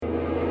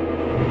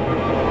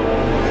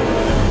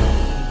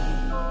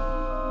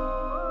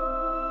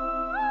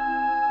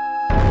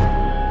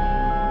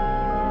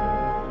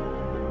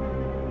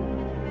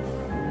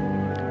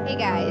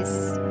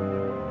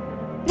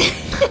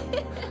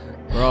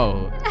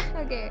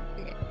Okay.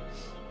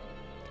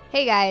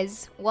 Hey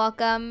guys,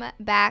 welcome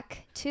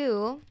back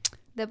to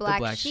the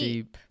Black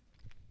Sheep.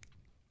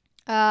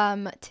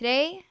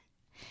 Today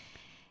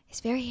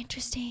is very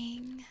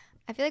interesting.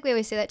 I feel like we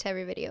always say that to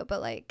every video, but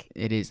like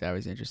it is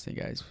always interesting,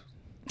 guys.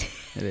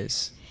 It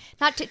is.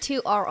 Not to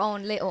toot our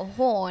own little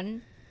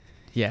horn.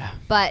 Yeah.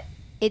 But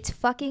it's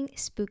fucking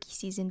spooky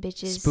season,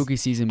 bitches. Spooky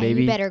season, baby. And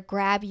you better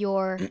grab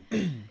your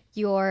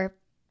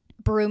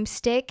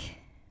broomstick.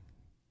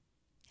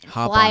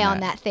 Fly on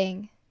that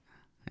thing.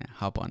 Yeah,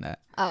 hop on that.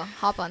 Oh,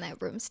 hop on that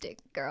broomstick,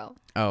 girl.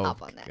 Oh,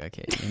 hop on that.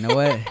 Okay. You know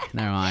what?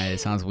 Never mind. It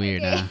sounds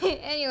weird now.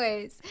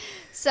 Anyways,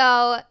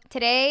 so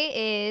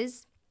today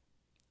is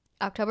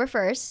October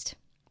 1st.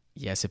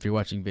 Yes, if you're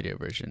watching video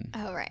version.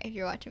 Oh, right. If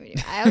you're watching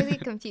video. I always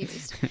get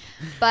confused.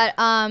 But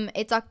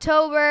it's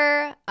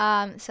October.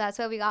 So that's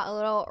why we got a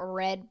little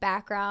red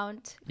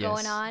background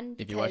going on.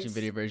 If you're watching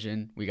video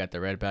version, we got the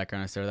red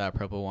background instead of that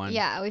purple one.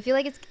 Yeah, we feel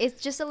like it's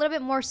just a little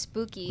bit more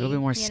spooky. A little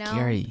bit more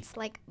scary. It's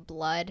like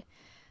blood.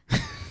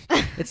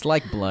 It's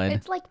like blood.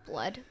 It's like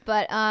blood.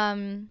 But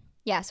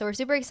yeah, so we're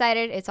super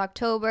excited. It's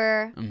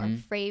October, our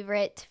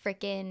favorite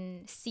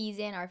freaking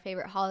season, our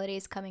favorite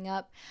holidays coming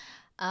up.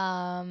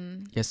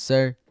 Yes,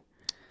 sir.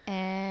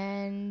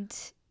 And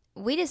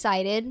we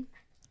decided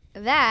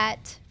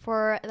that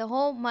for the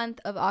whole month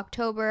of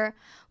October,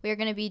 we are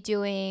going to be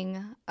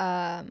doing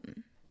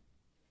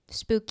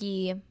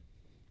spooky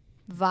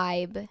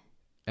vibe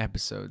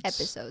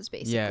episodes,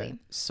 basically. Yeah.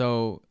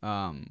 So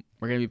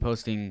we're going to be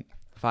posting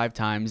 5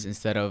 times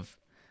instead of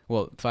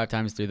 5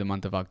 times through the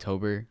month of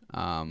October.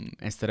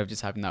 Instead of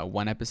just having that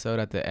one episode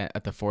at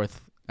the 4th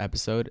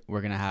episode,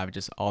 we're going to have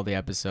just all the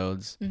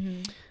episodes,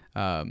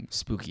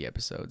 spooky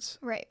episodes.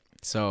 Right.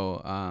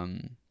 So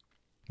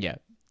yeah,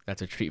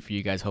 that's a treat for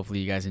you guys. Hopefully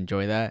you guys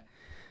enjoy that.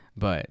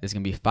 But there's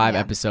going to be 5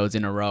 episodes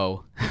in a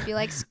row. If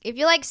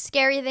you like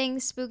scary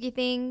things, spooky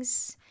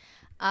things,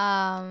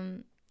 I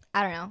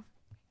don't know.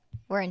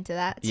 We're into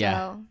that. Yeah.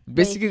 So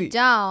basically,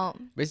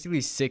 don't. Basically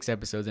 6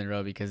 episodes in a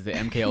row because the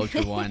MK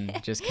Ultra one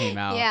just came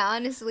out. Yeah,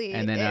 honestly.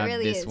 And then it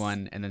really this is.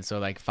 one, and then so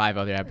like 5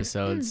 other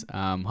episodes.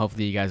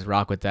 Hopefully you guys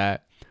rock with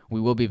that.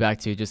 We will be back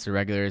to just a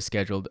regular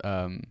scheduled,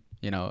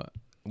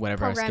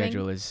 whatever our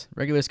schedule is,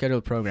 regular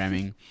scheduled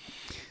programming.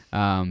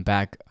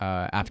 Back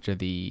after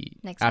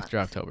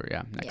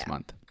October, next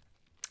month.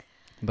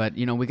 But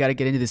we got to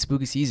get into the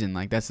spooky season.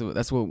 Like that's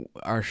what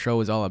our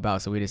show is all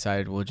about. So we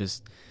decided we'll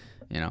just,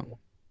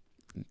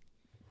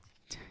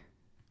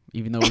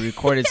 even though we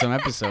recorded some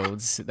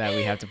episodes that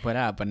we have to put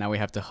out, but now we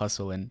have to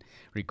hustle and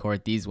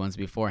record these ones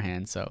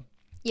beforehand. So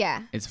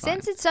yeah, it's fine.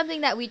 Since it's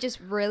something that we just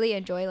really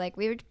enjoy, like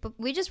we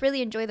just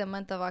really enjoy the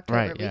month of October.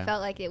 Right, yeah. We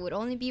felt like it would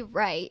only be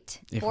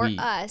right for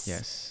us.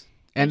 Yes.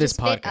 And this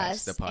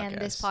podcast, and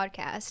this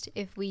podcast,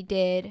 if we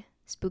did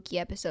spooky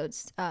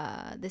episodes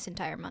this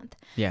entire month.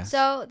 Yeah.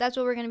 So that's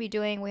what we're going to be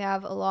doing. We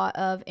have a lot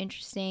of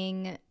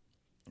interesting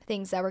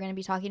things that we're going to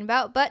be talking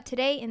about. But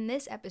today in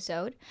this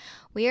episode,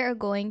 we are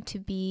going to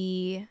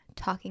be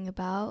talking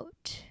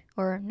about,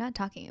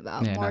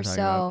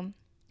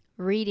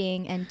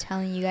 reading and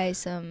telling you guys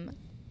some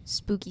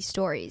spooky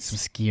stories. Some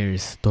scary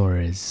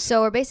stories.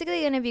 So we're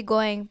basically going to be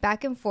going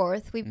back and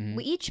forth. We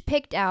each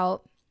picked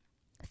out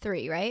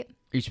 3, right?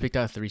 Each picked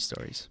out 3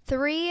 stories.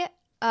 3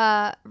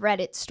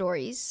 Reddit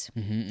stories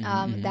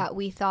that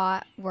we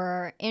thought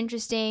were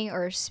interesting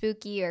or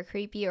spooky or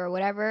creepy or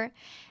whatever.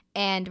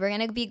 And we're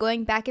going to be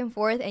going back and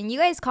forth. And you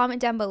guys comment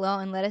down below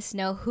and let us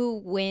know who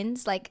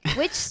wins. Like,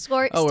 which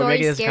story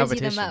scares you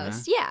the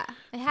most. Huh? Yeah,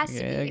 it has to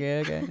be.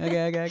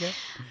 Okay.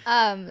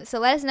 So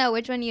let us know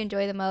which one you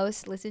enjoy the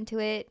most. Listen to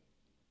it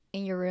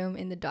in your room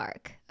in the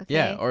dark. Okay?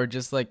 Yeah, or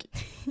just like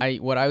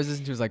what I was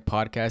listening to was like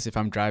podcasts if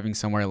I'm driving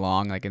somewhere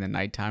long, like in the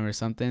nighttime or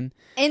something.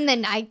 In the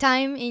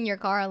nighttime, in your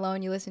car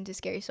alone, you listen to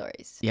scary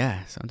stories.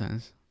 Yeah,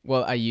 sometimes.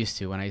 Well, I used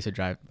to when I used to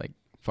drive like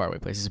far away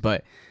places,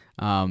 but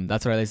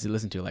that's what I used to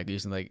listen to. Like I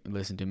used to like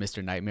listen to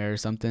Mr. Nightmare or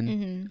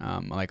something.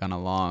 Like on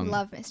a long.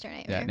 Love Mr.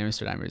 Nightmare. Yeah,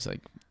 Mr. Nightmare is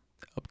like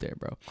up there,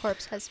 bro.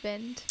 Corpse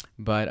Husband.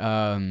 But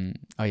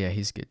oh yeah,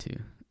 he's good too.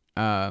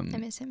 I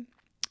miss him.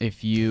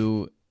 If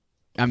you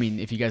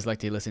guys like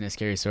to listen to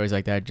scary stories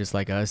like that, just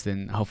like us,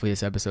 then hopefully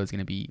this episode is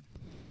gonna be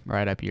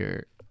right up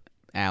your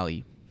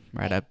alley,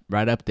 right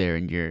up there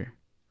in your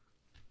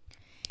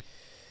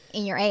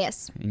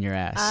ass. In your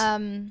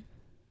ass.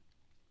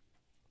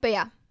 But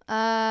yeah,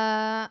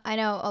 I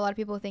know a lot of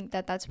people think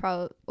that that's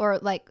probably, or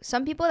like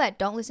some people that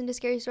don't listen to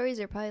scary stories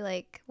are probably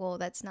like, well,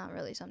 that's not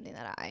really something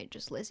that I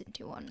just listen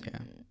to on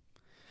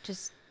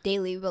just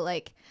daily. But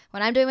like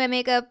when I'm doing my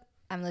makeup,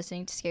 I'm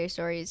listening to scary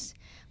stories.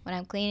 When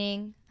I'm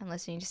cleaning, I'm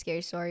listening to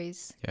scary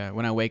stories. Yeah,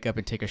 when I wake up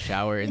and take a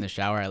shower in the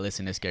shower, I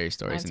listen to scary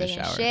stories in the shower.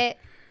 When I'm taking a shit,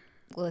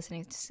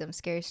 listening to some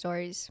scary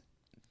stories.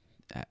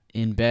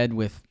 In bed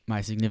with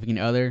my significant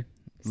other,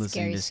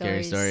 listening to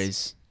scary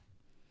stories.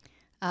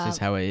 It's just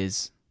how it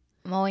is.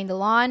 Mowing the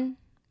lawn,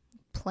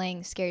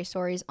 playing scary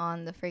stories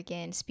on the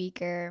freaking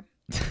speaker.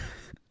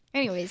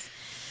 Anyways,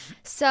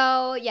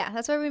 so yeah,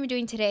 that's what we're gonna be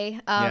doing today.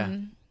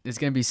 it's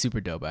gonna be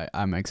super dope.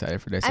 I'm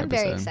excited for this episode. I'm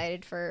very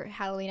excited for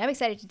Halloween. I'm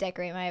excited to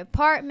decorate my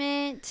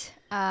apartment.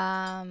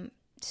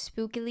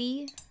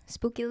 Spookily.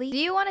 Do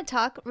you want to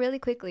talk really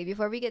quickly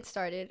before we get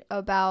started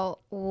about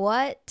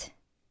what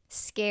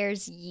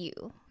scares you?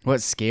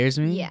 What scares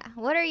me? Yeah.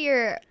 What are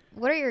your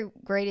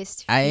greatest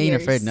fears? I ain't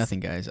afraid of nothing,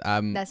 guys.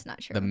 That's not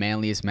true. The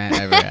manliest man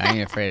ever. I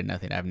ain't afraid of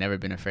nothing. I've never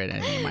been afraid of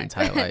anything in my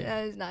entire life.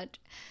 That is not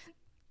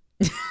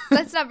true.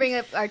 Let's not bring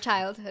up our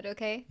childhood,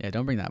 okay? Yeah,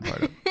 don't bring that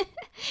part up.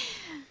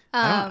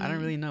 I don't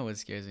really know what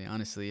scares me,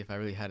 honestly, if I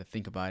really had to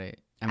think about it.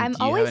 Do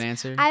you have an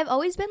answer? I've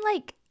always been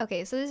like,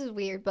 okay, so this is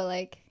weird, but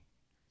like,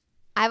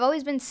 I've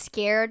always been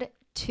scared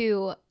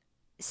to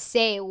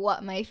say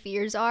what my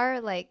fears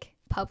are, like,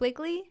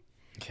 publicly.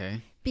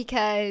 Okay.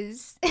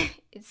 Because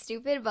it's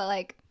stupid, but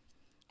like,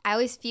 I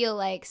always feel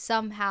like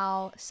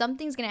somehow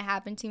something's gonna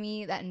happen to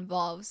me that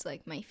involves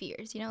like my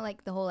fears, you know,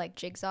 like the whole like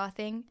jigsaw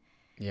thing.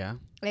 Yeah.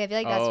 Like I feel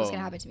like that's what's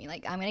gonna happen to me.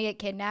 Like I'm gonna get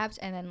kidnapped,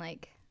 and then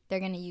like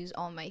they're gonna use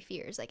all my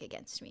fears like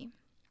against me.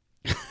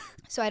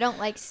 So I don't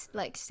like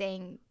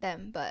saying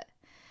them, but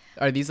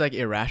are these like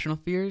irrational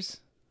fears,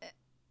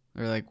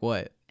 or like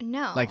what?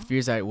 No. Like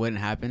fears that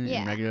wouldn't happen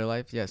in regular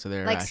life. Yeah, so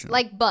they're irrational.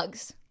 Like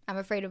bugs. I'm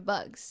afraid of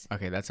bugs.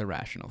 Okay, that's a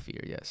rational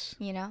fear. Yes.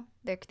 You know,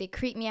 they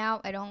creep me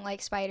out. I don't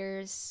like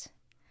spiders.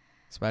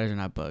 Spiders are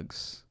not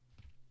bugs.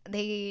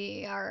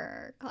 They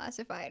are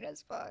classified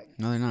as bugs.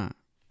 No, they're not.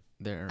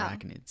 They're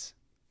arachnids.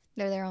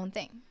 They're their own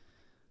thing.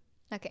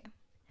 Okay.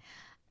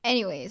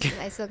 Anyways,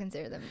 I still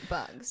consider them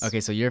bugs.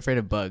 Okay, so you're afraid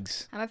of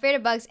bugs. I'm afraid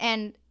of bugs.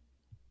 And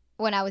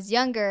when I was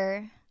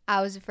younger,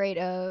 I was afraid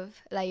of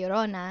La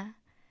Llorona.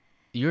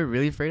 You were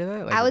really afraid of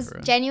that? Like, I was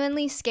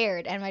genuinely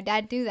scared. And my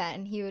dad knew that.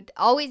 And he would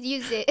always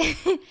use it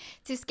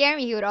to scare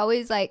me. He would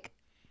always like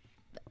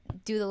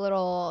do the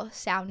little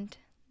sound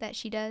that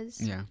she does.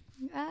 Yeah.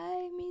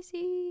 Ay, mis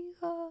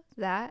hijos.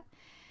 That.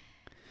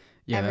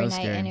 Yeah, every that was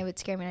night. scary. And it would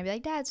scare me. And I'd be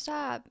like, Dad,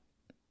 stop.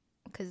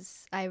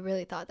 Because I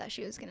really thought that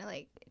she was going to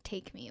like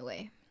take me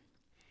away.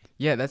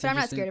 Yeah, that's But I'm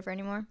not scared of her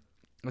anymore.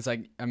 It's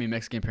like, I mean,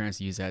 Mexican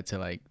parents use that to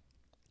like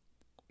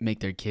make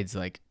their kids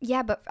like.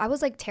 Yeah, but I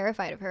was like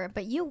terrified of her.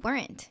 But you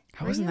weren't.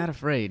 I wasn't that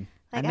afraid.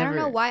 Like, I don't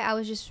know why. I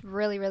was just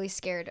really, really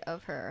scared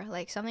of her.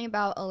 Like something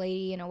about a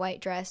lady in a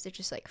white dress that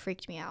just like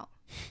freaked me out.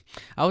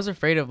 I was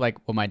afraid of like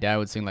what my dad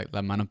would sing, like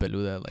La Mano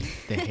Peluda, like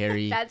the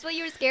hairy. That's what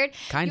you were scared?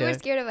 Kinda. You were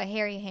scared of a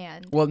hairy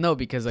hand. Well, no,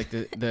 because like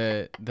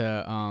the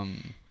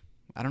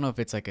I don't know if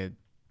it's like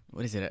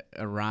what is it,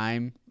 a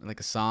rhyme, like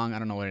a song? I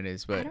don't know what it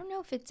is, but I don't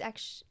know if it's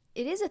actually,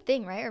 it is a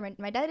thing, right? Or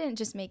my dad didn't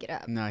just make it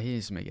up. No, he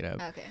just make it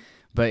up. Okay.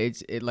 But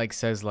it like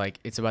says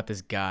like it's about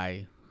this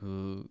guy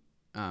who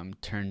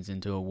turns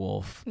into a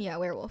wolf. Yeah,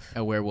 werewolf.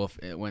 A werewolf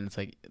when it's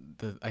like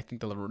I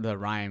think the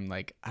rhyme,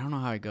 like I don't know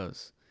how it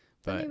goes.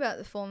 But something about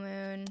the full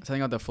moon.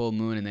 Something about the full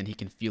moon, and then he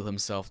can feel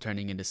himself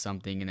turning into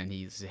something, and then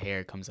his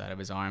hair comes out of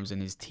his arms,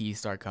 and his teeth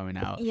start coming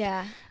out.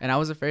 Yeah. And I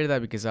was afraid of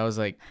that because I was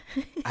like,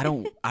 I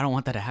don't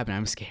want that to happen.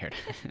 I'm scared.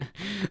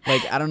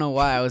 Like I don't know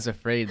why I was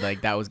afraid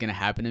like that was gonna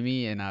happen to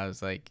me, and I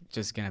was like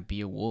just gonna be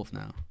a wolf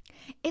now.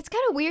 It's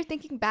kind of weird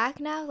thinking back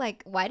now.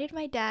 Like, why did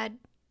my dad?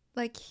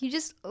 Like, he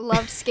just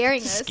loved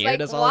scaring us.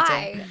 Scared like, us all the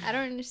time. why? I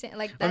don't understand.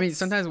 Like, I mean,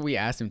 sometimes we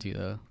asked him to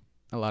though.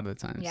 A lot of the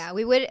times. Yeah,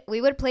 we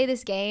would play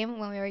this game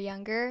when we were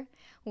younger,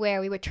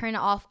 where we would turn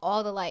off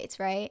all the lights,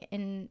 right,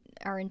 in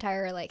our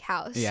entire like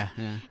house. Yeah.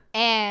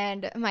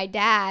 And my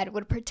dad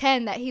would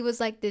pretend that he was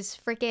like this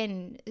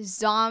freaking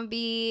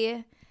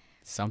zombie,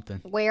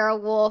 something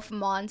werewolf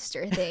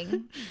monster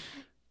thing.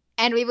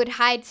 And we would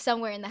hide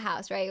somewhere in the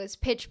house, right? It was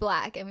pitch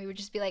black, and we would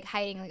just be like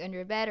hiding like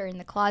under a bed or in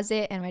the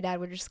closet, and my dad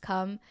would just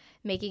come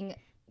making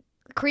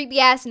creepy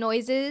ass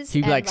noises.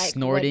 He'd be like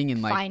snorting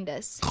and like find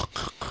us.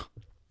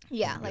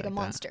 Yeah, like a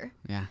monster.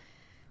 That. Yeah.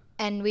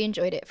 And we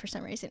enjoyed it for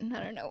some reason.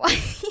 I don't know why.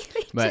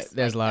 But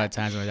there's a lot of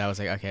times where I was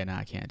like, okay, no,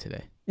 I can't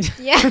today.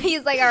 Yeah,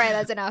 he's like, all right,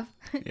 that's enough.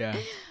 Yeah.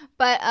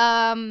 But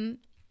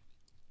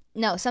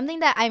no,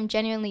 something that I'm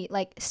genuinely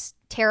like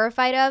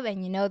terrified of,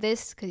 and you know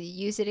this because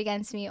you use it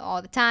against me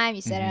all the time.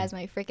 You set it as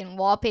my freaking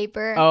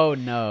wallpaper. Oh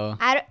no.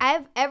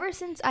 I've ever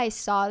since I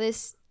saw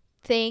this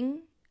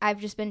thing, I've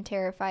just been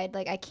terrified.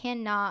 Like I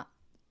cannot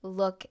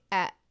look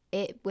at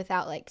it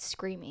without like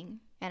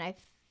screaming, and I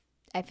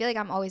feel like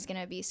I'm always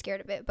gonna be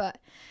scared of it. But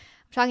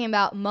I'm talking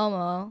about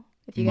Momo.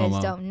 If you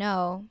guys don't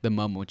know, the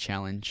Momo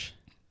challenge.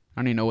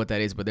 I don't even know what that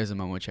is, but there's a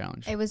Momo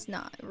challenge. It was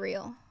not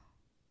real.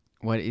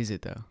 What is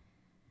it though?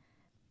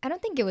 I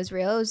don't think it was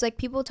real. It was like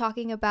people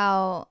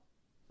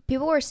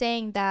were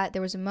saying that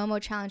there was a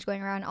Momo challenge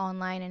going around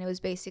online, and it was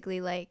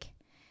basically like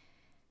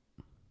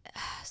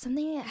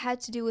something that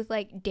had to do with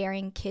like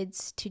daring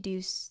kids to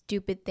do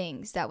stupid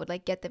things that would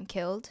like get them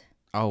killed.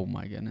 Oh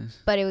my goodness.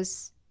 But it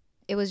was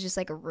just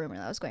like a rumor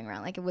that was going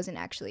around. Like it wasn't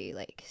actually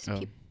like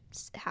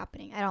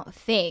happening. I don't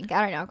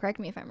know. Correct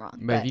me if I'm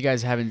wrong. But if you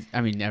guys haven't,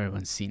 I mean,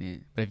 everyone's seen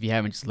it. But if you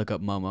haven't, just look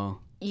up Momo.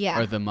 Yeah.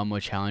 Or the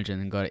Momo challenge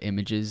and then go to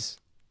images.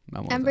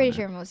 I'm pretty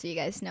sure most of you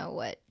guys know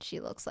what she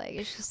looks like.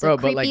 It's just a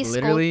creepy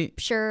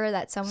sculpture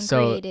that someone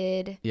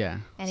created. Yeah.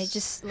 And it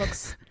just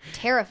looks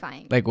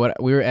terrifying. Like what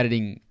we were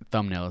editing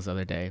thumbnails the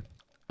other day.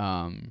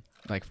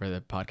 like for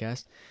the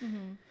podcast.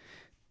 Mm-hmm.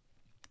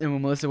 And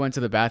when Melissa went to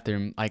the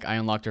bathroom, like I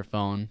unlocked her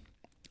phone,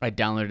 I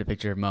downloaded a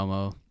picture of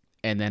Momo,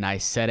 and then I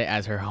set it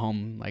as her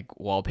home like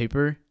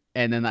wallpaper.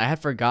 And then I had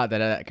forgot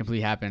that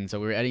completely happened. So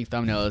we were editing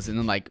thumbnails, and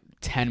then like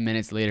 10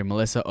 minutes later,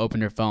 Melissa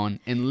opened her phone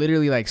and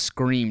literally like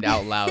screamed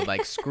out loud,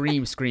 like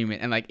screaming,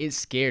 and like it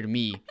scared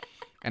me.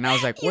 And I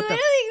was like, "What the?"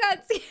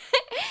 Got scared.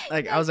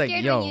 Like I was like,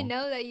 "Yo." When you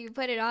know that you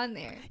put it on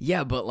there.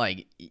 Yeah, but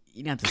like you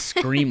didn't have to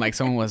scream like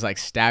someone was like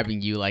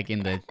stabbing you like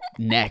in the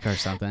neck or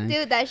something.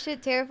 Dude, that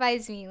shit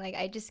terrifies me. Like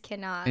I just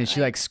cannot. And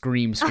she like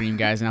scream,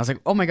 guys, and I was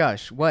like, "Oh my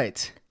gosh,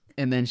 what?"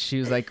 And then she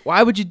was like,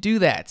 "Why would you do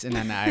that?" And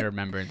then I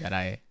remembered that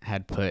I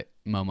had put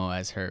Momo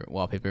as her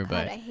wallpaper. But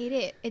God, I hate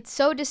it. It's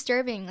so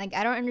disturbing. Like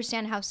I don't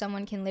understand how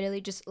someone can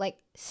literally just like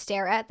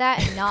stare at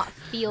that and not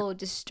feel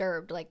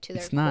disturbed like to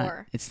their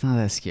core. It's not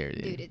that scary,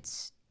 dude.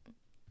 It's.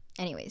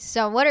 Anyways,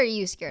 so what are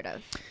you scared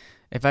of?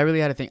 If I really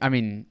had to think, I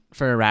mean,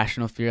 for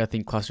irrational fear, I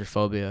think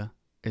claustrophobia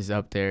is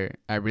up there.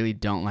 I really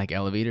don't like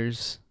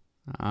elevators.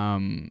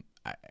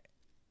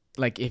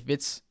 Like if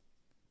it's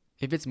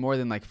more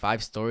than like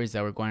 5 stories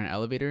that we're going in an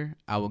elevator,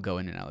 I will go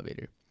in an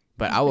elevator.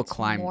 But I will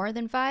climb more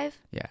than 5.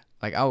 Yeah,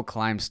 like I will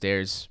climb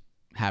stairs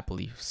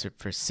happily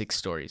for 6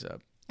 stories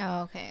up.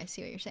 Oh, okay. I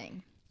see what you're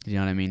saying. You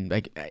know what I mean?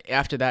 Like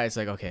after that, it's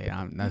like okay,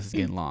 this is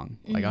getting long.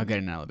 Like I'll get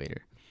in an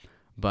elevator.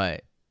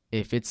 But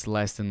if it's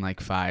less than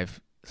like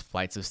 5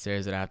 flights of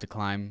stairs that I have to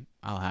climb,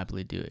 I'll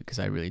happily do it because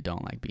I really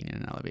don't like being in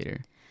an elevator.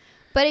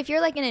 But if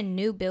you're like in a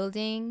new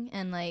building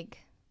and like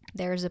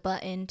there's a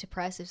button to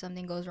press if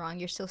something goes wrong,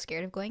 you're still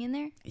scared of going in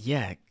there?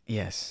 Yeah.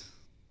 Yes.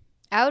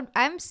 I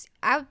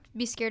would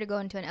be scared to go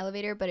into an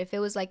elevator, but if it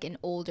was like an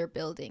older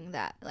building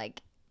that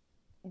like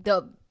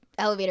the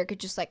elevator could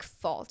just like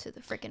fall to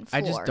the freaking floor.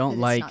 I just don't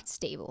like it's not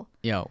stable.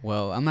 Yeah,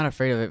 well, I'm not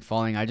afraid of it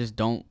falling. I just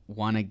don't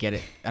want to get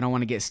it. I don't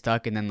want to get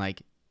stuck and then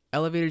like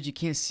elevators, you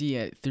can't see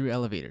it through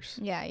elevators.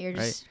 Yeah, you're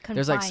just right?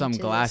 There's like some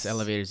glass this.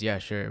 elevators, yeah,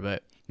 sure,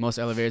 but most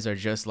elevators are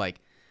just like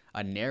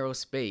a narrow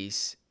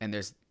space and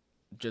there's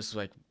just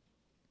like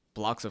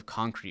blocks of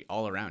concrete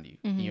all around you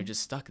and you're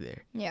just stuck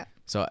there. Yeah.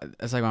 So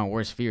that's like my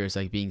worst fear is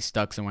like being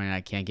stuck somewhere and I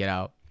can't get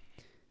out.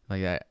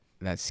 Like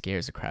that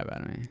scares the crap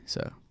out of me.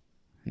 So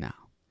no.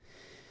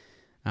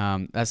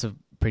 That's a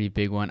pretty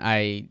big one.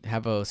 I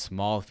have a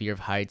small fear of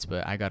heights,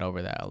 but I got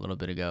over that a little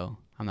bit ago.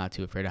 I'm not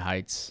too afraid of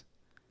heights.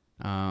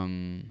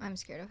 I'm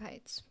scared of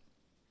heights.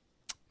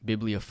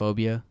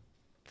 Bibliophobia.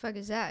 Fuck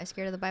is that? I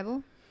scared of the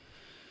Bible?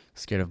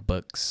 Scared of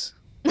books.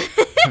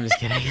 I'm just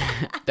kidding.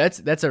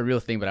 That's a real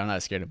thing, but I'm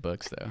not scared of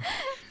books though.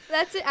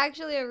 That's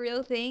actually a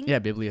real thing? Yeah,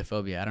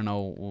 bibliophobia. I don't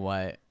know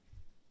what.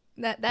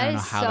 That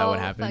is how so that would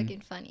happen.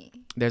 Fucking funny.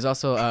 There's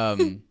also I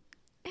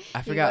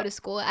forgot. You go to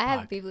school. I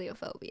have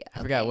bibliophobia.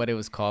 I forgot what it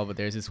was called, but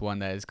there's this one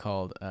that is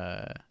called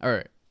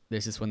or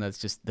there's this one that's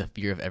just the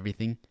fear of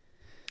everything.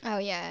 Oh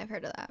yeah, I've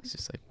heard of that. It's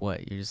just like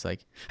what? You're just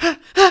like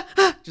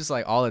just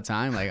like all the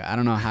time. Like I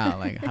don't know how.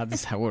 Like how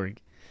does that work?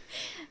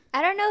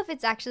 I don't know if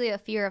it's actually a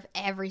fear of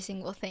every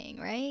single thing,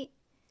 right?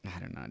 I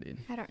don't know, dude.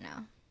 I don't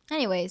know.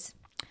 Anyways,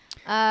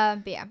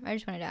 but yeah, I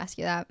just wanted to ask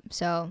you that.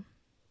 So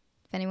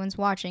if anyone's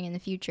watching in the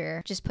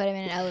future, just put him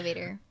in an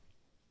elevator.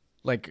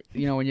 Like,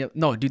 you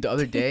know, dude, the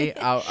other day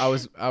I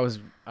was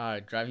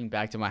driving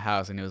back to my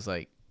house and it was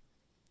like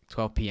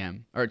 12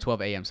 p.m. or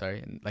 12 a.m.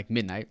 sorry, like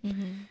midnight.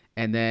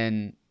 And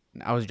then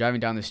I was driving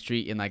down the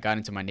street and I got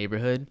into my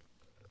neighborhood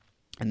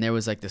and there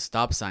was like the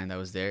stop sign that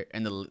was there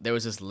and there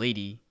was this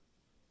lady,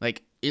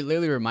 like it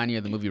literally reminded me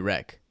of the movie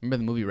Wreck. Remember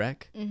the movie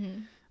Wreck?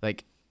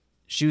 Like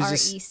she was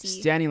just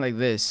standing like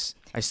this.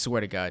 I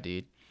swear to God,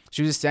 dude.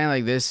 She was just standing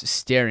like this,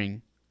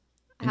 staring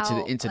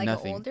into like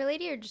nothing. An older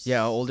lady or just an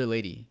older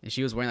lady, and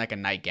she was wearing like a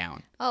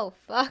nightgown. Oh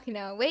fuck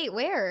no! Wait,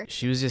 where?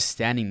 She was just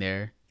standing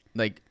there,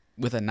 like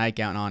with a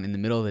nightgown on, in the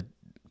middle of the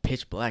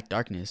pitch black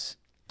darkness,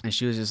 and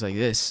she was just like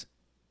this.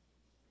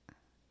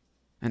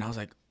 And I was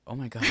like, oh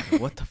my God,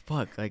 what the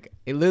fuck? Like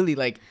it literally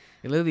like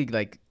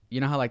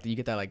you know how like you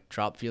get that like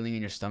drop feeling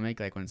in your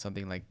stomach like when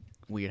something like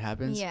weird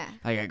happens. Yeah.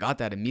 Like I got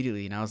that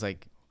immediately, and I was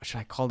like, should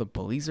I call the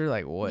police or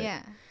like what?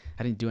 Yeah.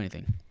 I didn't do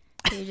anything.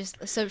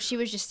 So she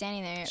was just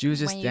standing there. She was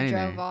just standing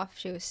there. When you drove off,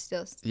 she was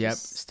still.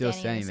 Still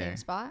standing there. Same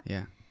spot.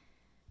 Yeah.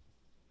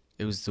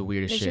 It was the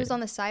weirdest shit. She was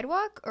on the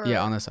sidewalk, or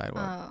yeah, on the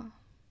sidewalk. Oh.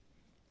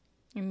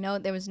 No,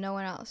 there was no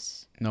one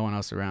else. No one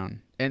else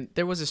around, and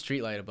there was a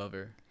street light above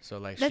her. So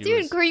like that's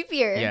even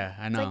creepier. Yeah,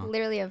 I know. It's like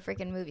literally a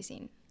freaking movie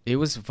scene. It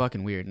was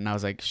fucking weird, and I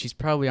was like, she's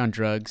probably on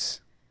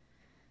drugs,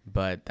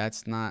 but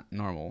that's not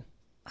normal.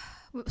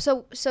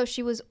 So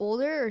she was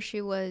older, or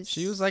she was?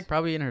 She was like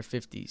probably in her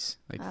 50s,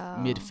 like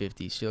mid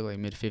 50s. She looked like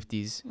mid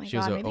 50s. Oh she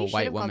was a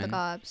white woman. Called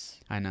the cops.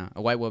 I know,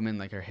 a white woman,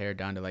 like her hair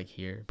down to like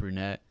here,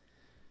 brunette,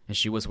 and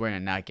she was wearing a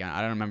nightgown.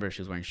 I don't remember if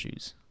she was wearing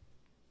shoes,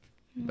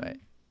 but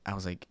I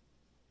was like,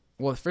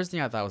 well, the first thing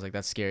I thought was like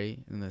that's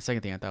scary, and the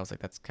second thing I thought was like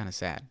that's kind of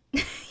sad.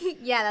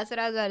 Yeah, that's what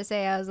I was about to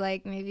say. I was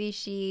like, maybe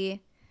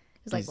she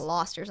is like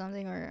lost or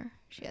something, or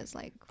she has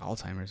like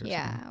Alzheimer's or something.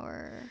 Yeah,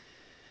 or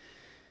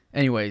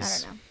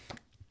anyways. I don't know.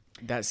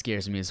 That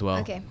scares me as well.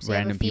 Okay, so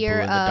Random you have a fear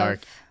people in the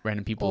dark. of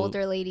Random people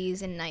older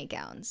ladies in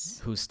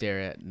nightgowns who stare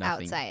at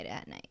nothing outside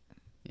at night.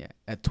 Yeah,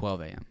 at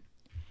 12 a.m.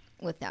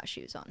 Without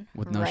shoes on.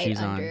 With no right shoes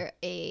on. under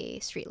a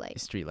street light. A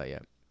street light, yeah.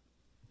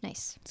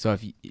 Nice. So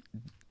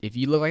if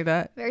you look like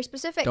that, very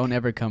specific. Don't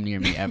ever come near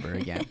me ever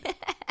again.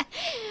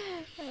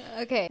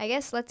 Okay, I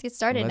guess let's get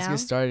started now. Let's get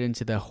started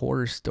into the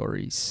horror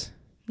stories.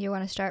 You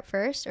want to start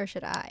first, or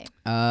should I?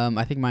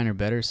 I think mine are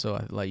better, so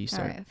I'll let you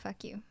start. All right,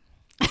 fuck you.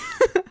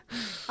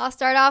 I'll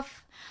start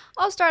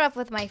off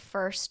with my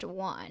first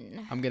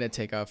one. I'm gonna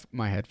take off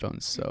my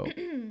headphones, so.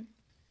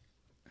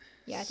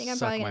 Yeah, I think I'm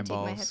probably gonna take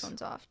my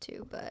headphones off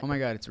too. But oh my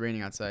god, it's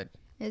raining outside.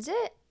 Is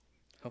it?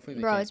 Hopefully,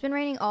 bro, it's been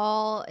raining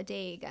all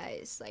day,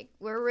 guys. Like,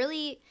 we're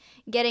really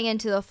getting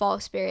into the fall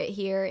spirit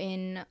here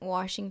in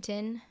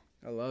Washington.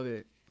 I love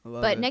it.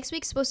 But next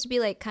week's supposed to be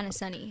like kind of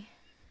sunny.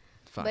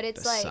 Fuck but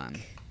it's like sun.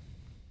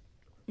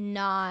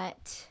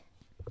 Not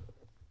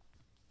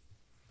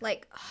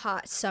like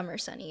hot summer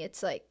sunny.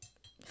 It's like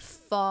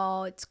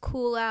fall. It's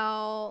cool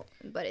out,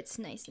 but it's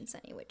nice and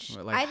sunny, which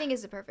like I think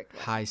is the perfect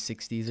one. High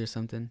 60s or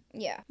something.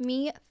 Yeah.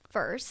 Me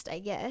first, I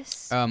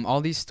guess.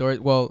 All these stories.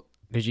 Well,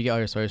 did you get all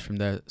your stories from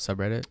the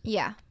subreddit?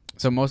 Yeah.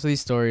 So most of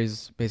these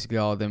stories, basically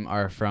all of them,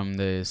 are from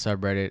the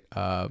subreddit.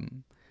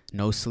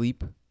 No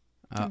Sleep.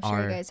 I'm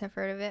sure you guys have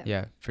heard of it.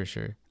 Yeah, for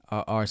sure.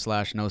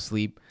 r/no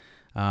sleep.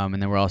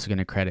 And then we're also going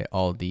to credit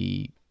all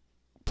the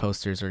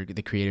posters or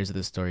the creators of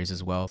the stories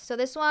as well. So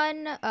this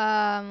one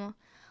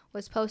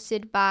was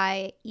posted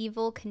by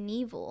Evil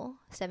Knievel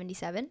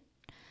 77.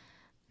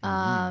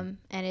 And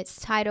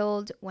it's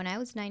titled, "When I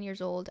was 9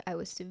 years old, I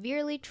was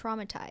severely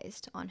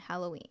traumatized on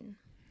Halloween."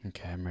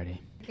 Okay, I'm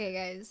ready. Okay,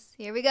 guys,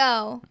 here we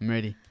go. I'm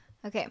ready.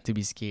 Okay. To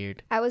be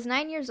scared. I was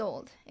 9 years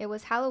old. It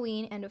was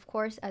Halloween, and of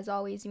course, as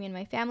always, me and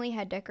my family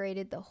had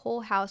decorated the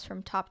whole house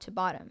from top to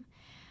bottom.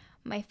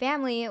 My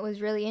family was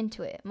really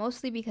into it,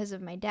 mostly because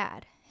of my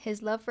dad.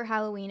 His love for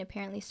Halloween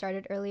apparently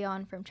started early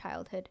on from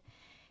childhood.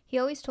 He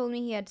always told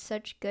me he had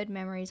such good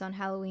memories on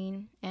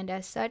Halloween, and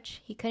as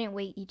such, he couldn't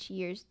wait each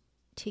year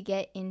to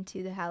get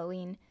into the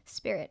Halloween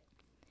spirit.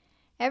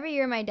 Every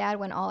year, my dad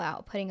went all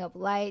out, putting up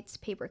lights,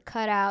 paper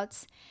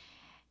cutouts,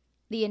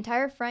 the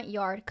entire front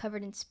yard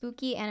covered in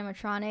spooky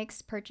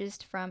animatronics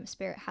purchased from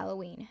Spirit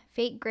Halloween.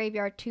 Fake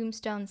graveyard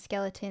tombstones,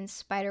 skeletons,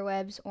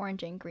 spiderwebs,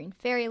 orange and green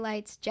fairy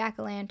lights,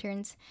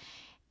 jack-o'-lanterns,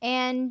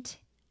 and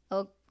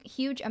a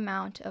huge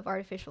amount of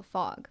artificial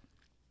fog.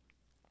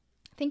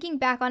 Thinking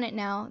back on it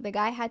now, the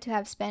guy had to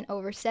have spent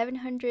over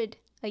 $700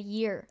 a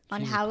year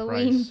on Jesus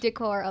Halloween Christ.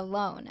 decor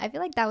alone. I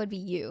feel like that would be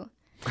you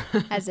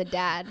as a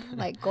dad,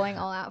 like going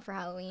all out for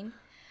Halloween.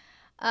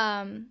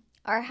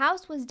 Our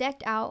house was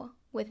decked out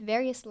with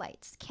various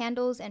lights,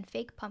 candles, and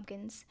fake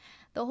pumpkins.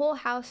 The whole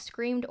house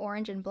screamed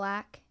orange and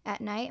black.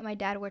 At night, my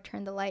dad would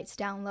turn the lights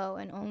down low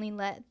and only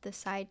let the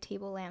side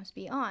table lamps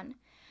be on,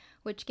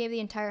 which gave the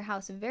entire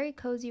house a very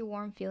cozy,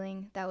 warm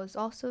feeling that was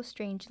also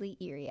strangely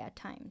eerie at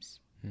times.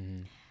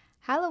 Mm-hmm.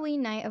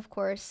 Halloween night, of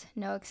course,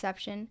 no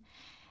exception,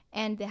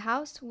 and the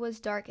house was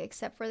dark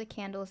except for the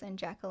candles and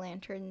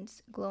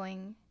jack-o'-lanterns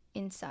glowing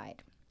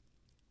inside.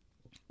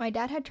 My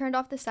dad had turned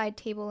off the side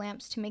table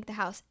lamps to make the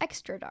house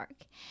extra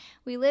dark.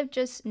 We lived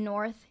just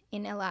north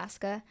in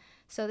Alaska,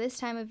 so this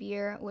time of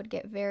year would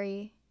get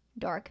very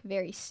dark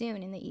very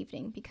soon in the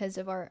evening because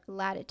of our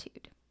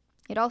latitude.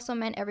 It also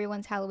meant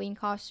everyone's Halloween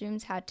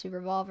costumes had to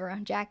revolve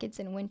around jackets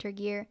and winter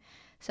gear,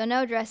 so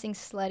no dressing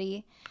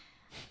slutty.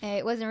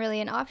 It wasn't really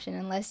an option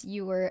unless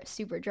you were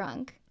super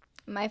drunk.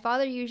 My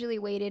father usually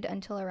waited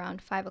until around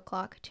 5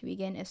 o'clock to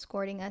begin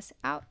escorting us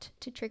out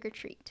to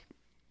trick-or-treat.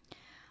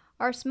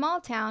 Our small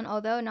town,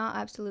 although not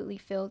absolutely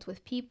filled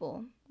with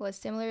people, was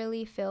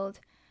similarly filled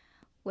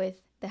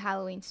with the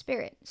Halloween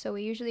spirit, so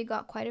we usually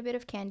got quite a bit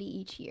of candy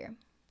each year.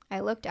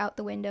 I looked out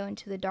the window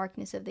into the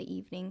darkness of the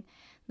evening,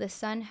 the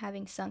sun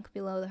having sunk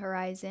below the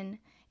horizon,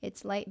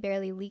 its light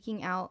barely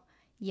leaking out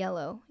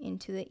yellow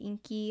into the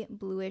inky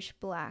bluish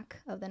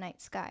black of the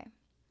night sky.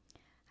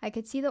 I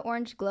could see the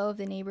orange glow of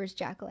the neighbors'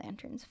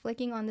 jack-o'-lanterns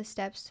flicking on the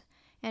steps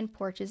and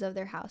porches of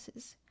their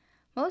houses.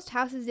 Most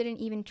houses didn't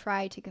even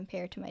try to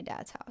compare to my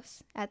dad's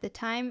house. At the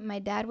time, my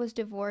dad was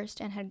divorced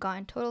and had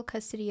gotten total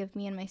custody of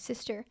me and my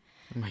sister.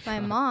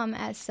 My mom,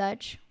 as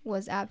such,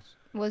 was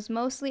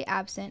mostly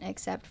absent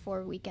except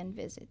for weekend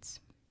visits.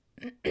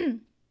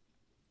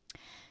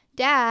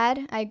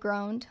 "Dad," I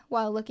groaned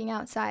while looking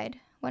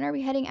outside. "When are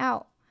we heading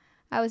out?"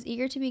 I was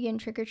eager to begin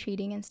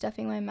trick-or-treating and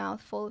stuffing my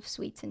mouth full of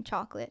sweets and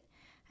chocolate.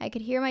 I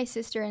could hear my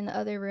sister in the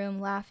other room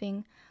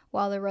laughing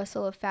while the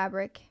rustle of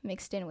fabric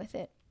mixed in with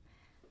it.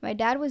 My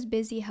dad was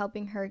busy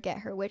helping her get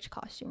her witch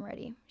costume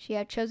ready. She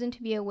had chosen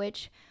to be a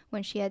witch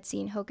when she had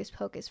seen Hocus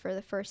Pocus for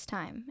the first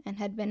time, and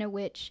had been a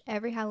witch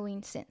every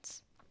Halloween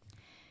since.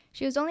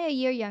 She was only a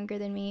year younger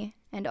than me,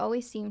 and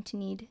always seemed to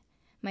need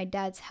my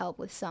dad's help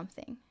with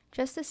something.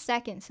 "Just a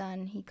second,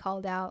 son," he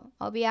called out.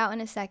 "I'll be out in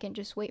a second,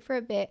 just wait for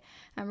a bit.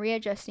 I'm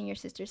readjusting your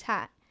sister's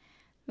hat."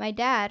 My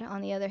dad,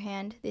 on the other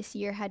hand, this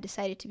year had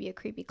decided to be a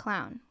creepy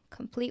clown,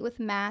 complete with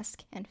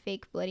mask and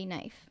fake bloody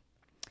knife.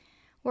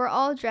 "We're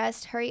all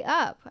dressed, hurry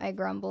up," I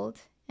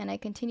grumbled, and I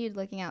continued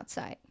looking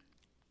outside.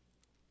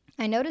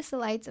 I noticed the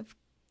lights of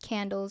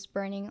candles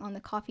burning on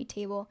the coffee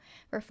table,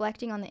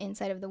 reflecting on the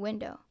inside of the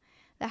window.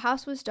 The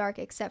house was dark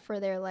except for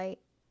their light,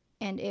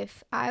 and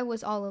if I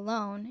was all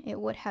alone, it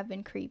would have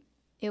been creepy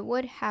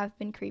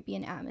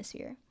in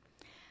atmosphere.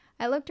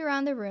 I looked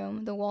around the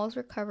room. The walls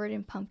were covered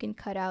in pumpkin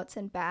cutouts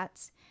and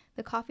bats.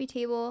 The coffee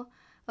table,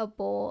 a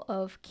bowl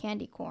of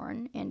candy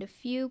corn, and a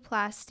few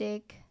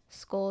plastic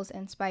skulls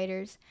and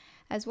spiders,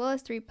 as well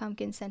as 3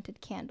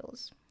 pumpkin-scented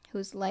candles,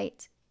 whose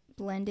light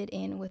blended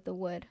in with the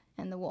wood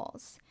and the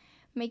walls,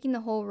 making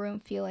the whole room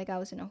feel like I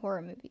was in a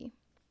horror movie.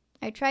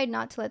 I tried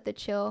not to let the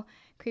chill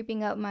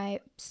creeping up my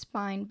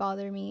spine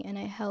bother me, and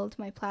I held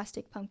my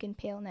plastic pumpkin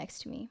pail next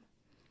to me.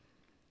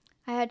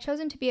 I had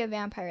chosen to be a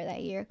vampire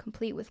that year,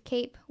 complete with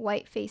cape,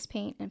 white face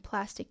paint, and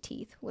plastic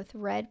teeth, with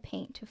red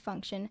paint to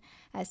function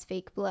as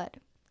fake blood.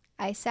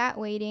 I sat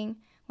waiting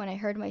when I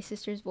heard my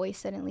sister's voice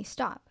suddenly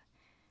stop.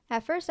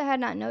 At first I had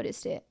not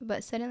noticed it,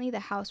 but suddenly the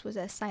house was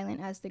as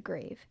silent as the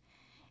grave.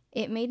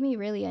 It made me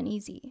really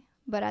uneasy,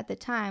 but at the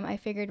time I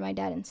figured my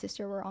dad and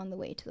sister were on the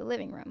way to the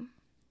living room.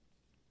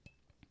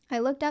 I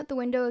looked out the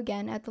window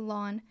again at the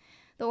lawn,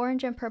 the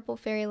orange and purple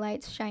fairy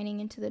lights shining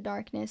into the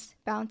darkness,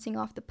 bouncing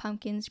off the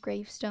pumpkins,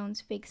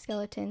 gravestones, fake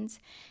skeletons,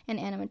 and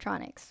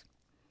animatronics.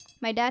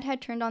 My dad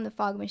had turned on the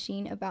fog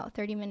machine about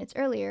 30 minutes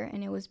earlier,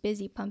 and it was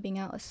busy pumping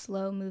out a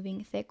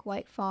slow-moving, thick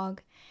white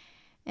fog,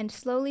 and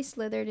slowly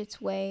slithered its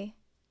way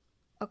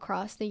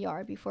across the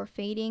yard before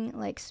fading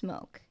like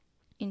smoke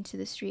into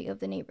the street of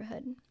the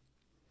neighborhood.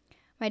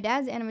 My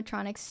dad's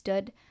animatronics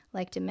stood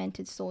like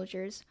demented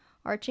soldiers,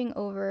 arching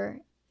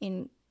over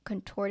in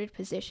contorted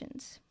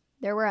positions.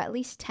 There were at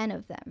least 10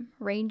 of them,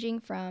 ranging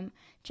from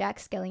Jack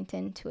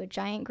Skellington to a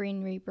giant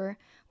Green Reaper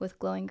with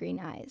glowing green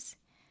eyes.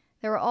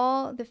 They were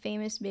all the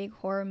famous big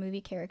horror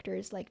movie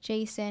characters like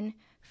Jason,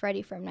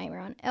 Freddy from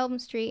Nightmare on Elm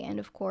Street, and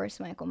of course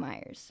Michael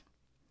Myers.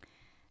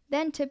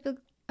 They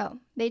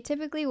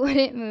typically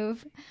wouldn't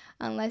move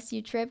unless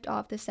you tripped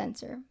off the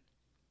sensor.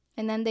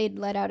 And then they'd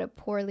let out a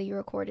poorly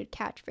recorded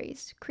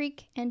catchphrase,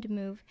 creak and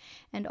move,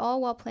 and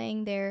all while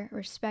playing their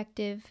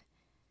respective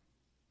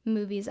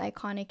movie's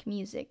iconic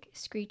music,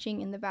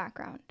 screeching in the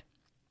background.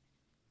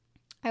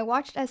 I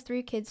watched as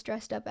 3 kids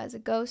dressed up as a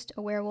ghost,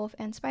 a werewolf,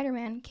 and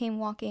Spider-Man came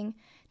walking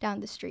down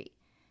the street.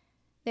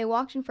 They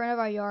walked in front of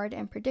our yard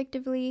and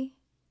predictably,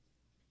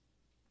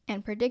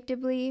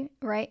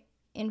 right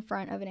in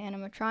front of an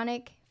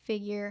animatronic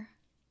figure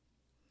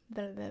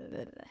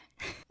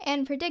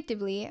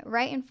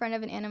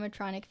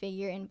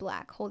in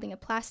black, holding a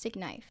plastic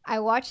knife. I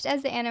watched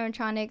as the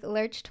animatronic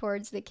lurched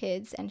towards the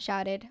kids and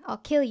shouted, "I'll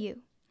kill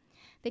you."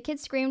 The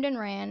kids screamed and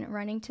ran,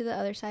 running to the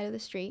other side of the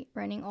street,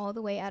 running all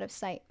the way out of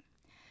sight.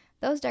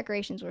 Those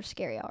decorations were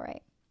scary, all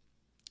right.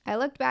 I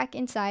looked back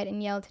inside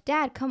and yelled,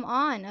 "Dad, come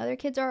on! Other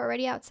kids are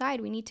already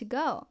outside. We need to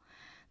go."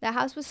 The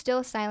house was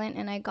still silent,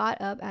 and I got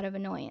up out of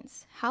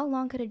annoyance. How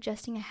long could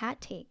adjusting a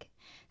hat take?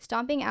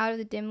 Stomping out of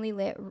the dimly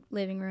lit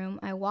living room,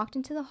 I walked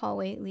into the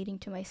hallway leading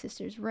to my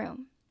sister's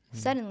room.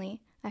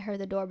 Suddenly, I heard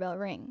the doorbell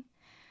ring.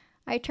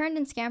 I turned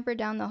and scampered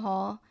down the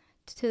hall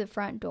to the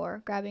front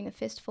door, grabbing a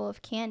fistful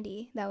of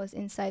candy that was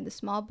inside the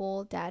small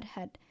bowl Dad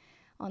had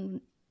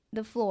on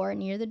the floor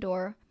near the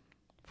door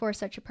for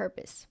such a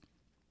purpose.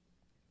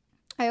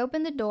 I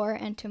opened the door,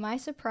 and to my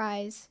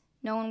surprise,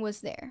 no one was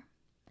there.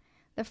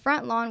 The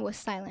front lawn was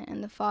silent,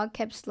 and the fog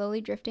kept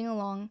slowly drifting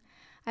along.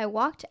 I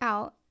walked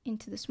out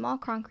into the small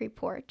concrete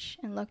porch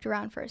and looked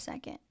around for a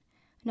second.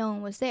 No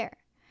one was there.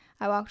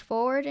 I walked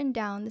forward and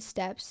down the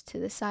steps to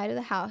the side of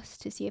the house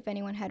to see if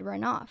anyone had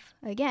run off.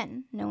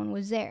 Again, no one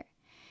was there.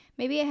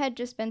 Maybe it had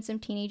just been some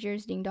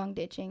teenagers ding-dong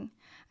ditching.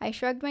 I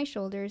shrugged my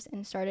shoulders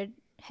and started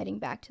heading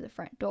back to the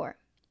front door.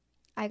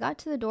 I got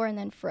to the door and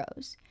then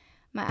froze.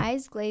 My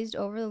eyes glazed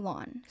over the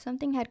lawn.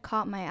 Something had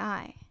caught my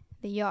eye.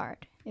 The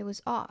yard. It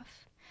was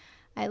off.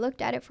 I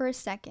looked at it for a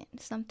second.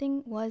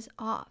 Something was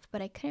off,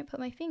 but I couldn't put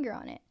my finger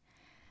on it.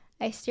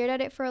 I stared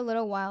at it for a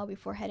little while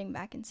before heading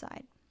back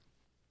inside.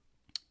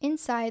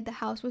 Inside, the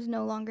house was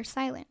no longer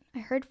silent. I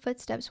heard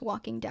footsteps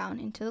walking down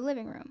into the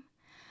living room.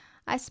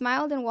 I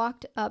smiled and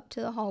walked up to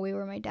the hallway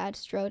where my dad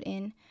strode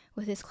in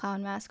with his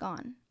clown mask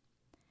on.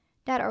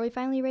 "Dad, are we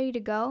finally ready to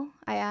go?"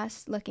 I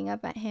asked, looking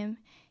up at him.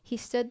 He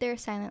stood there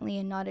silently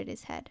and nodded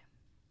his head.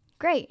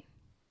 "Great.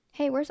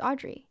 Hey, where's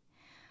Audrey?"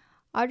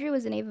 Audrey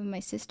was the name of my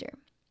sister.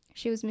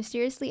 She was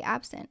mysteriously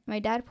absent. My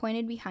dad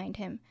pointed behind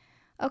him.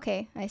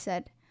 "Okay," I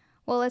said.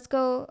 "Well, let's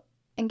go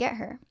and get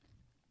her."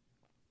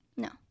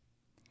 No.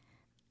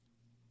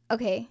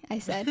 "Okay," I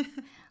said.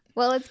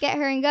 "Well, let's get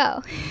her and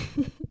go."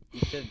 You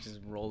should have just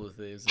rolled with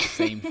it. It was the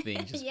same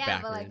thing, just yeah,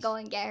 backwards. But like go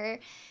and get her.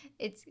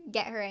 It's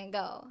get her and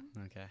go.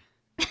 Okay.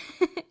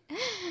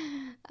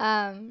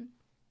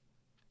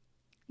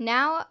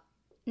 Now,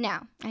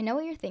 I know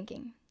what you're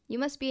thinking. You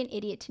must be an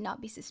idiot to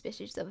not be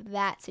suspicious of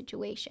that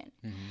situation.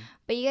 Mm-hmm.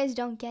 But you guys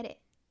don't get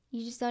it.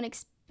 You just don't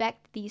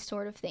expect these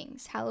sort of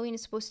things. Halloween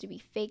is supposed to be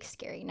fake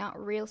scary,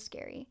 not real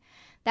scary.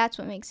 That's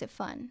what makes it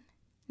fun.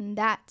 And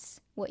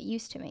that's what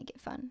used to make it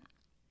fun.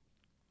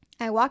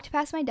 I walked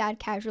past my dad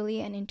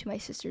casually and into my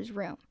sister's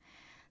room.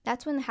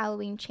 That's when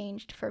Halloween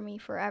changed for me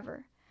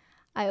forever.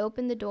 I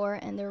opened the door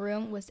and the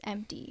room was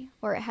empty,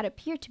 or it had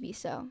appeared to be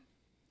so.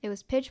 It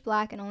was pitch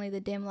black and only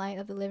the dim light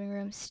of the living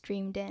room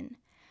streamed in.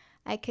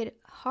 I could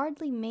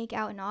hardly make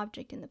out an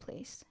object in the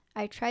place.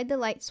 I tried the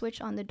light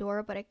switch on the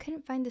door, but I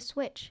couldn't find the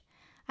switch.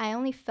 I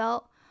only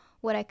felt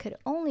what I could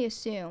only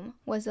assume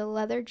was a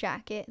leather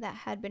jacket that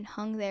had been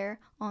hung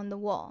there on the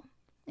wall.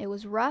 It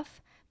was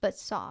rough, but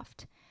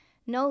soft.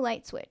 No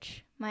light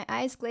switch. My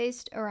eyes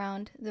glazed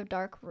around the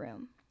dark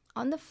room.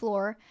 On the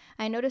floor,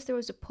 I noticed there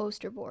was a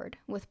poster board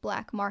with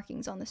black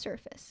markings on the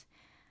surface.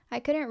 I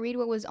couldn't read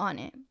what was on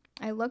it.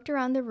 I looked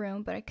around the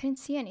room, but I couldn't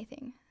see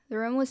anything. The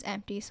room was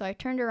empty, so I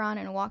turned around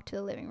and walked to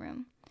the living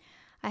room.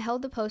 I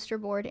held the poster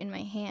board in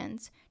my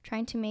hands,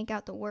 trying to make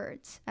out the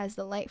words, as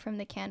the light from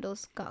the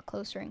candles got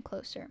closer and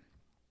closer.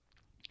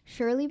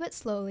 Surely but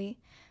slowly,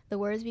 the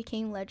words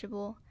became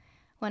legible.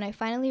 When I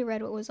finally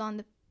read what was on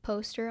the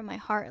poster, my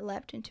heart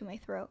leapt into my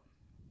throat.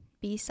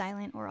 Be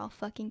silent or I'll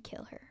fucking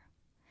kill her.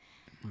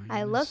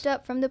 I looked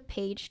up from the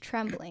page,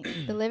 trembling.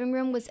 The living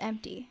room was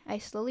empty. I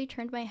slowly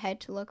turned my head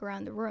to look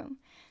around the room,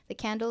 the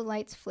candle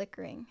lights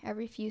flickering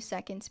every few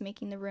seconds,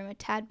 making the room a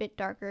tad bit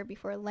darker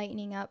before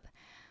lightening up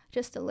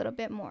just a little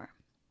bit more.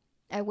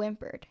 I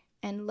whimpered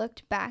and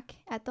looked back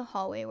at the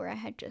hallway where I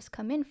had just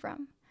come in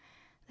from.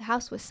 The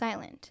house was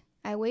silent.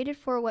 I waited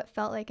for what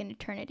felt like an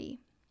eternity.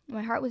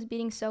 My heart was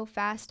beating so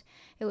fast,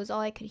 it was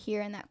all I could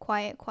hear in that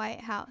quiet, quiet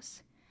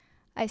house.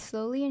 I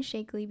slowly and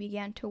shakily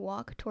began to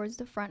walk towards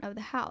the front of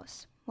the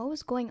house. What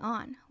was going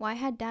on? Why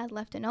had Dad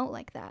left a note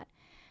like that?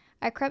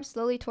 I crept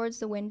slowly towards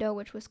the window,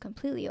 which was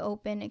completely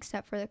open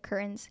except for the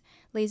curtains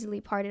lazily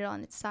parted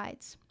on its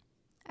sides.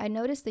 I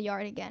noticed the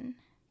yard again.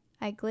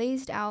 I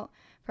glazed out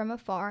from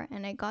afar,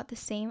 and I got the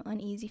same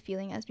uneasy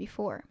feeling as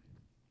before.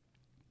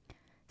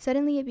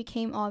 Suddenly, it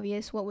became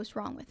obvious what was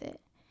wrong with it.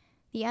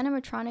 The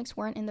animatronics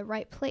weren't in the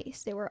right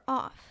place. They were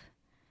off.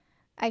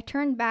 I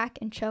turned back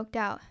and choked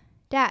out,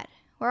 "Dad,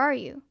 where are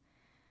you?"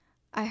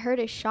 I heard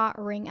a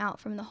shot ring out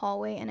from the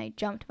hallway, and I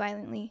jumped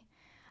violently.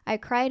 I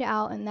cried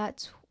out,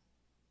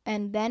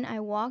 and then I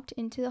walked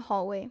into the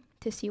hallway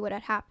to see what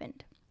had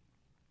happened.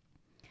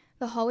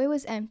 The hallway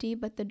was empty,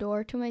 but the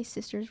door to my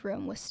sister's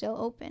room was still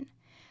open,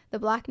 the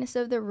blackness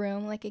of the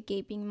room like a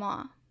gaping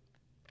maw.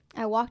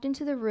 I walked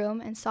into the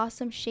room and saw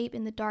some shape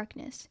in the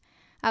darkness.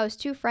 I was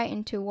too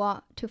frightened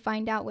to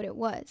find out what it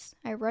was.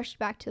 I rushed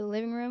back to the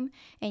living room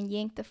and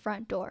yanked the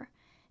front door.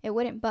 It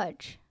wouldn't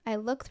budge. I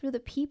looked through the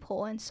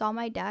peephole and saw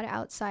my dad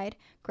outside,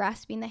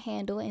 grasping the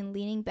handle and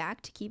leaning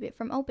back to keep it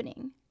from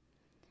opening.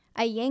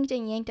 I yanked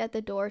and yanked at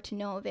the door to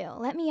no avail.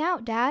 "Let me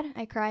out, Dad,"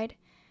 I cried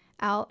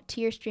out,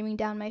 tears streaming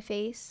down my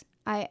face.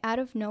 I, out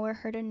of nowhere,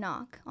 heard a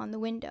knock on the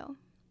window.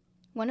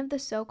 One of the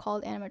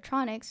so-called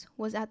animatronics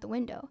was at the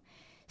window,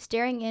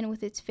 staring in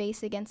with its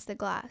face against the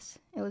glass.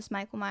 It was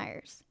Michael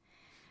Myers.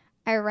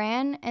 I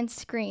ran and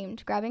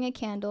screamed, grabbing a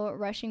candle,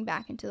 rushing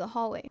back into the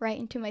hallway, right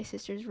into my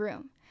sister's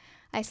room.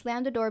 I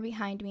slammed the door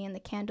behind me and the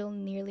candle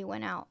nearly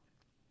went out.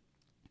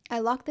 I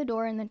locked the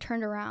door and then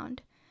turned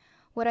around.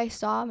 What I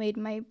saw made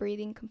my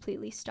breathing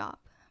completely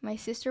stop. My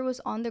sister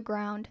was on the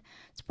ground,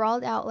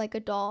 sprawled out like a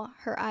doll,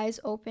 her eyes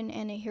open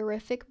and a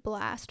horrific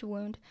blast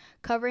wound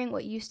covering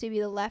what used to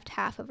be the left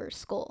half of her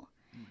skull.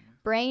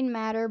 Brain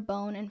matter,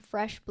 bone, and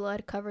fresh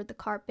blood covered the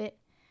carpet.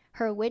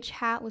 Her witch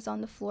hat was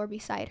on the floor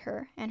beside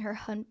her, and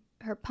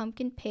her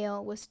pumpkin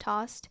pail was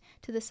tossed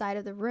to the side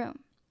of the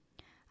room.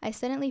 I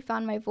suddenly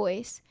found my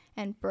voice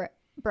and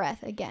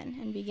breath again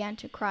and began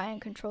to cry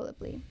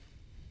uncontrollably,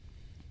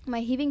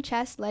 my heaving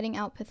chest letting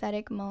out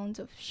pathetic moans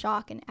of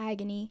shock and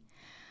agony.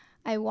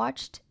 I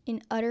watched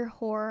in utter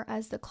horror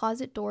as the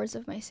closet doors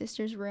of my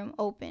sister's room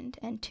opened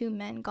and two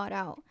men got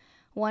out,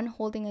 one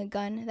holding a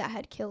gun that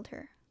had killed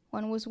her.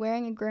 One was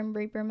wearing a Grim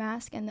Reaper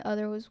mask and the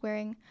other was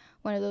wearing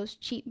one of those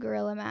cheap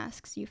gorilla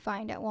masks you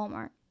find at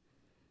Walmart.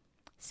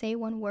 "Say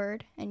one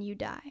word and you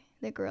die,"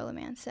 the gorilla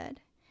man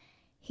said.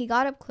 He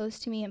got up close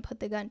to me and put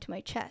the gun to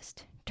my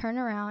chest. Turn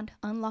around,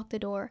 unlock the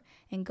door,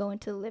 and go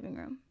into the living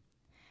room.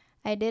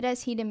 I did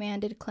as he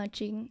demanded,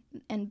 clutching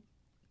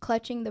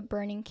the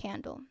burning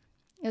candle.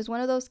 It was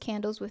one of those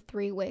candles with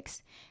 3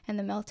 wicks, and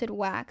the melted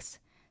wax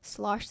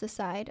sloshed the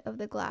side of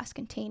the glass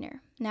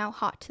container, now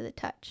hot to the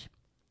touch.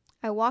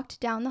 I walked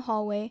down the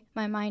hallway,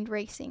 my mind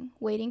racing.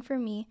 Waiting for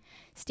me,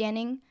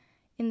 standing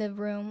in the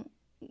room,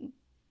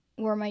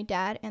 were my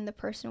dad and the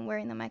person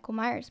wearing the Michael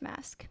Myers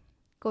mask.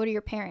 "Go to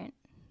your parent,"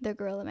 the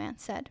gorilla man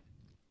said.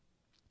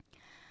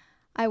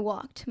 I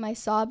walked, my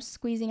sobs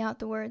squeezing out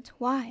the words,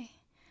 "Why?"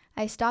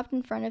 I stopped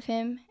in front of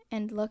him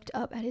and looked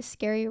up at his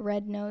scary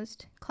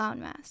red-nosed clown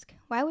mask.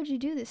 "Why would you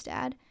do this,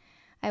 Dad?"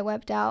 I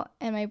wept out,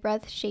 and my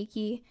breath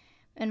shaky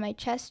and my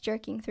chest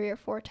jerking 3 or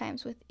 4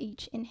 times with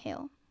each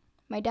inhale.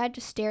 My dad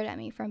just stared at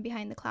me from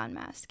behind the clown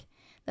mask,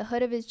 the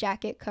hood of his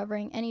jacket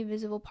covering any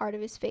visible part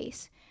of his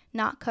face,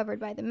 not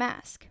covered by the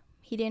mask.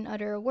 He didn't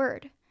utter a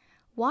word.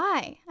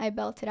 "Why?" I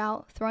belted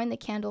out, throwing the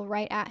candle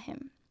right at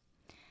him.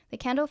 The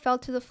candle fell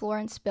to the floor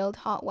and spilled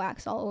hot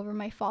wax all over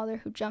my father,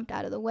 who jumped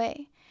out of the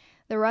way.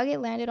 The rug it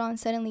landed on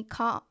suddenly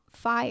caught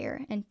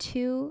fire, and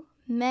 2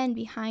 men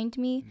behind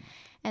me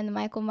and the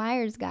Michael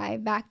Myers guy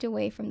backed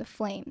away from the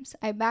flames.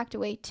 I backed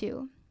away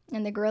too,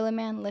 and the gorilla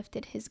man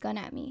lifted his gun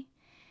at me.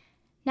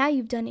 "Now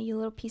you've done it, you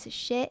little piece of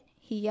shit,"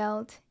 he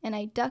yelled, and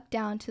I ducked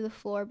down to the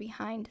floor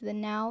behind the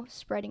now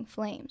spreading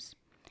flames.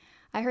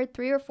 I heard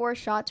 3 or 4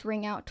 shots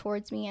ring out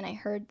towards me, and I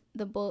heard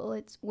the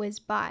bullets whiz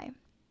by.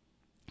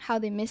 How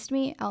they missed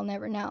me, I'll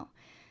never know.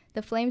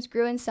 The flames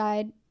grew in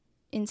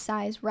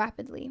size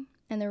rapidly,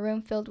 and the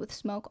room filled with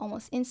smoke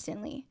almost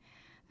instantly.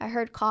 I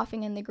heard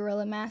coughing, and the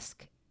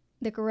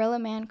gorilla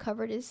man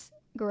covered his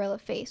gorilla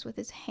face with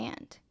his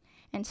hand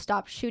and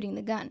stopped shooting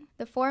the gun.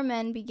 The 4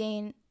 men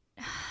began...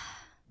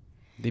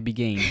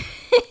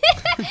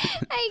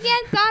 I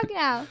can't talk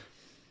now.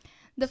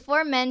 The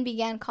 4 men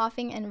began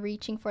coughing and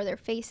reaching for their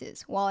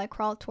faces while I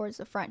crawled towards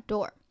the front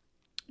door.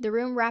 The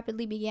room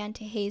rapidly began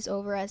to haze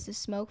over as the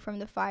smoke from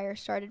the fire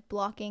started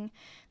blocking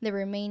the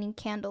remaining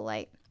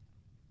candlelight,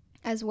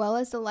 as well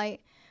as the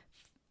light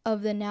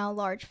of the now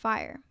large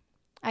fire.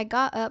 I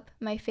got up,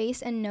 my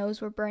face and nose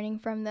were burning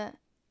from the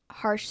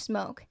harsh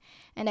smoke,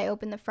 and I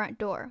opened the front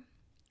door.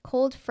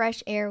 Cold,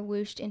 fresh air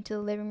whooshed into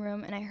the living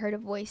room, and I heard a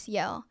voice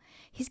yell,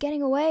 "He's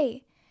getting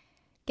away!"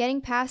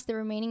 Getting past the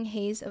remaining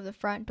haze of the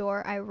front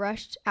door, I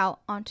rushed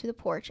out onto the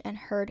porch and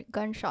heard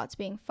gunshots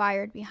being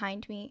fired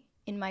behind me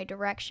in my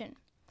direction.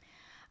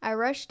 I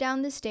rushed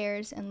down the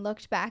stairs and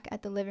looked back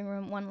at the living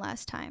room one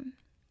last time.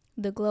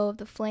 The glow of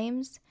the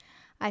flames,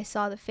 I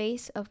saw the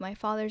face of my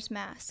father's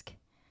mask,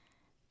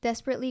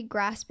 desperately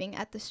grasping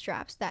at the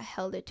straps that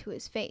held it to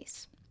his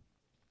face.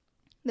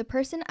 The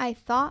person I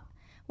thought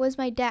was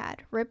my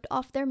dad ripped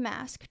off their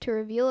mask to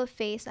reveal a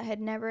face I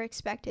had never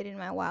expected in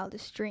my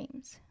wildest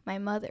dreams, my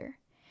mother.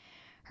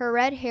 Her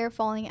red hair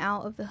falling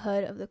out of the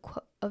hood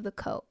of the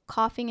coat,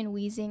 coughing and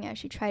wheezing as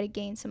she tried to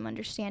gain some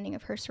understanding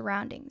of her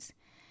surroundings.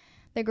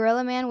 The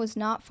gorilla man was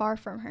not far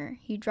from her.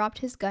 He dropped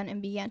his gun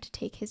and began to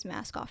take his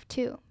mask off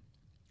too.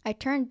 I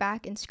turned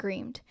back and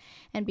screamed,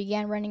 and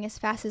began running as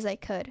fast as I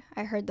could.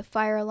 I heard the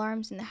fire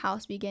alarms in the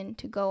house begin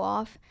to go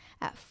off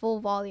at full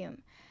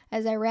volume.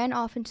 As I ran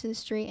off into the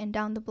street and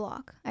down the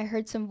block, I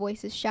heard some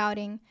voices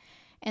shouting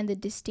and the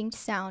distinct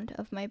sound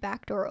of my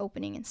back door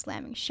opening and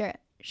slamming shut.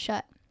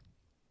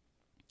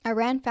 I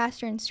ran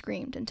faster and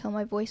screamed until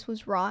my voice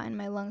was raw and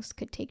my lungs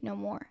could take no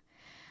more.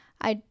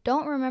 I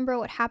don't remember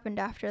what happened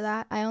after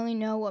that. I only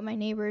know what my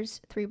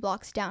neighbors 3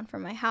 blocks down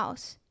from my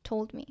house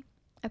told me.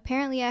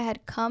 Apparently, I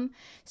had come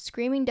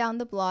screaming down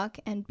the block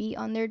and beat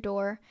on their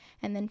door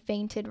and then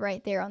fainted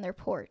right there on their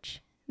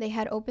porch. They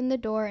had opened the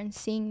door, and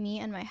seeing me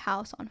and my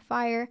house on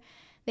fire,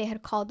 they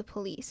had called the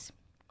police.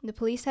 The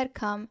police had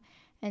come,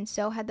 and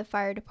so had the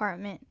fire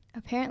department.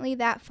 Apparently,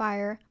 that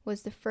fire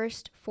was the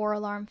first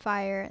 4-alarm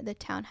fire the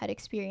town had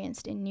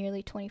experienced in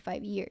nearly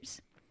 25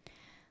 years.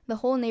 The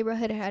whole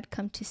neighborhood had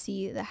come to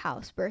see the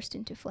house burst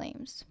into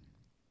flames.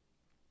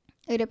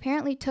 It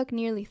apparently took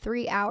nearly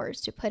 3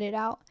 hours to put it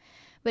out,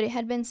 but it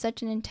had been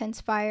such an intense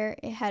fire,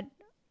 it had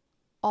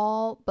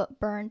all but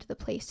burned the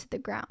place to the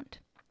ground.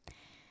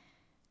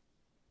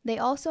 They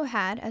also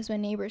had, as my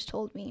neighbors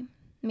told me,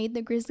 made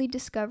the grisly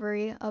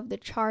discovery of the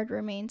charred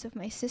remains of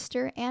my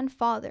sister and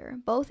father,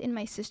 both in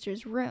my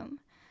sister's room.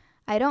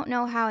 I don't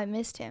know how I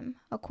missed him.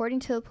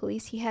 According to the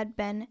police, he had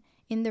been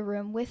in the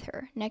room with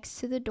her, next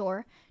to the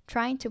door,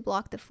 trying to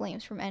block the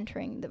flames from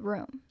entering the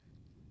room.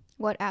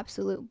 What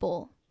absolute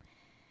bull.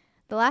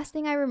 The last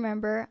thing I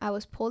remember, I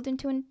was pulled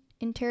into an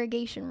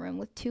interrogation room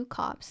with 2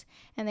 cops,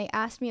 and they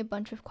asked me a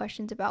bunch of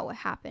questions about what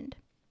happened.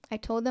 I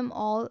told them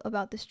all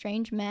about the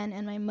strange man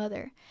and my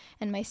mother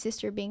and my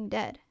sister being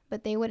dead,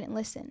 but they wouldn't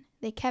listen.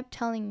 They kept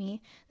telling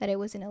me that it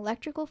was an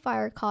electrical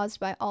fire caused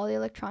by all the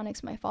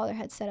electronics my father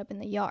had set up in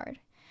the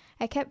yard.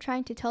 I kept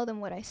trying to tell them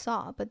what I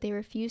saw, but they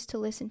refused to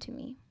listen to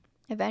me.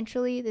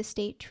 Eventually, the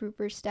state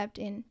troopers stepped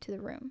into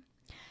the room,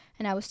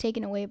 and I was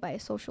taken away by a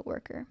social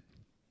worker.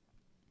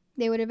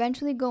 They would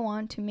eventually go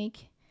on to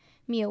make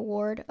me a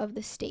ward of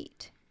the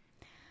state.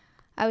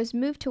 I was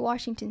moved to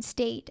Washington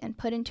State and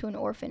put into an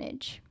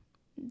orphanage.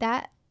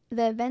 The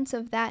events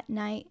of that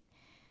night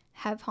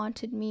have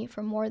haunted me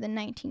for more than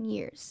 19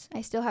 years.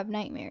 I still have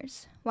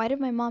nightmares. Why did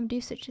my mom do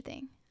such a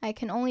thing? I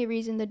can only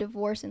reason the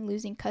divorce and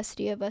losing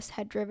custody of us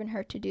had driven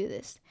her to do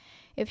this.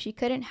 If she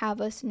couldn't have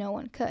us, no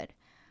one could.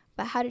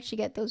 But how did she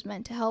get those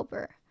men to help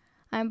her?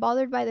 I am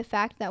bothered by the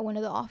fact that one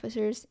of the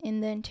officers in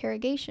the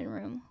interrogation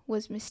room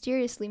was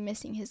mysteriously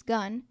missing his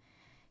gun.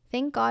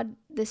 Thank God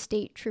the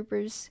state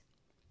troopers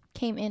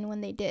came in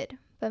when they did,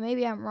 but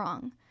maybe I'm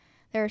wrong.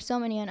 There are so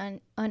many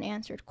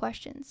unanswered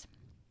questions.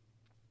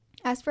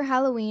 As for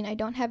Halloween, I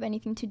don't have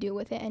anything to do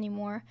with it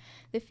anymore.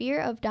 The fear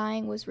of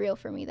dying was real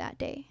for me that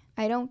day.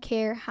 I don't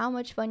care how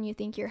much fun you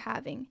think you're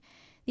having.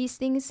 These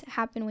things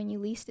happen when you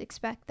least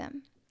expect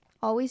them.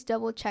 Always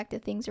double check the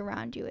things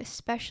around you,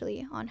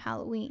 especially on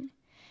Halloween.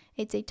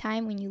 It's a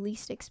time when you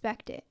least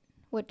expect it.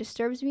 What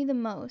disturbs me the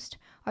most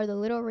are the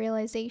little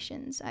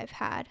realizations I've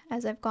had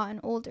as I've gotten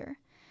older.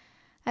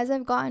 As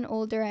I've gotten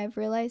older, I've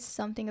realized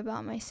something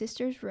about my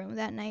sister's room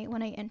that night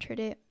when I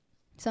entered it,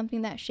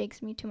 something that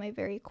shakes me to my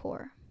very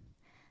core.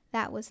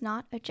 That was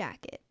not a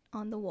jacket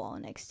on the wall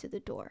next to the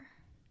door.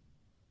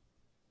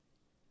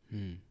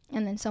 And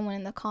then someone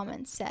in the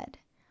comments said,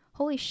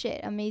 holy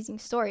shit, amazing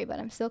story, but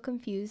I'm still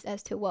confused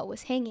as to what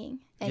was hanging.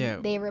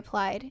 And they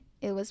replied,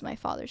 it was my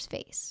father's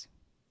face.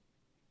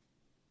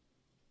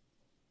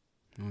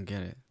 I don't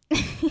get it.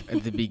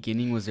 At the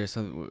beginning, was there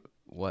something?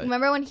 What?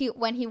 Remember when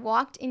he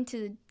walked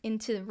into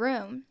the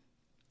room,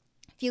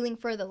 feeling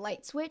for the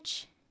light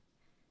switch?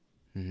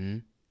 Mm-hmm.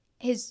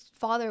 His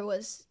father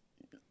was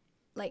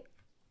like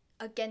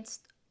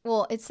against.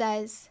 Well, it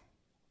says.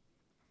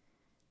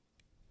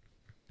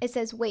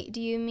 Wait,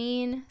 do you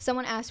mean?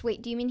 Someone asked,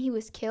 wait, do you mean he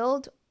was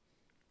killed,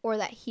 or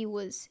that he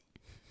was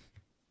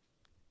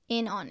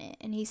in on it?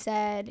 And he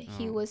said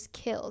he was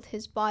killed.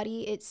 His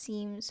body, it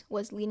seems,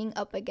 was leaning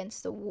up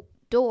against the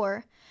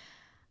door.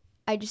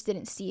 I just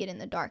didn't see it in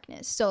the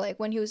darkness. So like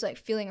when he was like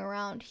feeling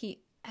around, he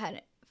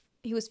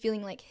was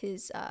feeling like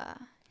his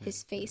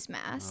face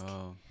mask,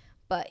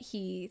 but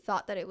he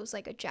thought that it was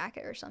like a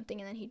jacket or something,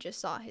 and then he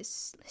just saw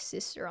his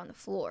sister on the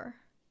floor.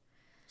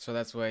 So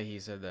that's why he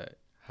said that.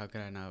 How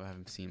could I not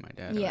have seen my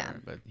dad? Yeah,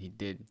 but he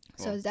did.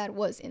 Well, so his dad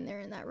was in there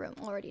in that room,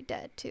 already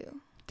dead too.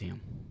 Damn.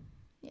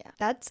 Yeah,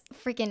 that's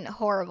freaking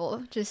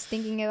horrible. Just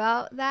thinking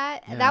about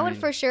that. Yeah, that would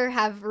for sure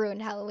have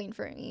ruined Halloween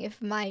for me if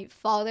my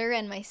father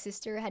and my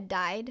sister had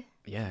died.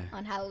 Yeah.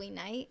 On Halloween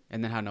night.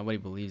 And then how nobody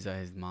believes that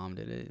his mom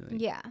did it.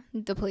 Like, yeah,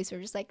 the police were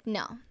just like,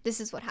 no, this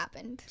is what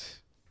happened.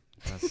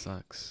 That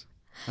sucks.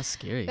 That's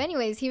scary. But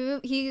anyways, he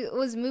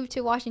was moved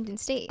to Washington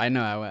State. I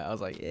know. I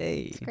was like,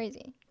 hey. It's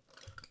crazy.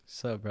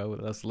 What's up, bro?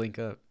 Let's link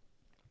up.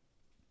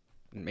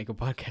 Make a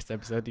podcast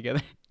episode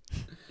together.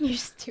 You're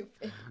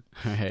stupid.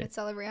 All right. Let's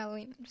celebrate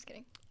Halloween. I'm just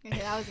kidding. Okay,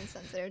 that was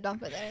insensitive.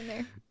 Don't put that in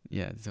there.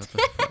 Yeah. What the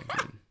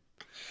fuck,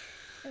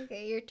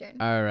 okay, your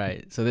turn. All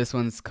right. So this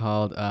one's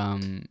called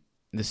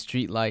The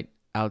Street Light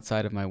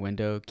Outside of My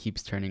Window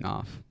Keeps Turning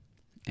Off.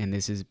 And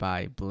this is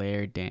by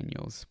Blair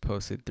Daniels,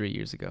 posted 3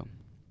 years ago.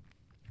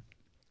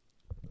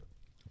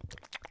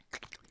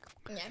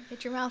 Yeah,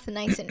 get your mouth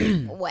nice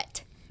and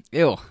wet.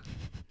 Ew.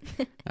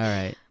 All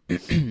right.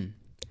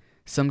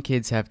 Some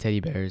kids have teddy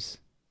bears.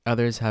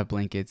 Others have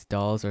blankets,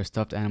 dolls, or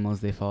stuffed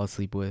animals they fall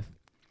asleep with.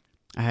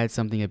 I had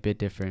something a bit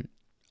different.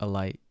 A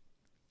light.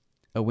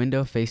 A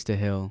window faced a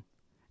hill,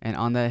 and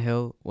on that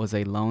hill was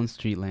a lone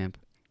street lamp,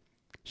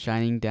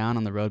 shining down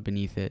on the road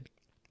beneath it.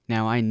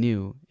 Now I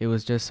knew it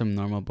was just some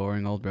normal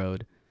boring old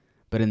road,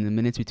 but in the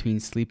minutes between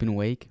sleep and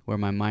wake, where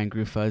my mind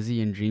grew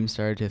fuzzy and dreams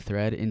started to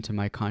thread into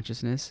my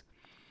consciousness,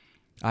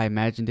 I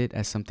imagined it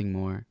as something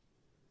more.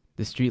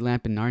 The street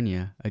lamp in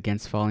Narnia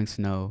against falling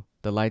snow,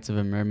 the lights of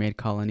a mermaid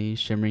colony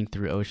shimmering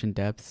through ocean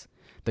depths,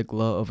 the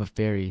glow of a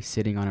fairy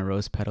sitting on a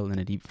rose petal in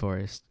a deep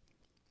forest.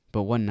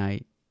 But one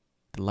night,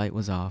 the light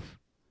was off.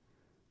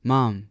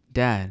 Mom,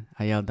 Dad,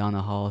 I yelled down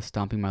the hall,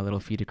 stomping my little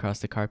feet across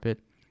the carpet.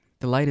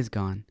 The light is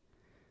gone.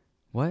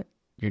 What?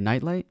 Your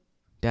nightlight?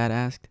 Dad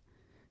asked,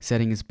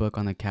 setting his book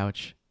on the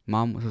couch.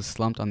 Mom was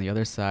slumped on the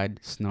other side,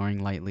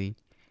 snoring lightly.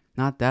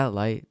 Not that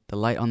light, the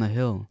light on the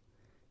hill.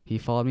 He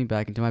followed me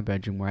back into my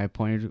bedroom, where I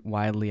pointed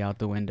wildly out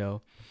the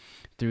window.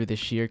 Through the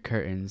sheer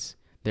curtains,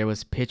 there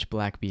was pitch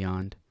black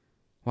beyond.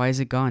 Why is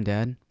it gone,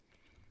 Dad?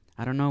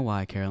 I don't know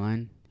why,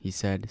 Caroline, he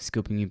said,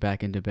 scooping me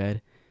back into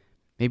bed.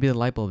 Maybe the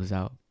light bulb is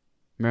out.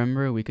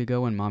 Remember a week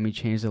ago when Mommy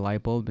changed the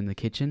light bulb in the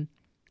kitchen?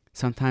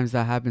 Sometimes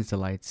that happens to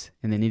lights,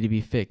 and they need to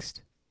be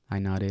fixed. I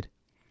nodded.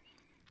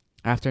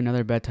 After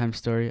another bedtime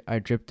story, I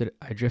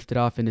drifted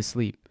off into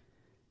sleep,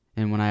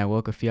 and when I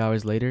awoke a few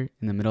hours later,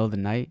 in the middle of the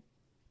night,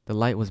 the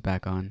light was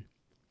back on.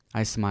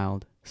 I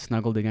smiled,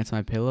 snuggled against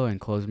my pillow, and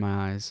closed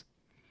my eyes.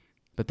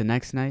 But the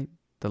next night,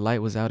 the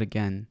light was out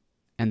again,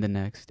 and the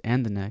next,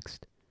 and the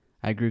next.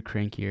 I grew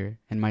crankier,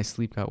 and my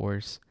sleep got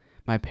worse.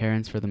 My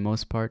parents, for the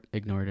most part,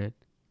 ignored it.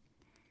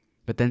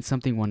 But then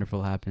something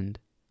wonderful happened.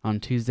 On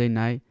Tuesday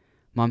night,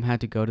 Mom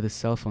had to go to the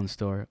cell phone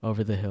store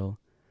over the hill.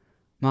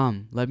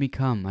 Mom, let me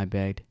come, I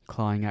begged,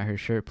 clawing at her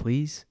shirt,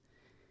 please.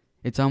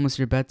 It's almost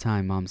your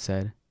bedtime, Mom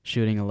said,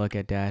 shooting a look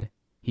at Dad.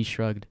 He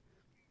shrugged.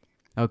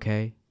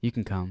 Okay, you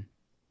can come.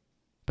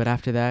 But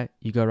after that,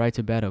 you go right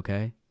to bed,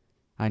 okay?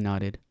 I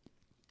nodded.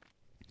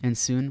 And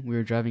soon, we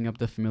were driving up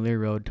the familiar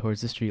road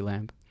towards the street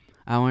lamp.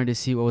 I wanted to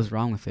see what was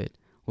wrong with it.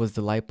 Was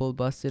the light bulb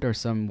busted or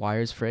some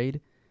wires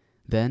frayed?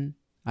 Then,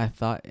 I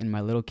thought in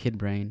my little kid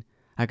brain,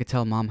 I could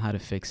tell Mom how to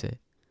fix it.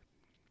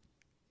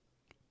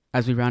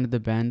 As we rounded the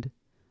bend,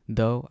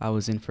 though, I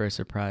was in for a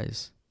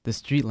surprise. The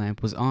street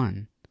lamp was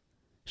on,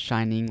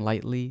 shining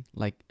brightly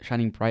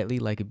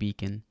like a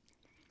beacon.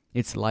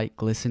 Its light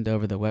glistened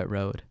over the wet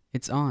road.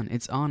 It's on,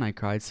 I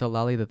cried so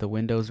loudly that the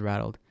windows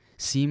rattled.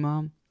 See,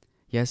 Mom?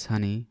 Yes,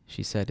 honey,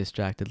 she said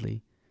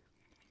distractedly.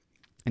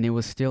 And it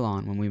was still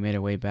on when we made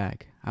our way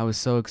back. I was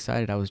so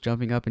excited I was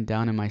jumping up and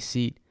down in my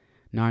seat.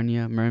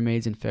 Narnia,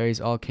 mermaids, and fairies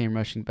all came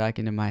rushing back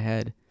into my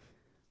head.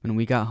 When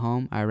we got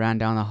home, I ran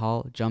down the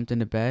hall, jumped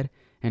into bed,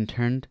 and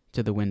turned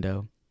to the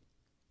window.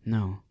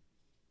 No.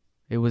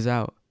 It was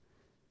out.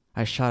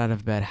 I shot out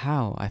of bed.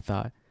 How? I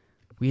thought.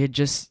 We had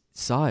just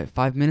saw it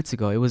 5 minutes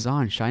ago. It was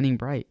on, shining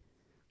bright.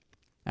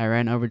 I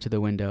ran over to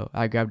the window.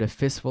 I grabbed a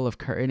fistful of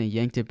curtain and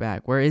yanked it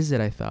back. Where is it,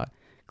 I thought,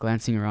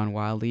 glancing around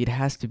wildly. It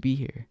has to be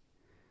here.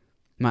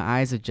 My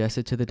eyes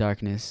adjusted to the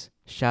darkness.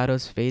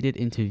 Shadows faded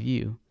into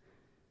view.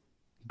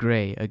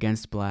 Gray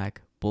against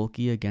black,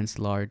 bulky against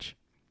large.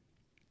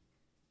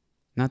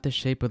 Not the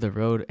shape of the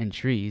road and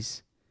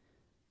trees.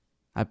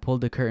 I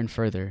pulled the curtain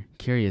further,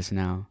 curious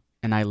now,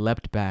 and I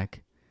leapt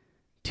back.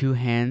 2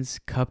 hands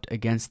cupped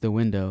against the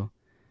window,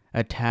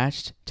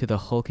 attached to the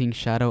hulking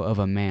shadow of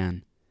a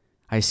man.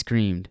 I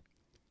screamed.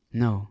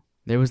 No,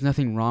 there was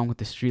nothing wrong with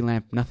the street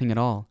lamp, nothing at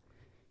all.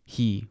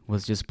 He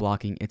was just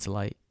blocking its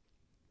light.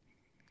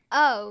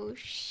 Oh,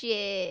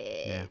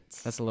 shit. Yeah,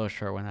 that's a little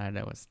short one I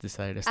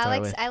decided to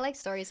start with. I like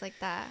stories like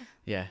that.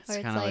 Yeah, it's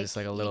kind of just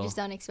like a little... You just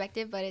don't expect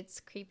it, but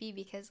it's creepy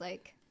because,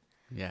 like...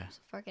 Yeah. There's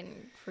a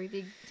fucking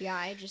creepy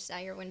guy just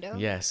at your window.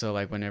 Yeah, so,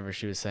 like, whenever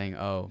she was saying,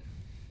 oh,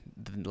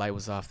 the light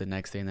was off the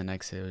next day, and the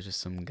next day it was just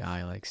some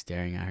guy, like,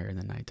 staring at her in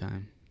the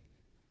nighttime.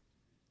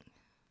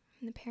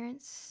 And the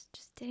parents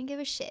just didn't give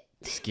a shit.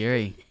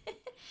 Scary.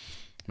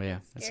 But yeah,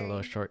 that's a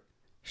little short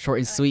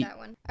and sweet. That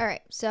one. All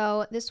right,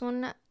 so this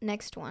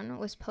next one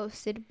was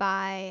posted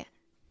by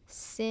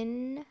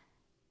Synergy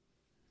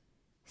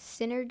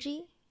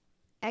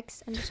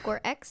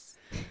X_X.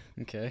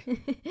 Okay.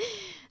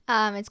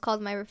 It's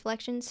called My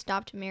Reflection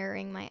Stopped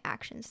Mirroring My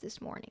Actions This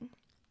Morning.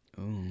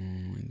 Oh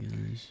my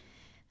gosh.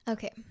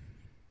 Okay,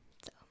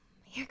 so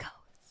here goes.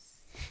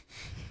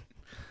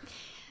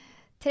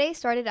 Today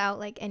started out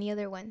like any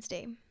other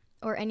Wednesday,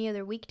 or any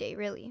other weekday,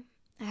 really.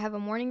 I have a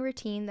morning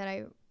routine that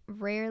I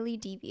rarely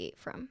deviate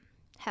from.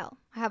 Hell,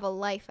 I have a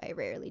life I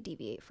rarely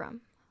deviate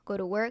from. Go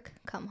to work,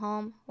 come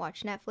home,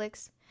 watch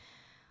Netflix,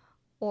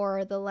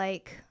 or the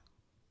like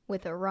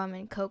with a rum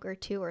and Coke or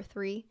 2 or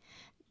 3,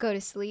 go to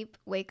sleep,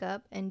 wake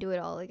up, and do it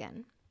all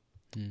again.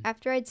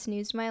 After I'd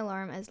snoozed my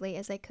alarm as late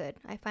as I could,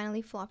 I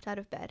finally flopped out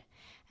of bed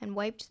and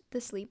wiped the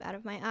sleep out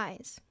of my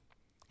eyes.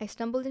 I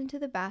stumbled into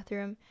the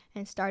bathroom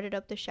and started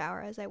up the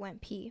shower as I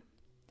went pee.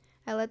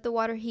 I let the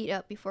water heat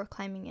up before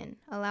climbing in,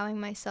 allowing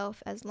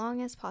myself as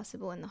long as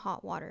possible in the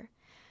hot water.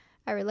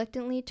 I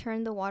reluctantly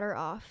turned the water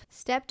off,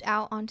 stepped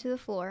out onto the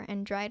floor,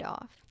 and dried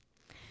off.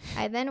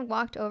 I then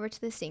walked over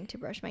to the sink to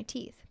brush my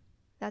teeth.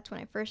 That's when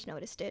I first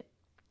noticed it.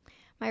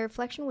 My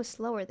reflection was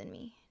slower than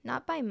me,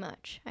 not by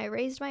much. I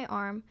raised my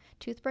arm,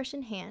 toothbrush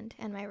in hand,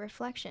 and my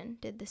reflection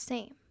did the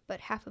same, but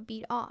half a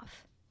beat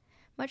off.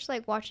 Much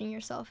like watching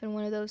yourself in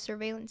one of those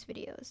surveillance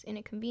videos in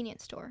a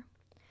convenience store.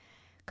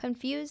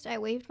 Confused, I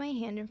waved my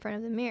hand in front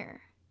of the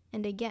mirror,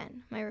 and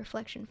again, my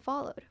reflection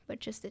followed, but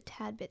just a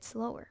tad bit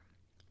slower.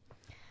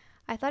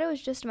 I thought it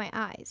was just my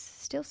eyes,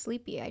 still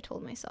sleepy, I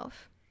told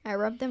myself. I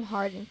rubbed them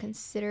hard and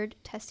considered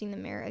testing the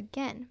mirror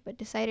again, but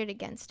decided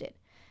against it.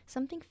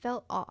 Something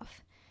felt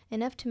off,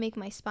 enough to make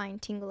my spine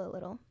tingle a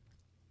little.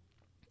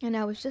 And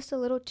I was just a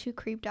little too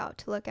creeped out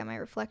to look at my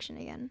reflection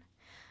again.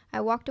 I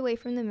walked away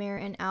from the mirror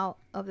and out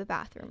of the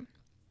bathroom.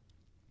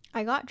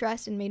 I got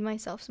dressed and made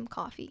myself some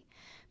coffee,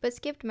 but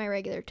skipped my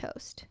regular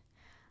toast.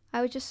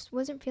 I just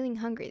wasn't feeling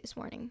hungry this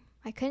morning.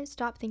 I couldn't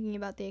stop thinking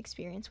about the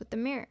experience with the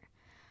mirror.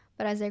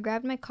 But as I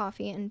grabbed my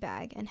coffee and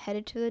bag and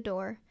headed to the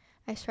door,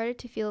 I started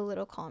to feel a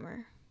little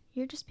calmer.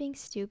 You're just being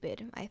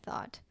stupid, I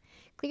thought.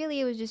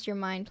 Clearly it was just your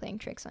mind playing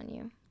tricks on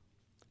you.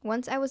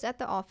 Once I was at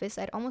the office,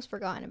 I'd almost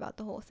forgotten about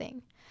the whole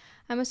thing.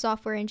 I'm a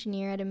software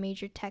engineer at a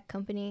major tech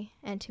company,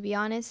 and to be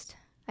honest,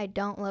 I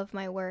don't love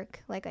my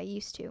work like I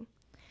used to.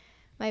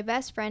 My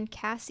best friend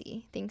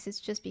Cassie thinks it's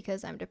just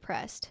because I'm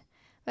depressed,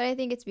 but I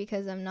think it's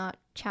because I'm not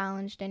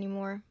challenged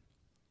anymore.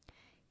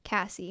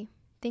 Cassie,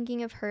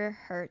 thinking of her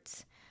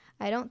hurts.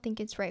 I don't think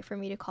it's right for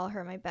me to call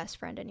her my best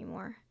friend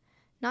anymore.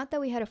 Not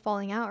that we had a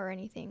falling out or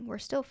anything, we're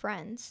still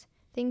friends.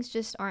 Things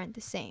just aren't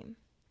the same.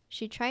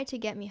 She tried to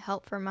get me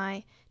help for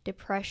my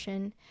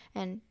depression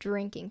and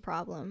drinking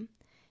problem,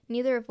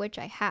 neither of which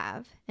I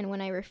have, and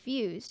when I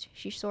refused,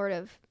 she sort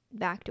of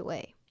backed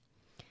away.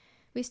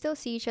 We still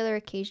see each other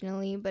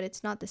occasionally, but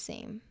it's not the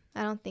same.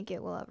 I don't think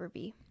it will ever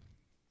be.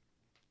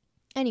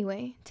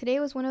 Anyway, today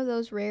was one of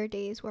those rare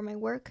days where my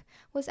work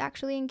was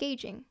actually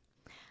engaging.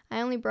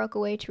 I only broke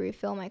away to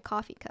refill my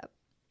coffee cup.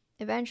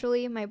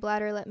 Eventually, my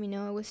bladder let me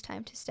know it was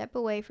time to step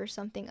away for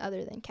something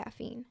other than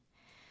caffeine.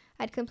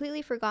 I'd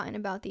completely forgotten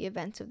about the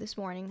events of this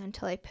morning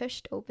until I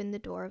pushed open the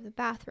door of the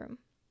bathroom.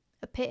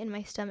 A pit in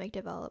my stomach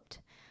developed,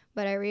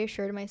 but I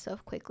reassured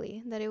myself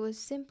quickly that it was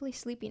simply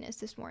sleepiness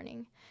this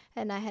morning,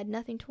 and I had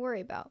nothing to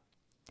worry about.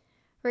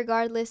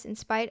 Regardless, in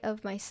spite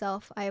of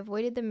myself, I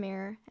avoided the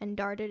mirror and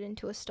darted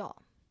into a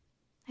stall.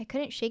 I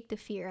couldn't shake the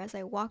fear as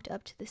I walked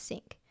up to the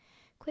sink.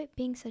 Quit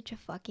being such a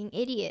fucking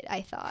idiot,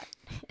 I thought,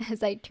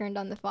 as I turned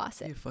on the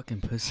faucet. You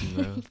fucking pussy,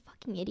 bro. You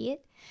fucking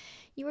idiot.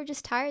 You were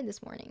just tired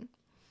this morning.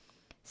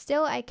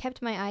 Still, I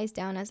kept my eyes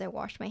down as I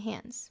washed my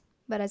hands.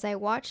 But as I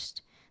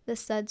watched the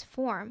suds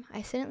form,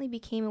 I suddenly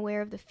became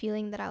aware of the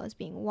feeling that I was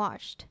being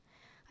watched.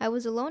 I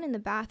was alone in the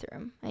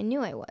bathroom. I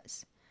knew I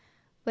was.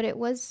 But it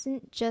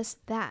wasn't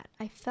just that.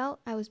 I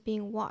felt I was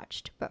being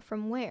watched. But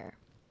from where?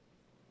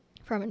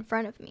 From in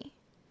front of me.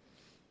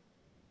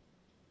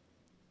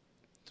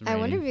 I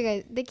wonder if you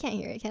guys, they can't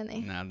hear it, can they?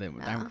 No, the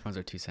microphones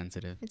are too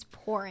sensitive. It's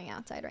pouring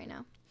outside right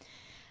now.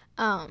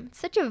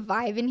 Such a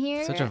vibe in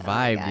here. Such a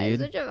vibe, dude.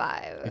 Such a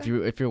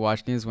vibe. If you're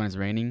watching this when it's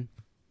raining.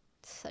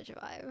 Such a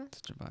vibe.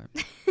 Such a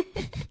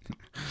vibe.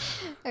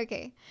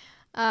 Okay.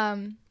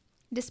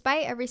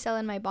 Despite every cell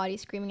in my body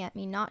screaming at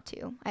me not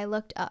to, I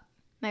looked up.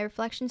 My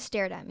reflection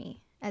stared at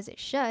me, as it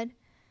should,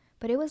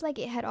 but it was like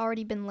it had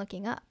already been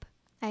looking up.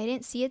 I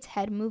didn't see its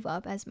head move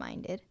up as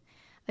mine did.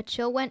 A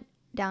chill went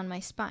down my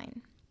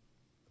spine.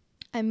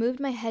 I moved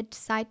my head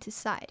side to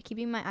side,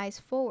 keeping my eyes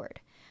forward.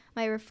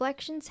 My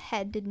reflection's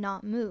head did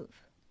not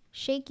move.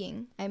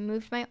 Shaking, I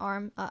moved my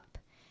arm up.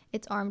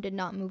 Its arm did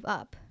not move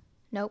up.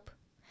 Nope,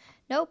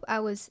 I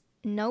was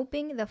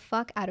noping the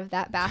fuck out of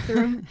that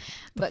bathroom,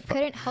 but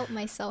couldn't help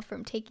myself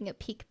from taking a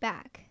peek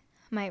back.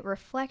 My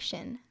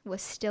reflection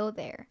was still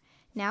there,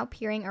 now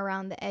peering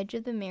around the edge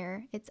of the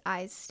mirror, its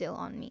eyes still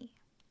on me.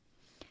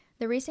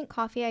 The recent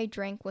coffee I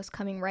drank was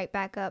coming right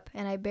back up,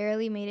 and I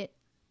barely made it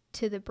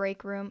to the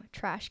break room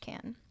trash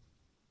can.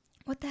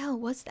 What the hell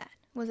was that?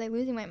 Was I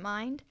losing my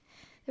mind?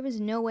 There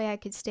was no way I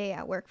could stay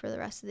at work for the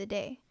rest of the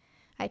day.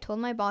 I told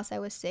my boss I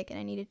was sick and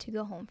I needed to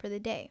go home for the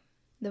day.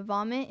 The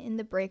vomit in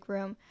the break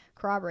room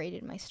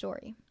corroborated my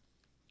story.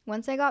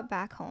 Once I got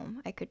back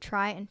home, I could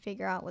try and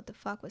figure out what the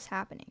fuck was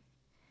happening.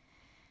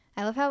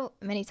 I love how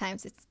many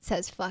times it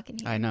says fuck in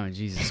here. I know,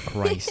 Jesus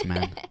Christ,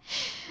 man.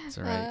 It's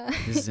all right.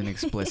 This is an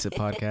explicit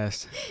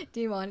podcast.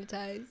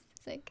 Demonetized.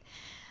 It's like,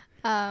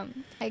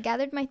 I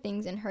gathered my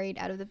things and hurried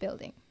out of the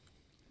building.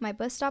 My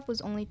bus stop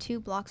was only 2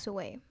 blocks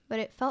away, but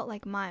it felt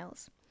like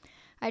miles.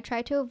 I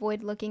tried to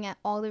avoid looking at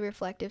all the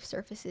reflective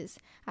surfaces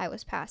I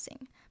was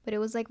passing, but it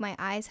was like my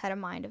eyes had a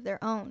mind of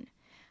their own.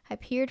 I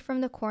peered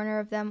from the corner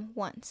of them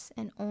once,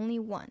 and only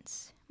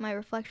once. My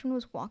reflection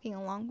was walking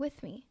along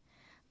with me,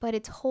 but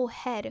its whole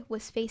head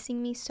was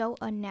facing me so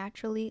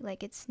unnaturally,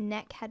 like its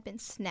neck had been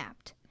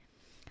snapped.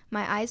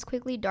 My eyes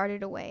quickly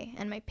darted away,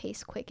 and my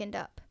pace quickened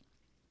up.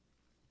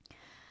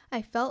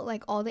 I felt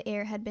like all the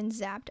air had been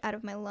zapped out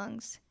of my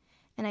lungs,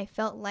 and I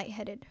felt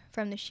lightheaded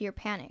from the sheer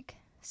panic.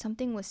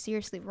 Something was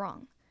seriously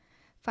wrong.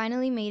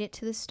 Finally made it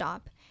to the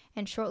stop,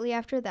 and shortly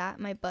after that,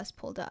 my bus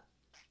pulled up.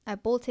 I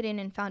bolted in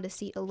and found a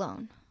seat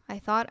alone. I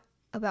thought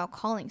about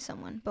calling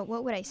someone, but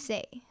what would I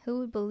say? Who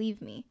would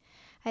believe me?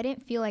 I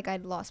didn't feel like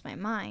I'd lost my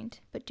mind,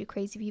 but do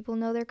crazy people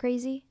know they're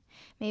crazy?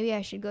 Maybe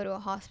I should go to a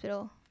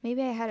hospital.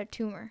 Maybe I had a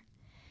tumor.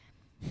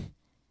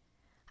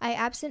 I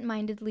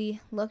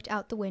absent-mindedly looked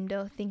out the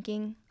window,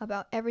 thinking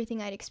about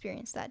everything I'd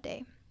experienced that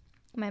day.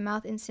 My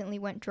mouth instantly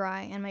went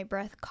dry, and my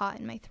breath caught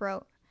in my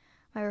throat.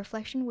 My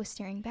reflection was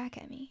staring back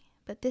at me,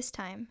 but this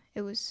time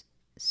it was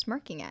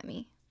smirking at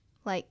me,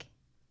 like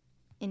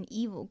an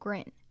evil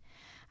grin.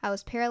 I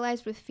was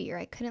paralyzed with fear.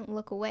 I couldn't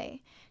look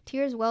away.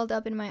 Tears welled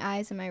up in my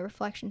eyes, and my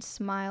reflection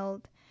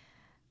smiled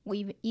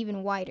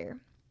even wider.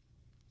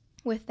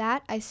 With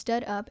that, I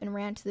stood up and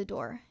ran to the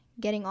door,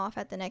 getting off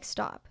at the next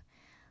stop.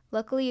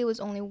 Luckily, it was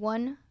only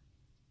one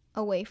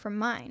away from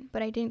mine,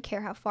 but I didn't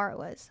care how far it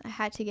was. I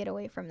had to get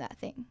away from that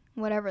thing,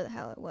 whatever the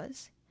hell it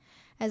was.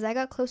 As I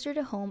got closer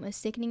to home, a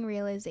sickening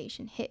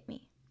realization hit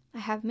me. I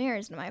have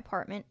mirrors in my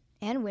apartment,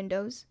 and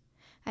windows.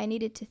 I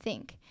needed to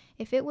think.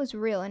 If it was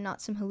real and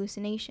not some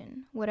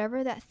hallucination,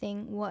 whatever that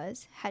thing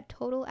was had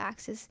total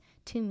access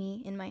to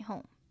me in my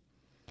home.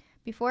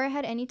 Before I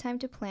had any time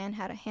to plan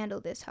how to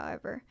handle this,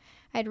 however,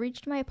 I had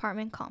reached my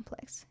apartment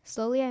complex.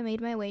 Slowly, I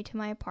made my way to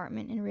my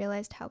apartment and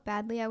realized how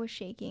badly I was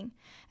shaking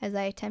as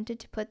I attempted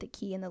to put the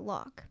key in the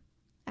lock.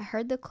 I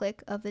heard the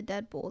click of the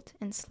deadbolt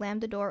and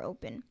slammed the door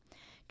open,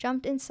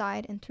 jumped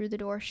inside and threw the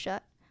door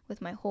shut with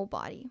my whole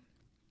body.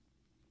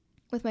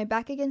 With my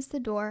back against the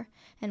door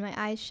and my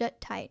eyes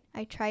shut tight,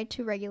 I tried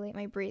to regulate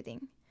my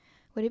breathing.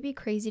 Would it be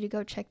crazy to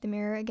go check the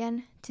mirror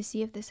again to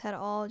see if this had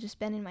all just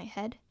been in my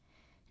head?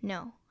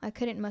 No, I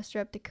couldn't muster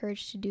up the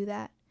courage to do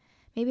that.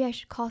 Maybe I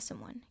should call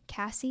someone.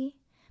 Cassie?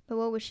 But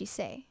what would she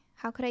say?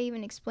 How could I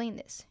even explain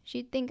this?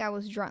 She'd think I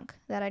was drunk,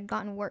 that I'd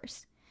gotten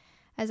worse.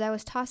 As I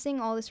was tossing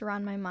all this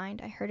around my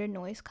mind, I heard a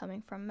noise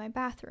coming from my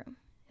bathroom.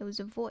 It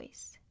was a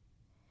voice.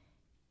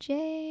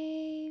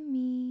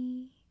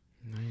 Jamie.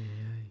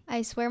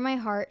 I swear my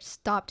heart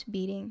stopped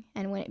beating,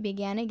 and when it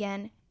began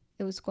again,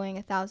 it was going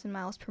 1,000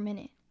 miles per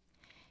minute.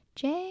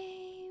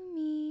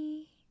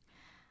 Jamie.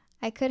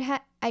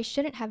 I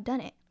shouldn't have done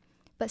it,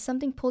 but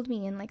something pulled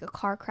me in like a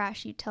car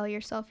crash you tell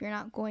yourself you're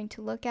not going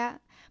to look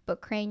at,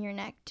 but crane your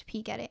neck to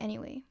peek at it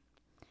anyway.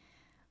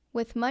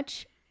 With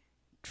much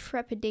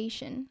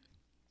trepidation,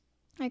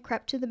 I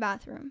crept to the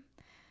bathroom,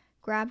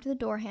 grabbed the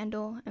door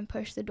handle, and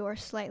pushed the door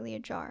slightly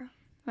ajar.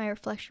 My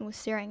reflection was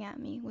staring at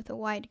me with a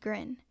wide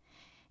grin,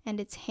 and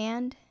its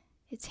hand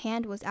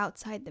was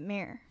outside the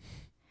mirror.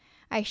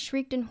 I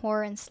shrieked in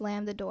horror and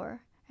slammed the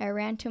door. I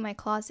ran to my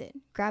closet,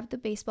 grabbed the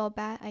baseball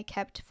bat I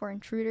kept for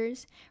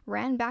intruders,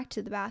 ran back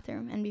to the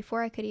bathroom, and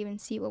before I could even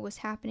see what was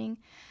happening,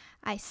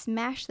 I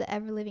smashed the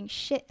ever-living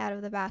shit out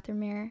of the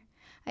bathroom mirror.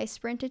 I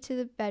sprinted to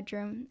the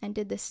bedroom and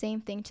did the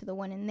same thing to the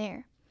one in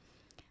there.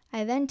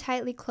 I then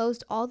tightly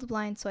closed all the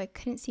blinds so I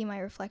couldn't see my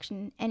reflection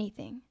in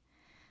anything.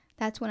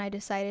 That's when I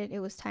decided it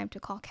was time to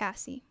call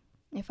Cassie.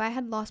 If I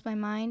had lost my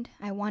mind,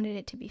 I wanted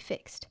it to be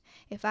fixed.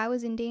 If I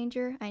was in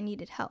danger, I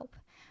needed help.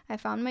 I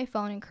found my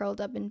phone and curled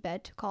up in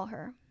bed to call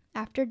her.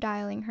 After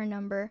dialing her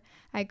number,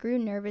 I grew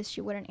nervous she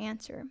wouldn't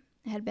answer.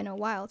 It had been a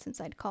while since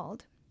I'd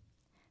called.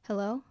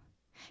 Hello?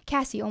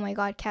 Cassie, oh my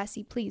God,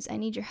 Cassie, please, I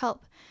need your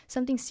help.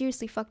 Something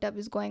seriously fucked up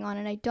is going on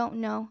and I don't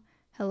know.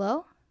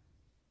 Hello?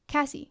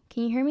 Cassie,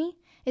 can you hear me?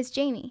 It's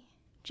Jamie.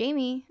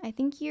 Jamie, I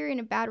think you're in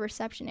a bad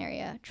reception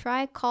area.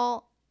 Try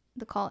call.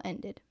 The call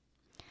ended.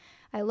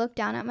 I looked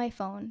down at my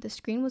phone. The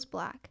screen was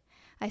black.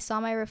 I saw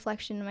my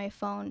reflection in my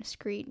phone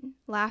screen,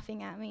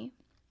 laughing at me.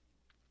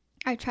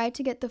 I tried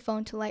to get the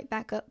phone to light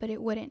back up, but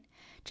it wouldn't.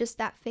 Just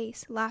that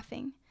face,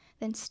 laughing,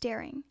 then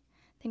staring,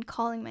 then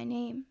calling my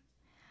name.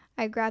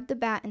 I grabbed the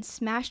bat and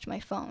smashed my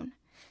phone.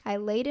 I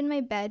laid in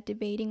my bed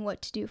debating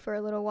what to do for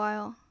a little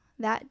while.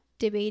 That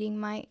debating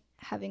might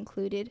have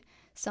included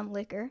some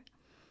liquor.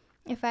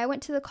 If I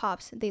went to the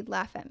cops, they'd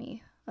laugh at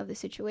me of the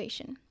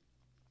situation.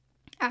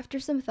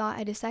 After some thought,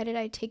 I decided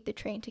I'd take the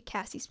train to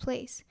Cassie's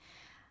place.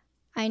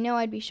 I know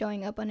I'd be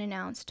showing up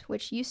unannounced,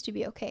 which used to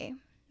be okay,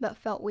 but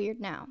felt weird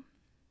now.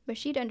 But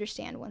she'd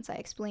understand once I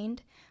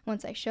explained,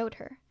 once I showed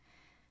her.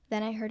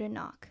 Then I heard a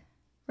knock.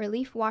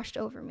 Relief washed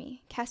over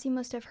me. Cassie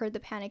must have heard the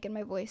panic in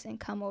my voice and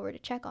come over to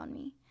check on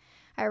me.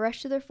 I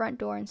rushed to the front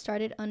door and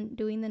started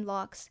undoing the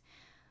locks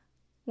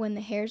when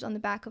the hairs on the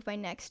back of my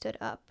neck stood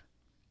up.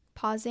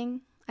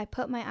 Pausing, I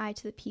put my eye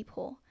to the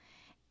peephole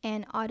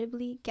and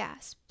audibly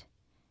gasped.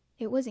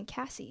 It wasn't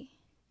Cassie.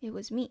 It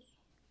was me.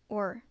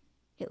 Or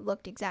it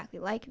looked exactly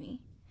like me.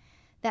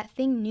 That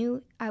thing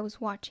knew I was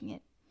watching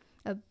it.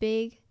 A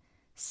big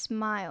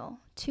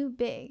smile, too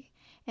big,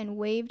 and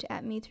waved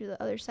at me through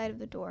the other side of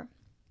the door.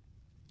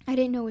 I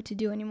didn't know what to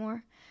do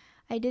anymore.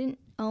 I didn't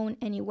own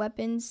any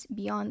weapons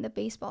beyond the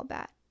baseball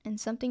bat, and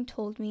something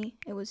told me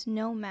it was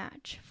no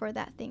match for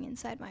that thing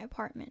inside my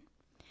apartment.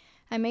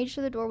 I made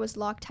sure the door was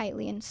locked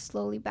tightly and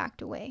slowly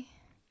backed away.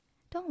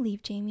 Don't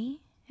leave,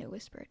 Jamie, it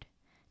whispered.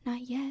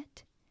 Not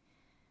yet.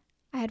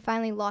 I had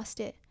finally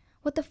lost it.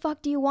 What the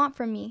fuck do you want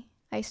from me?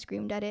 I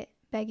screamed at it,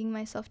 begging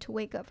myself to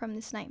wake up from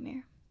this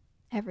nightmare.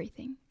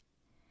 Everything.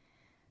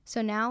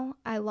 So now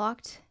I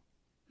locked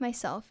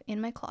myself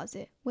in my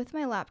closet with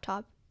my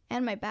laptop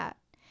and my bat.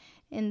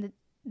 In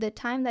the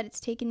time that it's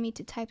taken me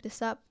to type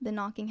this up, the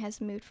knocking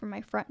has moved from my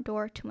front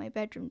door to my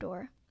bedroom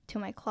door to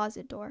my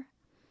closet door.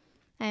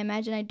 I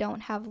imagine I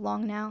don't have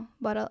long now,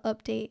 but I'll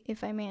update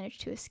if I manage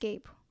to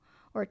escape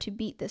or to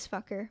beat this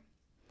fucker.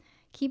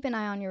 Keep an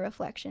eye on your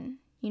reflection.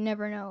 You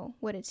never know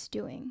what it's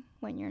doing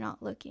when you're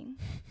not looking.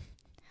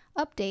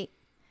 Update.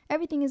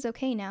 Everything is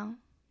okay now.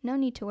 No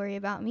need to worry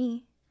about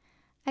me.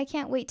 I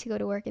can't wait to go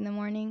to work in the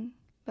morning.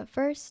 But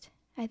first,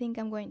 I think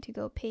I'm going to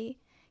go pay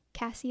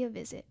Cassie a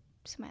visit.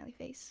 Smiley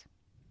face.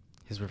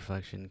 His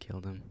reflection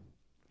killed him.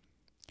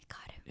 I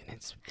got him. And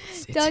it's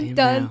dun, him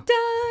dun, now.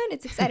 dun.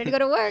 It's excited to go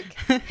to work.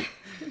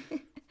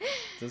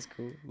 That's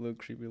cool. A little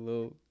creepy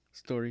little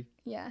story.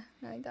 Yeah,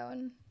 I like that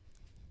one.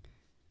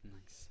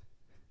 Nice.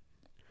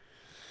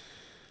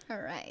 All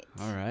right.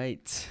 All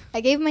right.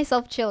 I gave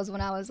myself chills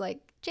when I was like,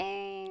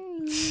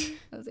 Jane.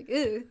 I was like,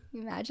 ew.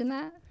 You imagine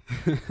that?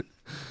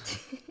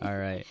 All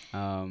right.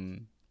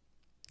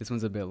 This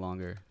one's a bit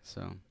longer,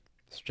 so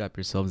strap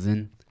yourselves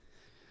in.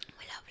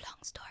 We love long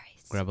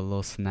stories. Grab a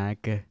little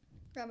snack.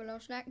 Grab a little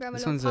snack. Grab a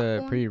This little one's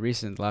popcorn. pretty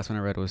recent. The last one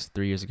I read was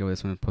 3 years ago.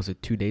 This one was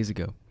posted 2 days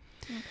ago.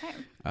 Okay.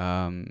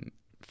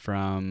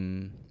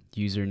 From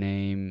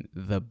username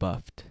The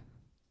Buffed.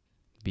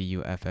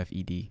 Buffed.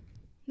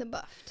 The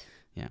Buffed.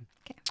 Yeah.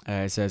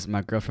 Okay. It says,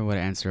 my girlfriend would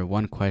answer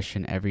one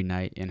question every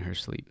night in her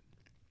sleep.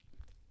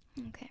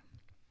 Okay.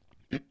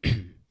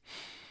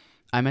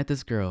 I met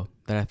this girl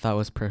that I thought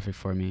was perfect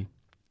for me.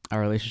 Our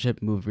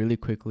relationship moved really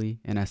quickly,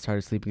 and I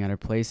started sleeping at her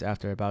place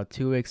after about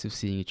 2 weeks of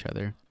seeing each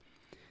other.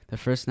 The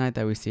first night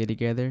that we stayed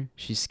together,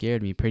 she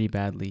scared me pretty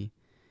badly.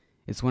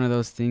 It's one of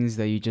those things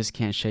that you just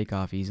can't shake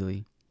off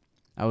easily.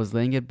 I was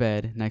laying in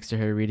bed next to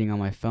her reading on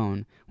my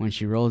phone when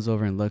she rolls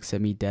over and looks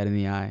at me dead in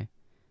the eye.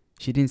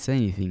 She didn't say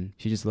anything,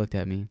 she just looked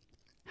at me.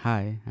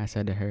 Hi, I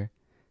said to her.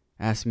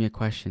 Ask me a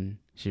question,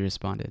 she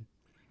responded.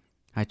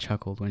 I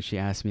chuckled when she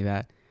asked me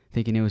that,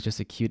 thinking it was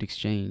just a cute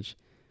exchange,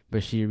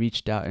 but she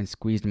reached out and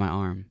squeezed my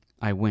arm.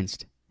 I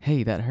winced.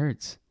 Hey, that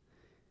hurts.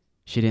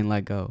 She didn't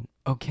let go.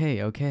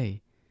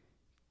 Okay.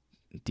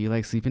 Do you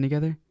like sleeping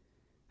together?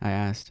 I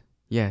asked.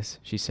 Yes,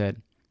 she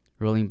said,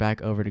 rolling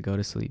back over to go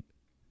to sleep.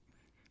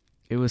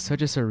 It was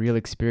such a surreal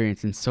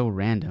experience and so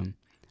random.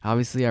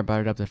 Obviously, I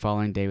brought it up the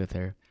following day with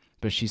her,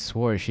 but she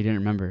swore she didn't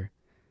remember.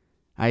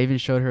 I even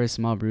showed her a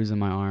small bruise on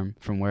my arm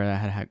from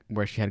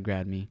where she had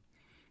grabbed me.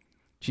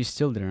 She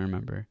still didn't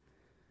remember,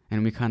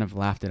 and we kind of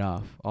laughed it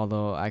off,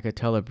 although I could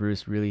tell the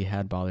bruise really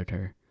had bothered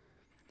her.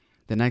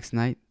 The next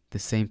night, the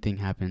same thing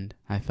happened.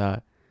 I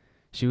thought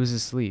she was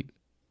asleep,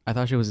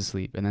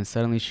 and then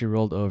suddenly she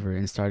rolled over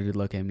and started to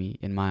look at me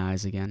in my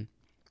eyes again.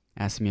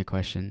 Ask me a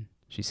question,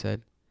 she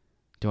said.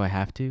 Do I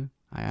have to?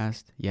 I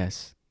asked.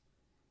 Yes.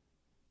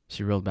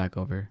 She rolled back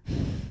over.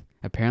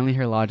 Apparently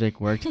her logic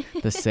worked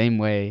the same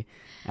way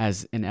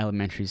as in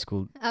elementary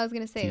school. I was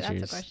going to say, teachers.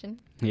 that's a question.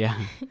 Yeah.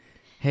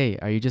 Hey,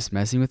 are you just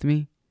messing with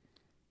me?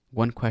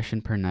 One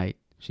question per night,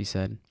 she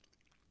said.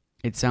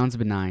 It sounds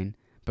benign,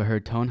 but her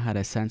tone had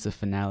a sense of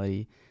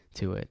finality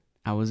to it.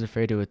 I was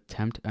afraid to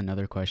attempt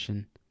another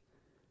question.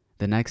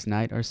 The next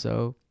night or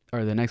so,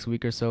 or the next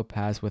week or so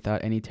passed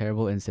without any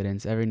terrible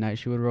incidents. Every night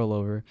she would roll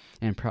over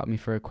and prompt me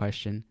for a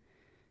question,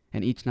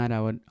 and each night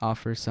I would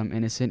offer some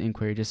innocent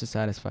inquiry just to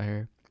satisfy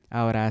her.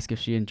 I would ask if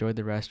she enjoyed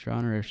the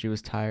restaurant or if she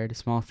was tired,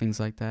 small things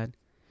like that.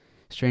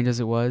 Strange as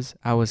it was,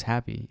 I was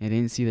happy and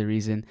didn't see the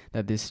reason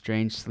that this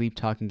strange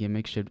sleep-talking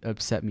gimmick should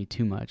upset me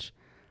too much.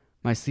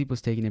 My sleep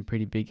was taking a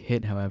pretty big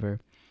hit, however,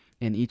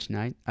 and each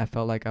night I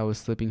felt like I was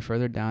slipping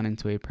further down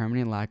into a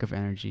permanent lack of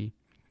energy,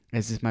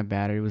 as if my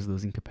battery was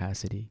losing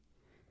capacity.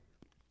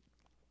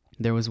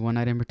 There was one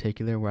night in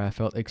particular where I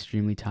felt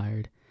extremely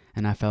tired,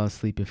 and I fell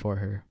asleep before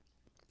her.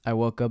 I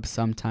woke up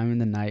sometime in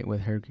the night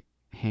with her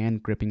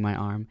hand gripping my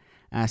arm,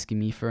 asking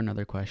me for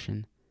another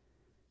question.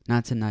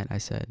 Not tonight, I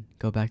said.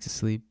 Go back to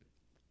sleep.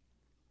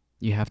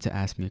 You have to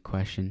ask me a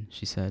question,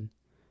 she said.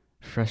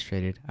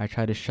 Frustrated, I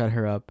tried to shut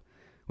her up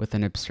with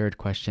an absurd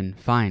question.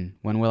 Fine,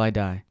 when will I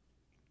die?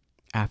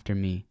 After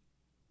me.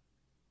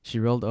 She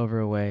rolled over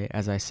away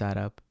as I sat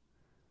up.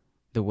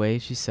 The way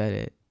she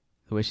said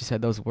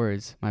those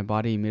words, my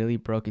body immediately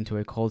broke into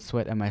a cold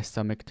sweat and my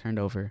stomach turned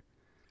over.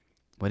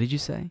 What did you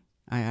say?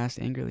 I asked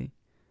angrily.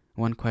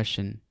 One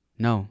question.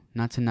 No,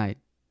 not tonight.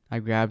 I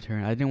grabbed her.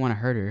 I didn't want to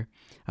hurt her.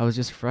 I was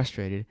just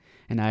frustrated,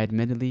 and I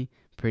admittedly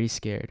pretty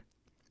scared.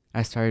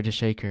 I started to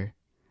shake her.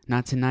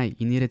 Not tonight.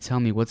 You need to tell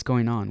me what's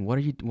going on. Why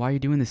are you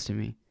doing this to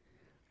me?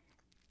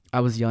 I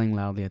was yelling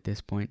loudly at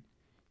this point.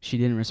 She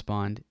didn't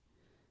respond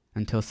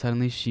until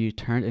suddenly she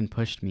turned and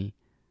pushed me.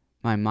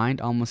 My mind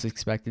almost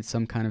expected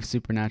some kind of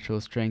supernatural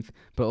strength,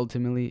 but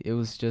ultimately it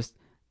was just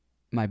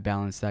my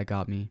balance that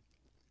got me.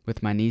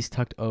 With my knees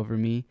tucked over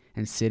me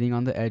and sitting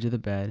on the edge of the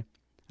bed,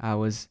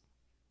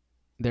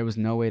 there was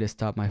no way to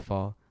stop my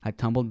fall. I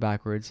tumbled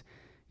backwards,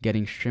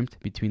 getting shrimped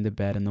between the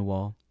bed and the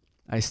wall.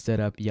 I stood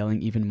up,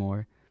 yelling even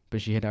more,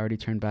 but she had already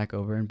turned back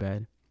over in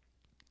bed.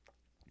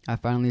 I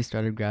finally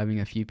started grabbing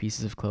a few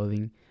pieces of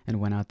clothing and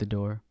went out the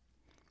door.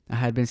 I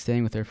had been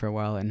staying with her for a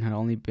while and had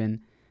only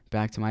been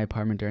back to my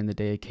apartment during the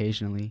day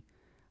occasionally.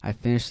 I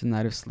finished the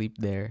night of sleep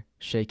there,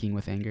 shaking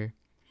with anger.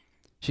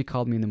 She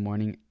called me in the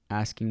morning,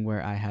 asking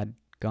where I had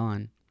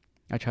gone.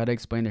 I tried to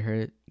explain to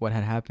her what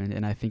had happened,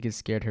 and I think it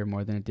scared her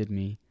more than it did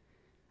me.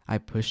 I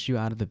pushed you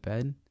out of the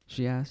bed?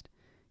 She asked.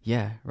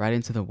 Yeah, right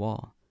into the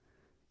wall.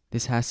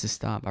 This has to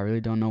stop. I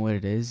really don't know what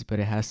it is, but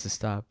it has to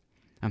stop.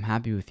 I'm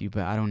happy with you,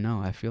 but I don't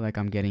know. I feel like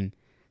I'm getting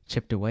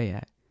chipped away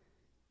at,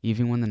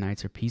 even when the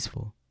nights are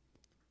peaceful.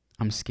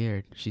 I'm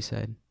scared, she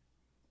said.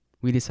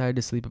 We decided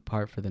to sleep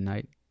apart for the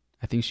night.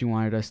 I think she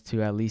wanted us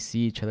to at least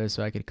see each other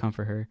so I could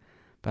comfort her,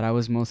 but I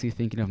was mostly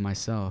thinking of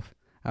myself.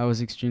 I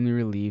was extremely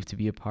relieved to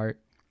be apart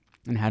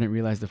and hadn't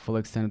realized the full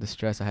extent of the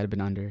stress I had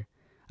been under.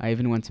 I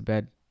even went to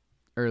bed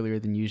earlier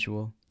than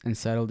usual and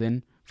settled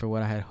in for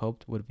what I had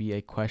hoped would be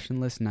a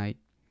questionless night.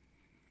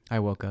 I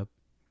woke up.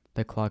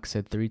 The clock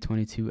said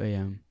 3:22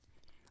 a.m.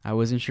 I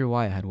wasn't sure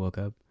why I had woke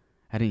up.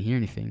 I didn't hear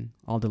anything.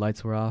 All the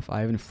lights were off.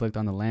 I even flicked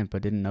on the lamp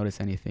but didn't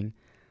notice anything.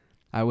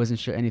 I wasn't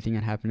sure anything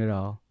had happened at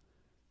all.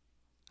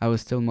 I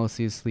was still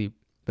mostly asleep,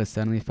 but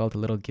suddenly felt a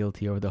little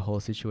guilty over the whole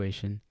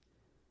situation.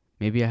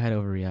 Maybe I had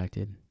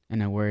overreacted,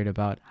 and I worried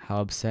about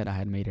how upset I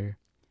had made her.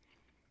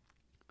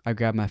 I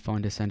grabbed my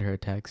phone to send her a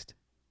text.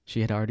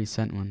 She had already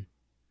sent one.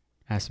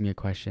 Asked me a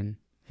question.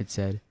 It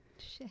said,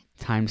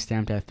 time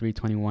stamped at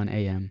 3:21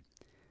 a.m.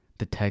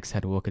 The text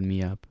had woken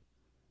me up.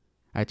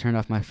 I turned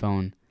off my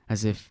phone,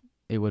 as if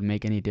it would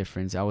make any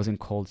difference. I was in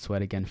cold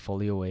sweat again,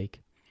 fully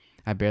awake.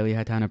 I barely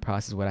had time to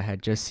process what I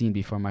had just seen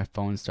before my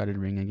phone started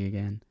ringing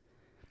again.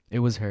 It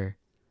was her.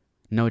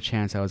 No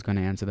chance I was going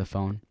to answer the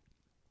phone.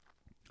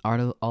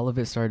 All of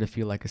it started to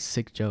feel like a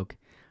sick joke,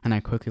 and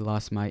I quickly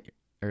lost my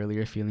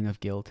earlier feeling of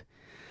guilt.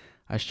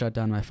 I shut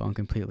down my phone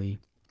completely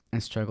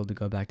and struggled to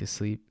go back to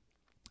sleep.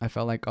 I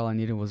felt like all I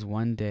needed was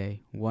one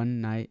day,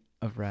 one night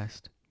of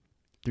rest.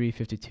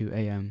 3:52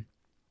 a.m.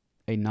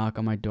 A knock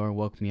on my door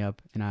woke me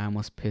up, and I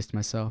almost pissed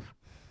myself.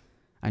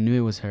 I knew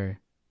it was her,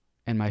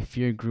 and my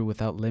fear grew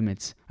without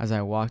limits as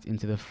I walked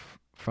into the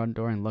front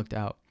door and looked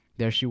out.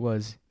 There she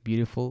was,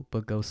 beautiful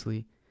but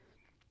ghostly.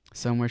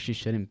 Somewhere she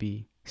shouldn't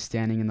be,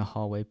 standing in the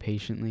hallway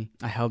patiently.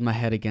 I held my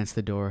head against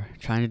the door,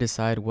 trying to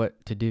decide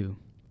what to do.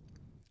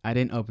 I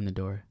didn't open the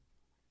door,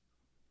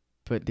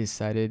 but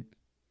decided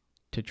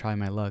to try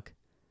my luck.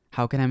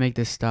 How can I make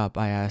this stop?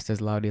 I asked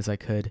as loudly as I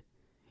could.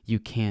 You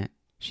can't,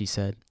 she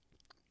said.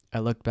 I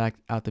looked back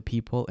out the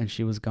peephole and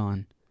she was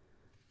gone.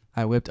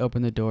 I whipped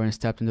open the door and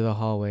stepped into the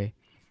hallway.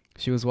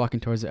 She was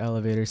walking towards the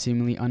elevator,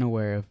 seemingly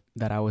unaware of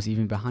that I was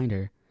even behind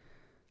her.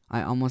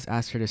 I almost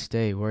asked her to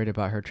stay, worried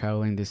about her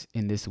traveling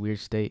in this weird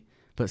state,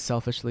 but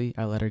selfishly,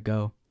 I let her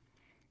go.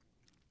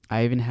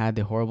 I even had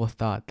the horrible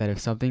thought that if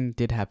something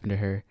did happen to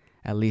her,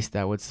 at least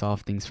that would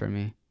solve things for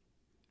me.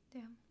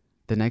 Damn.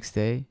 The next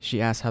day,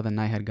 she asked how the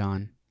night had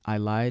gone. I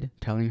lied,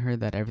 telling her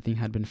that everything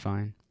had been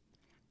fine.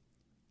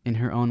 In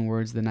her own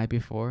words the night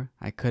before,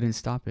 I couldn't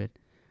stop it,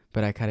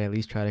 but I could at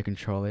least try to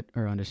control it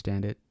or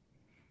understand it.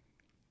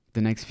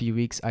 The next few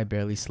weeks, I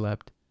barely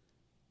slept.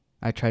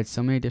 I tried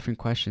so many different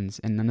questions,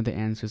 and none of the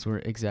answers were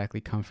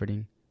exactly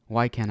comforting.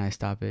 Why can't I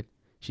stop it?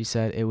 She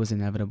said it was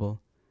inevitable.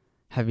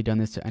 Have you done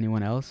this to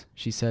anyone else?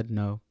 She said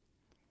no.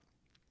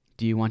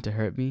 Do you want to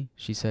hurt me?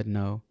 She said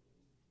no.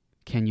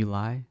 Can you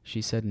lie?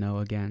 She said no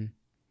again.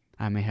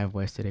 I may have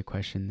wasted a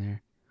question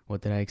there.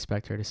 What did I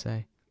expect her to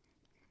say?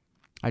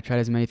 I tried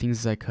as many things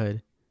as I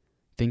could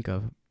think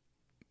of,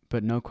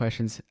 but no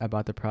questions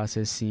about the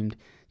process seemed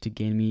to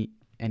gain me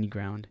any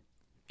ground.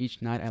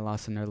 Each night I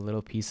lost a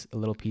little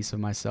piece of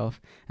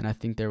myself, and I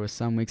think there was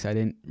some weeks I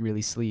didn't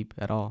really sleep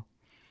at all,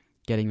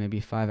 getting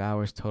maybe 5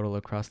 hours total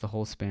across the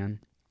whole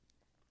span.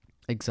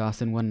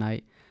 Exhausted one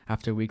night,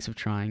 after weeks of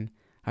trying,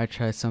 I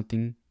tried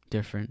something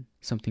different,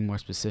 something more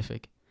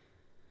specific.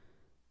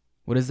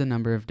 What is the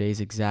number of days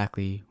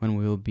exactly when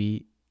we will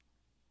be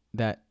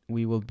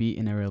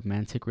in a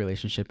romantic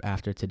relationship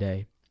after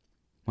today?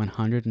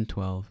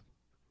 112.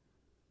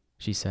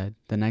 She said.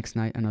 The next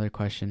night, another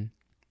question.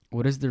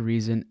 What is the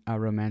reason our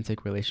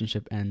romantic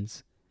relationship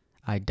ends?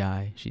 I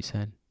die, she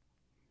said.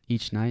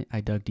 Each night,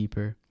 I dug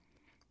deeper.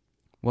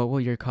 What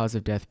will your cause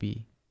of death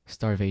be?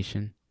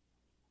 Starvation.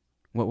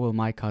 What will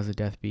my cause of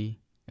death be?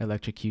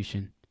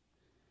 Electrocution.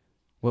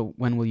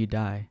 When will you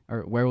die?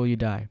 Or where will you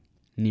die?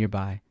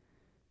 Nearby.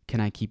 Can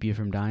I keep you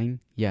from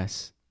dying?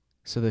 Yes.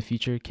 So the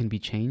future can be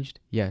changed?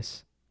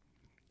 Yes.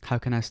 How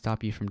can I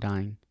stop you from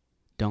dying?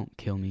 Don't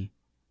kill me.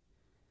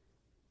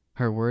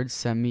 Her words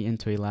sent me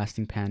into a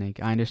lasting panic.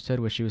 I understood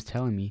what she was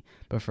telling me,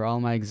 but for all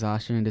my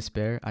exhaustion and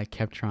despair, I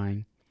kept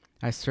trying.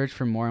 I searched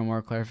for more and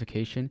more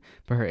clarification,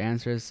 but her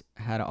answers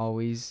had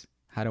always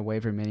had a way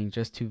of remaining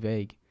just too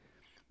vague.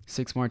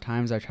 6 more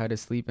times I tried to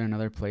sleep in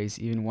another place,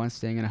 even once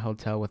staying in a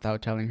hotel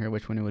without telling her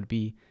which one it would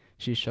be.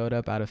 She showed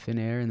up out of thin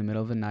air in the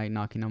middle of the night,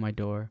 knocking on my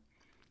door.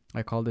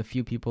 I called a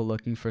few people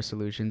looking for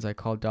solutions. I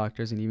called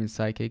doctors and even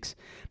psychics,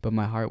 but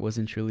my heart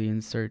wasn't truly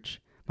in search.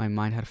 My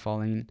mind had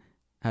fallen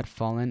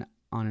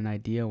on an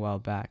idea a while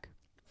back,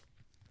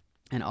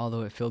 and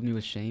although it filled me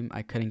with shame,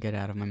 I couldn't get it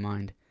out of my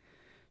mind.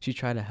 She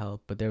tried to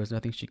help, but there was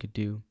nothing she could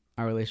do.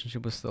 Our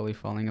relationship was slowly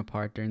falling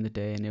apart during the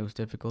day, and it was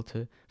difficult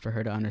for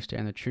her to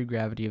understand the true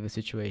gravity of the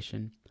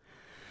situation.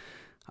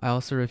 I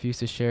also refused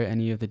to share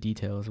any of the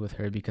details with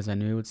her because I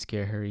knew it would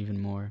scare her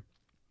even more.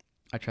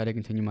 I tried to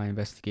continue my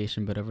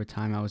investigation, but over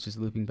time I was just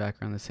looping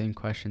back around the same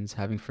questions,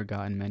 having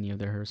forgotten many of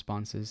their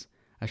responses.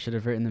 I should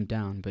have written them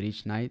down, but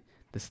each night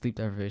the sleep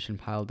deprivation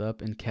piled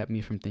up and kept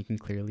me from thinking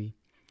clearly.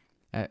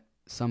 At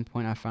some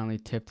point I finally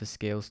tipped the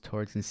scales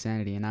towards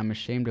insanity, and I'm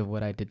ashamed of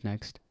what I did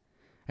next.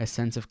 A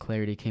sense of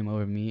clarity came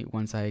over me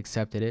once I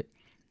accepted it,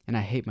 and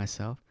I hate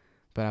myself,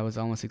 but I was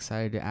almost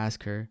excited to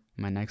ask her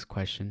my next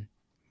question.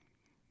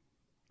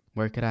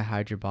 Where could I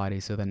hide your body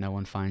so that no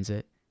one finds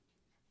it?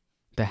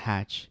 The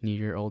hatch near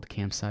your old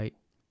campsite.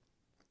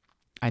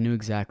 I knew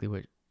exactly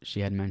what she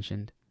had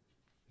mentioned.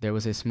 There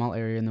was a small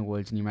area in the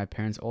woods near my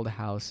parents' old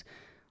house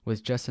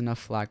with just enough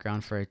flat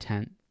ground for a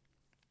tent.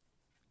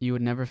 You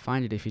would never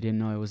find it if you didn't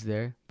know it was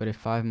there, but a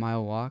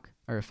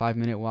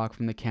 5-minute walk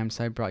from the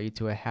campsite brought you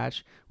to a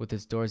hatch with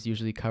its doors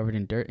usually covered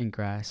in dirt and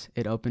grass.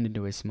 It opened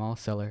into a small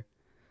cellar.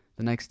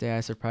 The next day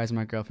I surprised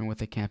my girlfriend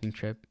with a camping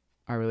trip.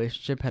 Our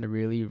relationship had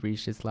really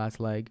reached its last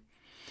leg,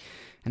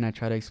 and I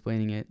tried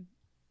explaining it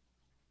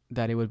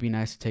that it would be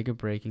nice to take a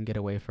break and get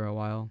away for a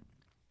while.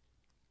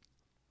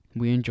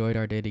 We enjoyed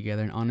our day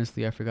together, and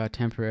honestly, I forgot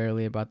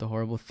temporarily about the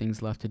horrible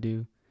things left to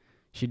do.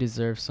 She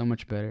deserved so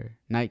much better.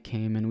 Night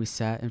came, and we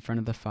sat in front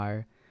of the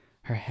fire,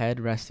 her head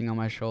resting on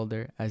my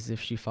shoulder as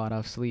if she fought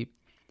off sleep.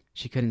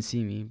 She couldn't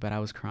see me, but I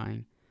was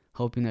crying,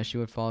 hoping that she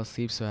would fall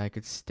asleep so I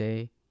could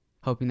stay,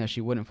 hoping that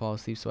she wouldn't fall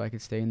asleep so I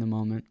could stay in the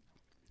moment.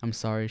 I'm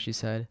sorry, she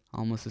said,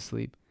 almost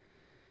asleep.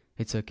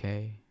 It's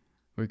okay.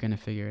 We're gonna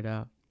figure it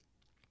out.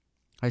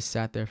 I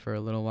sat there for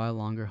a little while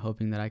longer,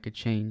 hoping that I could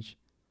change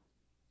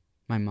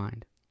my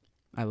mind.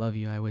 I love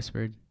you, I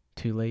whispered.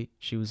 Too late,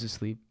 she was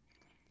asleep.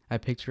 I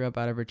picked her up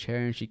out of her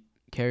chair and she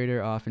carried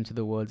her off into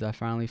the woods. I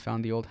finally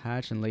found the old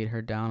hatch and laid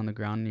her down on the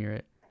ground near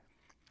it.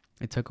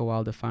 It took a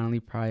while to finally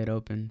pry it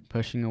open,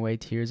 pushing away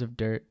years of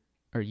dirt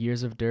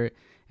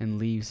and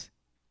leaves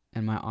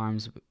and my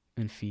arms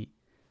and feet.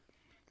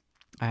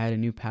 I had a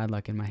new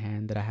padlock in my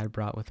hand that I had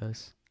brought with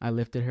us. I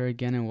lifted her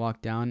again and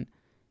walked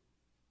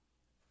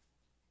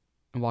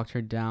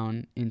her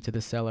down into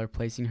the cellar,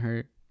 placing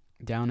her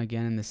down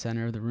again in the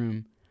center of the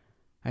room.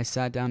 I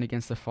sat down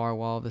against the far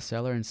wall of the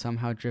cellar and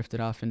somehow drifted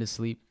off into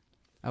sleep.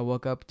 I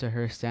woke up to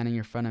her standing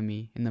in front of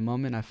me. In the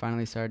moment, I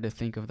finally started to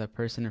think of the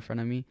person in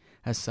front of me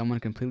as someone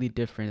completely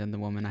different than the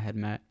woman I had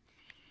met.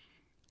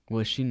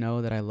 Will she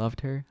know that I loved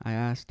her? I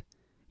asked.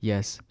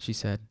 Yes, she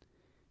said,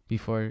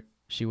 before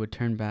she would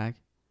turn back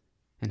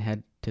and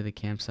head to the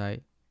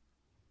campsite.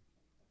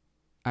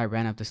 I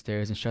ran up the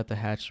stairs and shut the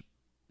hatch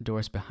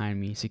doors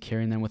behind me,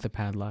 securing them with a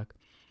padlock.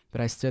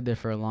 But I stood there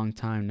for a long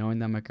time, knowing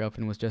that my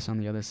girlfriend was just on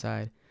the other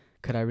side.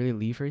 Could I really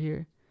leave her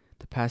here?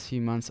 The past few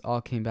months all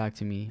came back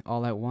to me,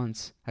 all at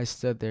once. I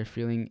stood there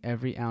feeling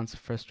every ounce of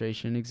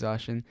frustration and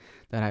exhaustion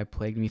that had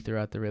plagued me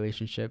throughout the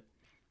relationship.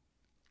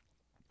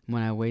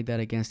 When I weighed that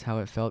against how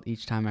it felt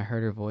each time I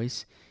heard her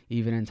voice,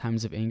 even in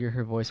times of anger,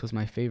 her voice was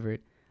my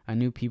favorite. I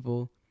knew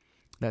people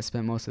that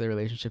spent most of their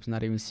relationships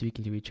not even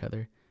speaking to each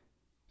other.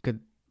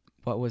 Could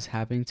what was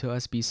happening to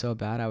us be so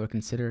bad I would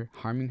consider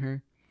harming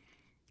her?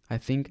 I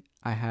think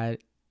I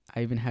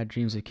even had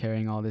dreams of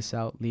carrying all this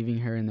out, leaving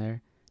her in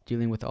there,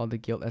 dealing with all the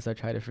guilt as I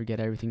tried to forget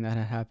everything that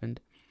had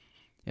happened.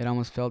 It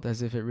almost felt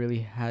as if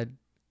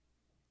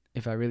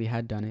if I really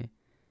had done it.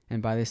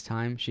 And by this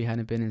time, she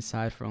hadn't been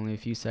inside for only a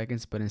few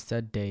seconds, but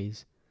instead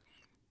days.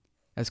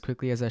 As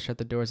quickly as I shut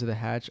the doors of the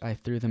hatch, I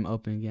threw them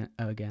open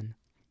again.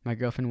 My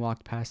girlfriend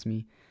walked past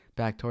me,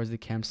 back towards the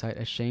campsite.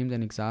 Ashamed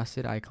and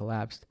exhausted, I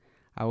collapsed.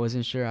 I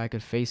wasn't sure I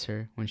could face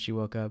her when she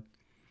woke up.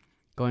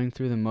 Going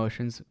through the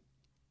motions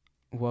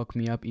woke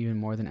me up even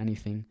more than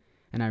anything,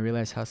 and I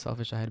realized how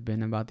selfish I had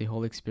been about the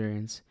whole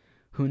experience.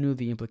 Who knew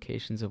the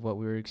implications of what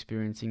we were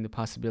experiencing, the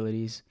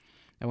possibilities?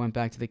 I went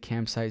back to the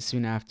campsite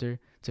soon after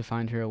to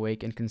find her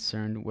awake and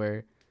concerned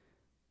with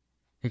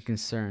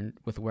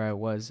where I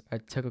was.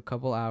 It took a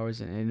couple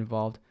hours and it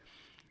involved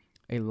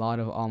a lot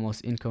of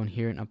almost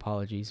incoherent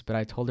apologies, but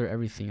I told her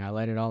everything. I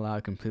let it all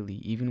out completely,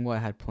 even what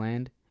I had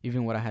planned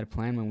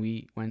when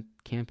we went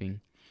camping.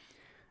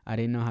 I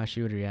didn't know how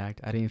she would react.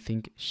 I didn't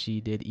think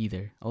she did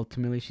either.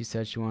 Ultimately, she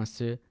said she wants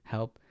to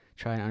help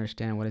try and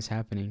understand what is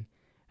happening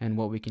and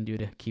what we can do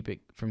to keep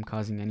it from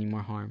causing any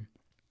more harm.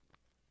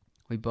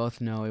 We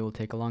both know it will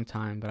take a long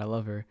time, but I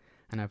love her,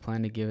 and I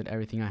plan to give it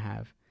everything I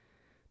have.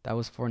 That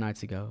was 4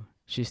 nights ago.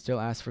 She still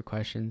asks for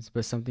questions,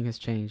 but something has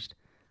changed.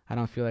 I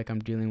don't feel like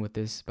I'm dealing with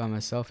this by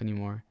myself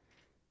anymore,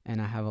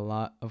 and I have a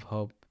lot of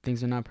hope.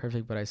 Things are not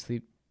perfect, but I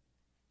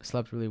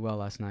slept really well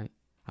last night.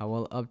 I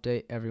will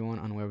update everyone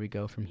on where we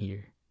go from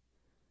here.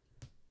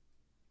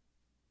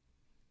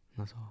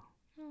 That's all.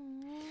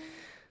 Aww.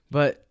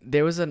 But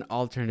there was an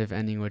alternative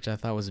ending, which I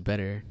thought was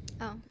better.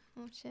 Oh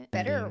shit.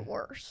 Better or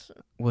worse?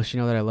 Will she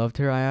know that I loved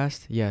her, I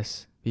asked.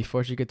 Yes.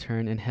 Before she could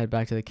turn and head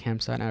back to the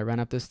campsite, I ran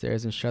up the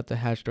stairs and shut the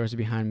hatch doors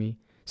behind me,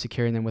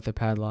 securing them with a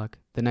padlock.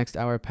 The next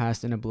hour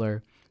passed in a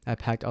blur. I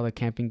packed all the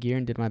camping gear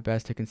and did my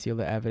best to conceal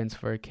the evidence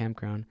for a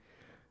campground.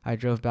 I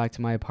drove back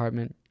to my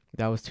apartment.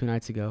 That was 2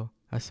 nights ago.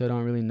 I still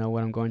don't really know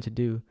what I'm going to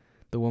do.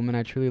 The woman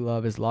I truly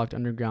love is locked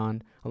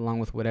underground, along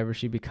with whatever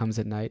she becomes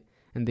at night,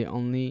 and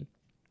only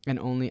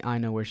I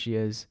know where she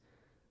is.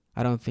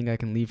 I don't think I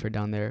can leave her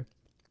down there,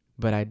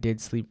 but I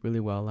did sleep really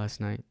well last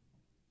night.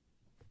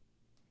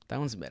 That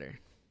one's better,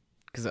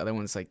 because the other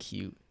one's like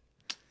cute.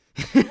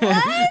 What?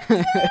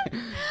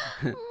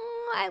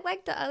 I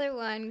like the other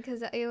one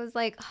because it was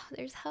like, oh,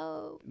 there's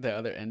hope. The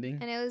other ending?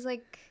 And it was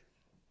like,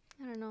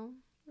 I don't know,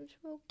 it was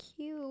real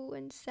cute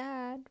and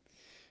sad.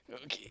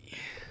 Okay.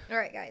 All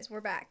right, guys,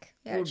 we're back.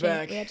 We We're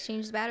back. We had to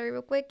change the battery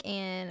real quick,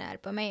 and I had to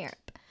put my hair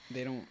up.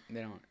 They don't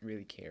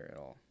really care at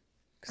all,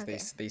 because Okay.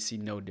 they see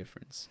no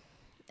difference.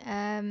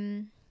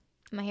 My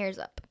hair's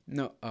up.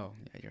 No, oh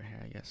yeah, your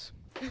hair, I guess.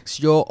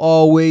 So you're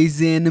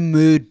always in the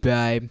mood,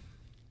 babe.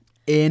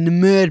 In the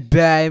mood,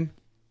 babe.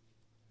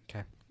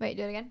 Okay. Wait,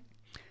 do it again.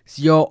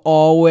 So you're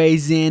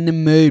always in the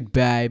mood,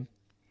 babe.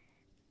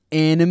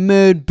 In the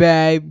mood,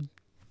 babe.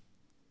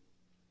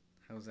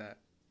 How was that?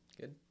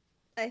 Good?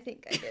 I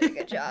think I did a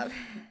good job.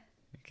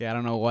 Okay, I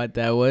don't know what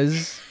that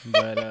was,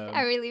 but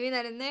Are we leaving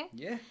that in there?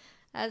 yeah.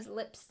 As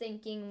lip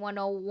syncing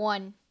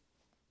 101.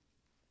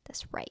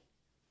 That's right.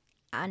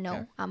 I know.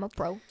 Okay. I'm a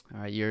pro. All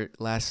right, your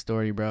last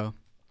story, bro.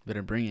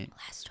 Better bring it.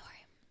 Last story.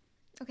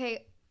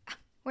 Okay,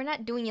 we're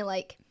not doing it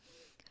like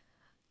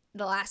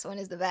the last one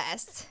is the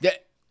best. Yeah.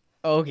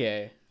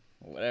 Okay.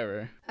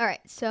 Whatever. All right,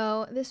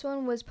 so this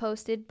one was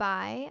posted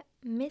by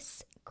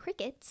Miss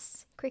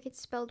Crickets. Crickets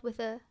spelled with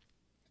a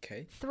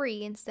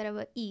 3 instead of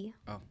a E.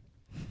 Oh.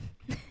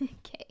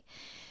 Okay.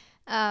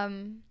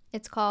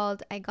 It's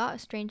called I Got a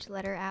Strange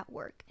Letter at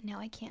Work. Now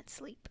I Can't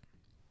Sleep.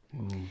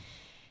 Ooh.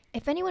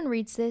 If anyone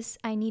reads this,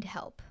 I need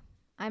help.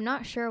 I'm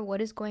not sure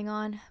what is going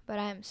on, but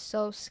I am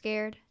so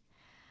scared.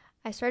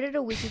 I started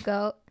a week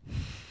ago.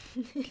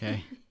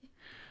 Okay.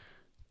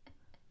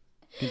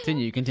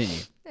 Continue.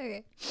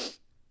 Okay.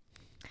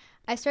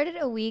 I started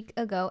a week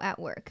ago at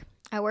work.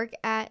 I work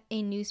at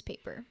a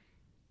newspaper.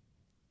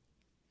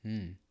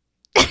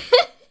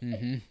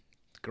 Mm-hmm.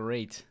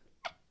 Great.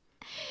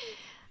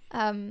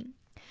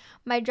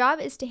 My job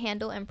is to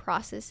handle and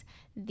process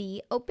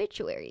the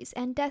obituaries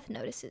and death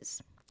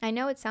notices. I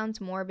know it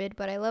sounds morbid,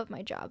 but I love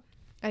my job.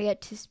 I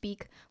get to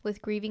speak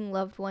with grieving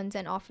loved ones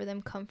and offer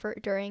them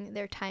comfort during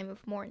their time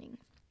of mourning.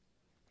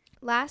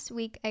 Last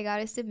week, I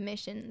got a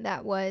submission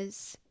that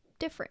was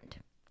different.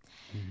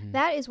 Mm-hmm.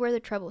 That is where the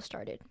trouble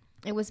started.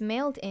 It was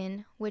mailed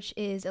in, which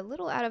is a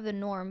little out of the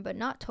norm, but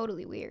not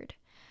totally weird.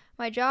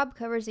 My job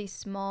covers a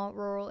small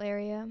rural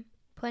area.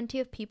 Plenty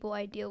of people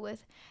I deal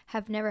with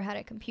have never had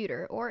a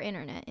computer or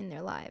internet in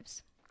their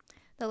lives.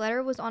 The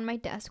letter was on my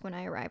desk when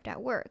I arrived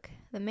at work.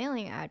 The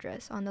mailing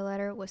address on the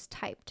letter was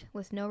typed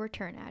with no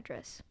return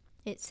address.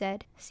 It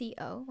said,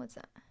 CO, what's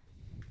that?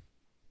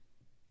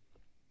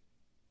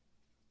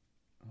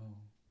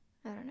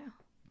 I don't know.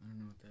 I don't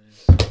know what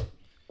that is.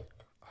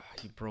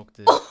 Oh, you broke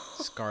the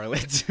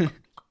Scarlet.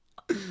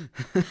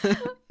 I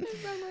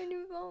found my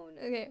new phone.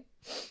 Okay.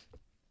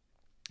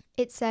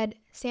 It said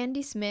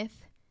Sandy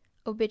Smith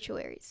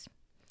obituaries.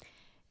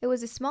 It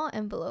was a small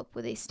envelope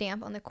with a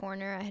stamp on the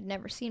corner I had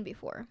never seen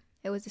before.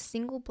 It was a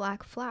single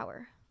black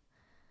flower,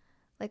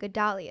 like a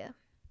dahlia.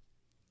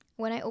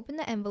 When I opened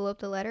the envelope,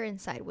 the letter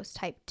inside was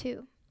typed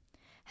too.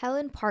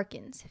 Helen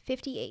Parkins,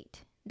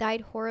 58,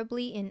 died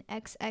horribly in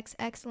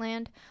XXX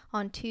land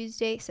on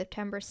Tuesday,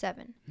 September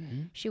 7.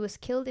 Mm-hmm. She was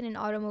killed in an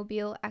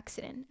automobile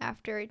accident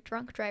after a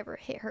drunk driver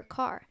hit her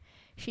car.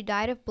 She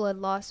died of blood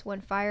loss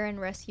when fire and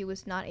rescue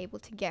was not able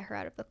to get her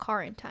out of the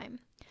car in time.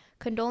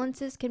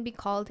 Condolences can be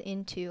called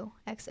into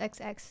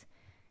XXX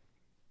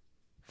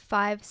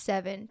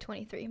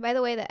 5723. By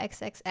the way, the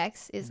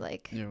XXX is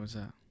like... Yeah, what's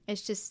that?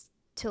 It's just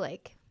to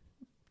like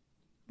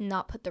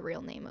not put the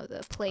real name of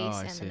the place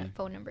and then a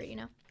phone number, you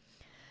know.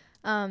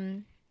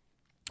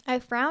 I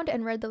frowned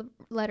and read the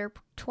letter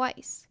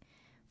twice.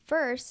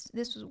 First,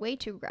 this was way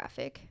too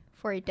graphic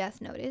for a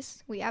death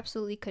notice. We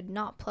absolutely could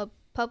not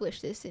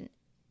publish this in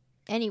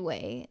any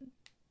way.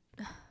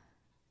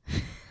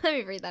 Let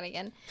me read that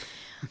again.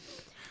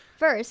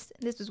 First,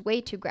 this was way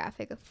too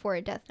graphic for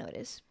a death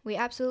notice. We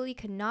absolutely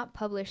could not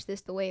publish this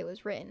the way it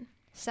was written.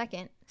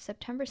 Second,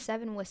 September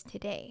 7 was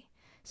today,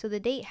 so the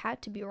date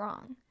had to be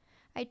wrong.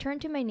 I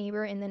turned to my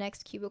neighbor in the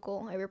next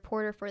cubicle, a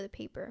reporter for the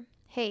paper.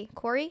 "Hey,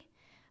 Corey?"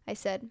 I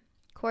said.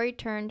 Corey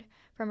turned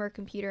from her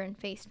computer and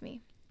faced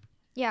me.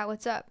 "Yeah,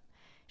 what's up?"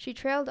 She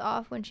trailed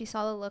off when she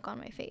saw the look on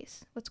my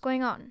face. "What's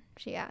going on?"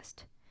 she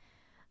asked.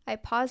 I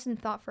paused and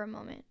thought for a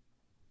moment.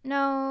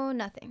 "No,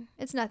 nothing.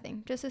 It's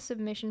nothing. Just a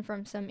submission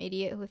from some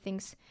idiot who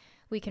thinks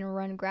we can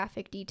run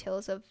graphic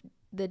details of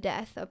the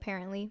death,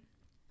 apparently."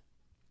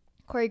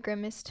 Corey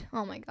grimaced.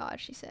 "Oh my God,"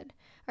 she said.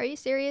 "Are you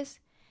serious?"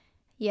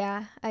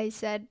 "Yeah," I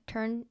said,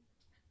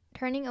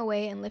 turning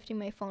away and lifting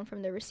my phone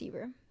from the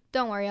receiver.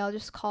 "Don't worry, I'll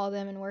just call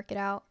them and work it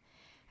out."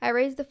 I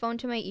raised the phone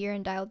to my ear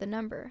and dialed the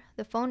number.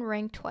 The phone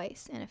rang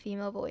twice, and a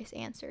female voice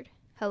answered.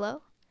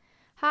 "Hello?"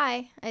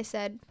 "Hi," I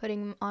said,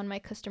 putting on my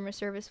customer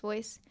service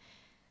voice.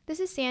 "This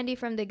is Sandy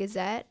from the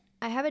Gazette.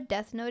 I have a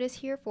death notice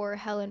here for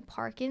Helen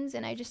Parkins,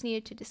 and I just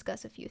needed to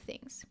discuss a few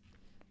things."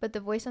 But the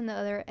voice on the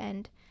other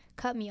end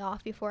cut me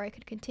off before I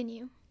could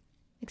continue.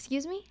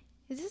 "Excuse me?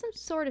 Is this some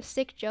sort of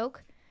sick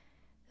joke?"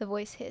 The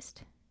voice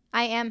hissed.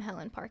 "I am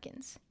Helen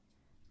Parkins."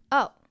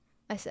 "Oh,"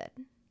 I said.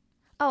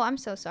 "Oh, I'm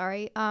so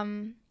sorry.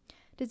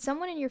 Did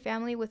someone in your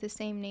family with the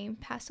same name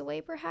pass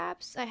away,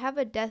 perhaps? I have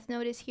a death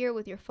notice here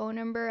with your phone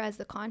number as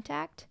the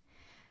contact."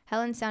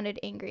 Helen sounded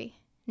angry.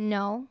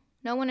 "No,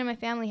 no one in my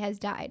family has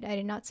died. I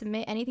did not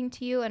submit anything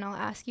to you, and I'll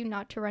ask you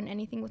not to run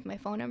anything with my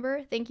phone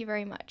number. Thank you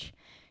very much,"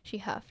 she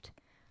huffed.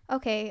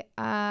 "Okay,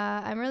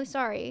 I'm really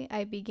sorry,"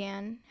 I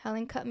began.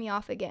 Helen cut me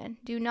off again.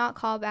 "Do not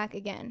call back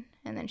again,"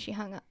 and then she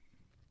hung up.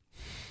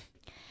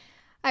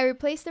 I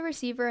replaced the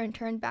receiver and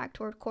turned back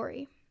toward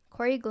Corey.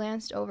 Corey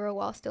glanced over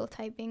while still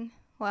typing.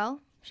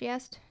 "Well," she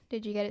asked,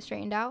 "did you get it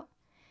straightened out?"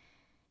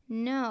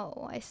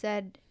 "No," I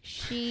said.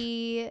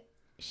 She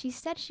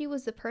said she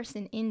was the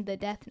person in the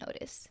death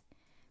notice."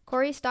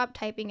 Corey stopped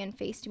typing and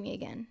faced me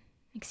again.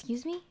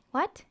 "Excuse me?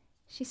 What?"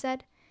 she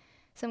said.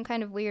 "Some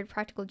kind of weird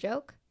practical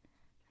joke?"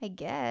 "I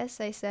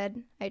guess," I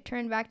said. I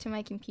turned back to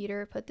my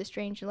computer, put the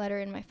strange letter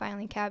in my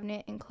filing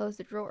cabinet, and closed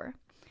the drawer.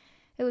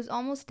 It was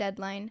almost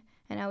deadline,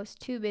 and I was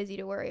too busy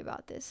to worry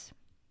about this.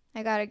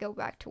 I gotta go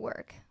back to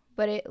work,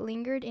 but it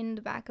lingered in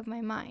the back of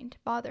my mind,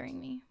 bothering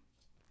me.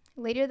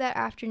 Later that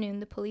afternoon,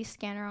 the police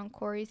scanner on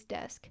Corey's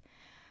desk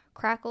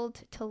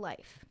crackled to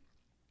life.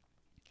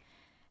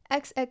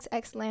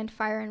 "XXX Land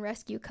Fire and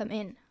Rescue, come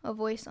in," a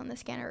voice on the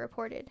scanner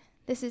reported.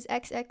 "This is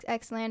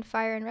XXX Land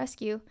Fire and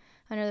Rescue,"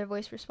 another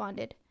voice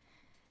responded.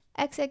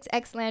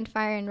 "XXX Land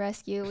Fire and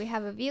Rescue, we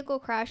have a vehicle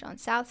crash on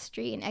South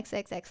Street in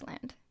XXX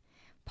Land.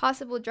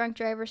 Possible drunk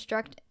driver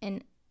struck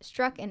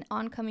in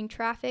oncoming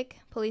traffic.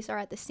 Police are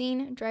at the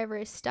scene. Driver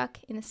is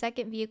stuck in the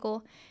second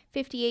vehicle.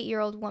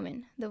 58-year-old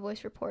woman," the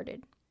voice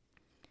reported.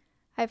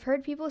 I've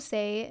heard people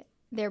say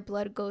their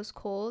blood goes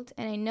cold,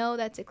 and I know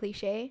that's a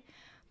cliche,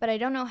 but I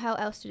don't know how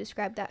else to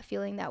describe that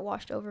feeling that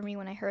washed over me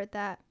when I heard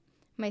that.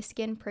 My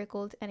skin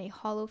prickled, and a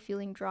hollow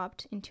feeling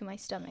dropped into my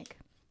stomach.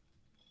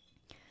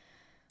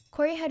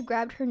 Corey had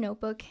grabbed her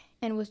notebook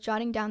and was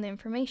jotting down the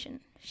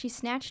information. She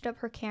snatched up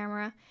her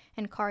camera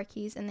and car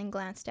keys and then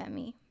glanced at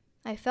me.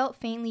 I felt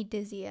faintly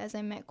dizzy as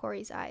I met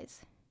Corey's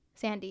eyes.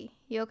 "Sandy,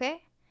 you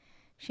okay?"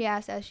 she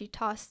asked as she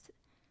tossed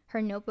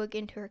her notebook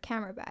into her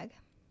camera bag.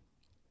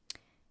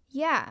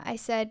 "Yeah," I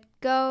said.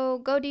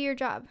 Go do your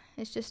job.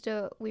 It's just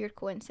a weird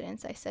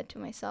coincidence," I said to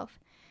myself.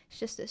 "It's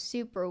just a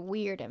super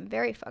weird and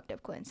very fucked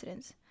up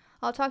coincidence.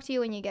 I'll talk to you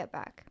when you get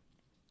back."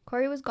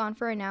 Corey was gone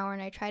for an hour,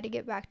 and I tried to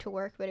get back to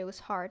work, but it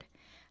was hard.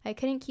 I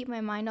couldn't keep my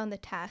mind on the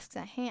tasks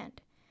at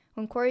hand.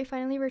 When Corey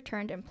finally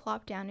returned and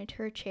plopped down into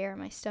her chair,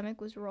 my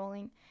stomach was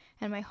rolling,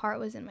 and my heart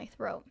was in my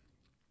throat.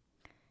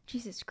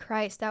 "Jesus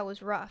Christ, that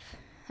was rough.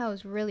 That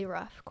was really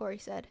rough," Corey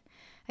said.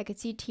 I could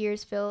see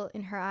tears fill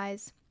in her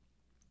eyes.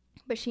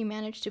 but she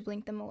managed to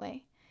blink them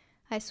away.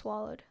 I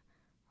swallowed.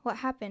 What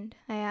happened?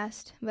 I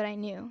asked, but I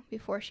knew.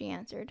 Before she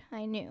answered,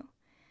 I knew.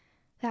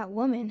 That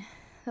woman,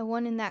 the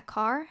one in that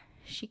car,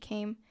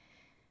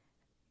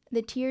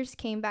 the tears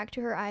came back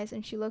to her eyes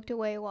and she looked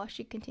away while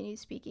she continued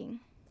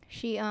speaking.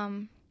 She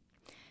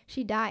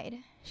died.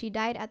 She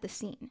died at the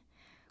scene.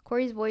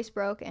 Corey's voice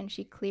broke and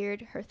she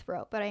cleared her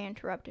throat, but I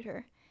interrupted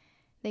her.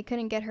 They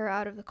couldn't get her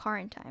out of the car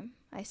in time,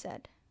 I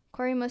said.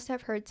 Corey must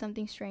have heard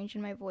something strange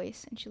in my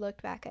voice, and she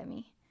looked back at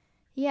me.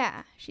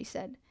 Yeah, she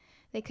said.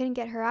 They couldn't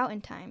get her out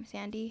in time,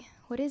 Sandy.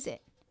 What is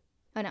it?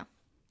 Oh, no.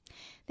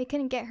 They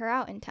couldn't get her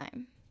out in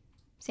time.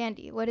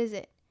 Sandy, what is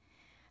it?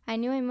 I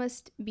knew I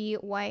must be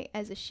white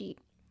as a sheet.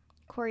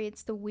 Corey,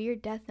 it's the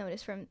weird death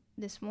notice from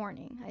this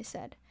morning, I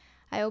said.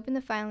 I opened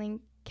the filing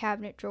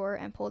cabinet drawer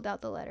and pulled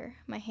out the letter,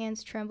 my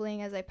hands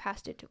trembling as I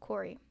passed it to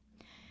Corey.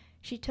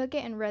 She took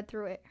it and read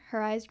through it.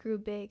 Her eyes grew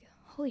big.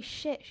 Holy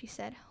shit, she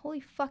said. Holy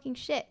fucking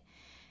shit.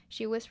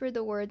 She whispered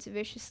the words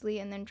viciously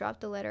and then dropped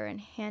the letter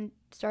and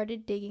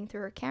started digging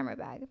through her camera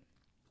bag.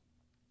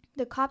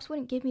 The cops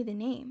wouldn't give me the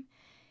name.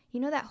 You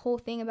know that whole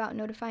thing about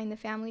notifying the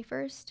family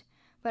first?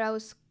 But I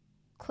was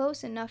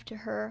close enough to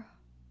hear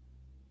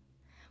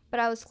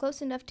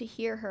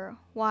her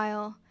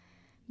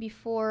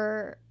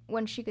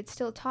when she could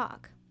still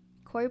talk.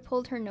 Corey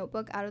pulled her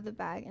notebook out of the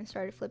bag and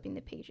started flipping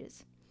the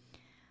pages.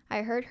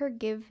 I heard her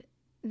give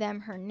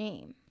them her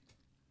name.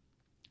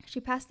 She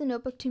passed the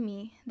notebook to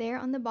me. There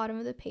on the bottom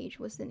of the page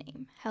was the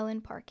name,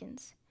 Helen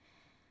Parkins.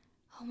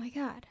 Oh my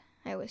God,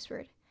 I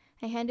whispered.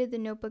 I handed the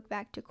notebook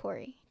back to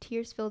Corey.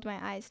 Tears filled my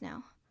eyes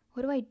now.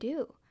 What do I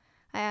do?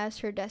 I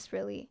asked her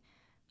desperately.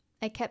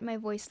 I kept my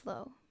voice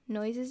low.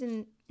 Noises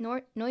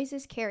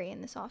carry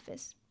in this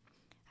office.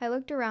 I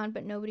looked around,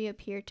 but nobody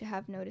appeared to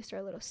have noticed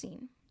our little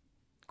scene.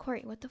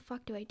 Corey, what the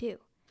fuck do I do?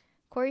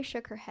 Corey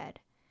shook her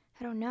head.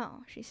 I don't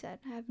know, she said.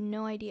 I have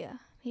no idea.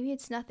 Maybe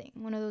it's nothing.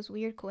 One of those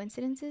weird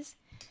coincidences.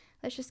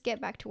 Let's just get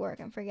back to work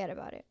and forget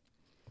about it.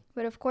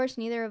 But of course,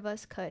 neither of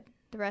us could.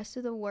 The rest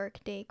of the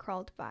work day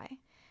crawled by.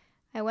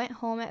 I went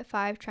home at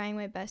 5, trying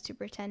my best to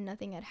pretend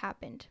nothing had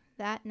happened.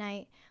 That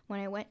night, when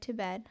I went to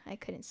bed, I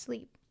couldn't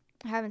sleep.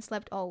 I haven't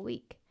slept all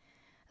week,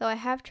 though I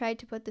have tried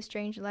to put the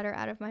strange letter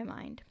out of my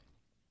mind.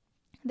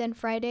 Then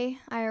Friday,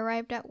 I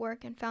arrived at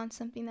work and found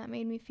something that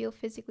made me feel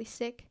physically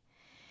sick.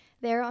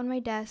 There on my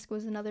desk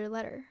was another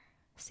letter.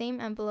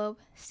 Same envelope,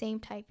 same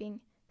typing,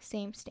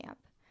 same stamp.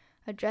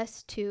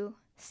 Addressed to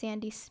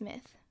Sandy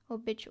Smith,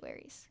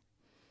 Obituaries.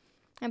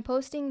 I'm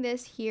posting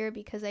this here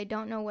because I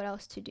don't know what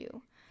else to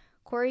do.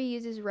 Corey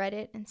uses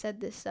Reddit and said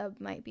this sub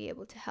might be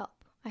able to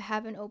help. I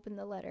haven't opened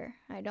the letter.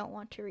 I don't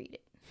want to read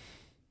it.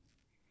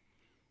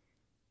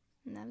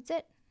 And that's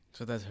it.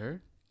 So that's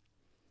her?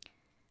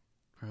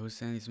 Or who's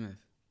Sandy Smith?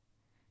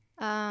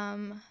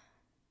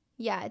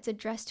 Yeah, it's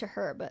addressed to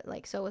her, but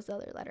like so was the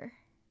other letter.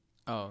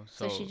 Oh,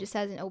 so she just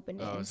hasn't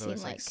opened it and so seen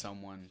it's like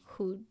someone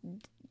who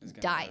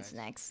dies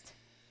next.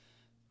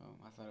 Oh,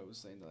 I thought it was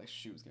saying that like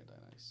she was gonna die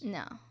next.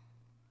 No,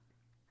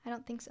 I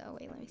don't think so.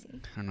 Wait, let me see.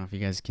 I don't know if you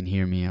guys can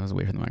hear me. I was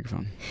away from the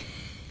microphone.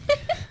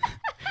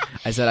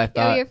 I said I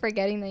thought. You're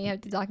forgetting that you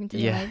have to talk into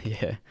the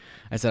mic. Yeah.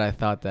 I said I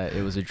thought that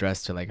it was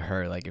addressed to like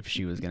her, like if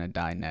she was gonna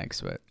die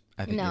next, but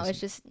I think no, it's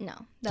just no.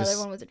 The other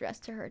one was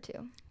addressed to her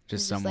too.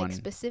 Just someone like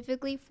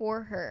specifically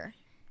for her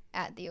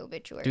at the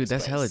obituary. Dude,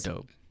 that's hella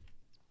dope.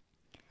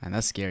 And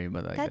that's scary,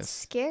 but like that's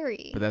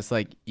scary. But that's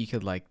like you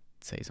could like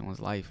save someone's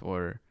life,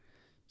 or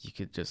you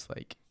could just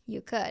like.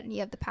 You could. You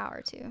have the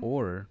power to.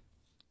 Or,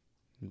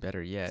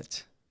 better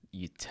yet,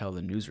 you tell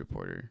the news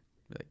reporter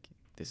like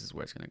this is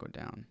where it's gonna go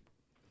down.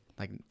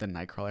 Like the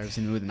Nightcrawler. Ever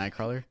seen the movie The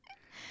Nightcrawler?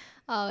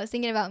 Oh, I was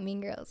thinking about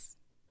Mean Girls.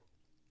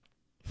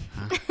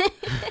 Huh?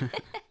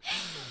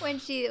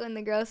 when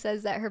the girl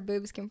says that her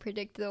boobs can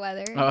predict the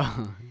weather.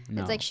 Oh,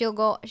 no. It's like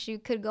she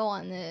could go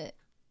on the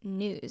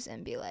news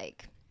and be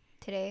like,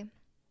 today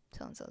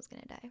so and so is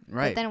gonna die.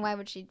 Right. But then why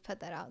would she put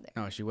that out there?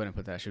 No, she wouldn't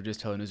put that. She would just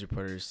tell the news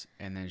reporters,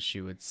 and then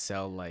she would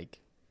sell like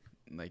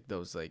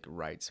those like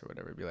rights or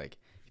whatever. Be like,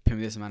 pay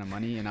me this amount of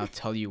money, and I'll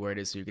tell you where it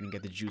is, so you're gonna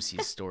get the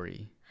juiciest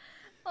story.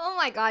 Oh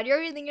my God, you're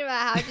already thinking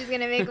about how she's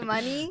gonna make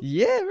money?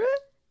 Yeah, right.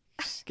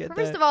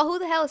 First of all, who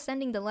the hell is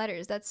sending the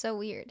letters? That's so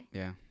weird.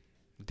 Yeah,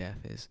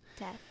 death is.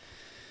 Death.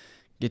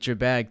 Get your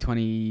bag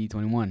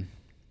 2021.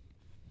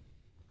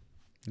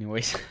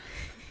 Anyways.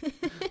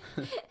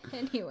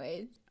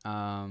 Anyways.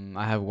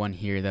 I have one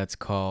here that's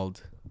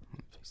called.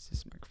 Face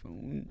this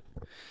microphone.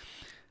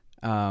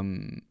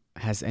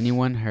 Has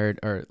anyone heard,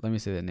 or let me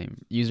say the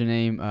name.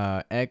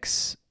 Username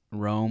X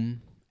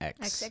Rome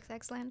X.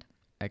 XXX land.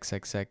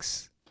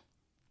 XXX.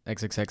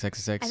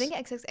 XXXXX. I think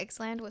XXX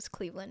land was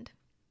Cleveland.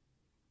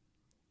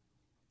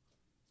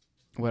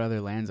 What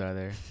other lands are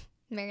there?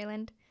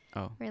 Maryland.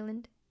 Oh.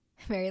 Maryland.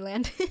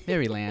 Maryland.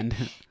 Maryland.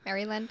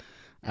 Maryland.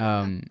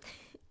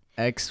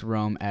 X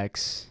Rome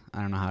X.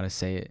 I don't know how to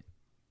say it.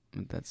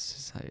 But that's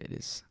just how it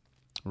is.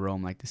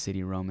 Rome, like the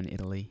city Rome in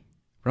Italy.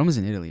 Rome is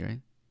in Italy, right?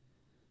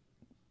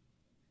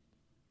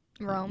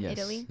 Rome, yes,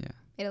 Italy. Yeah.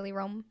 Italy,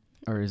 Rome.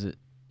 Or is it?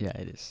 Yeah,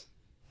 it is.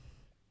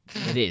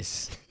 It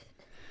is.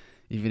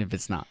 even if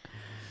it's not.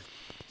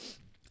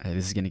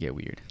 This is gonna get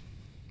weird.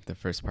 The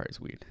first part is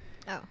weird.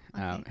 Oh,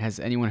 okay. Has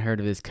anyone heard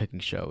of this cooking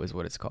show? Is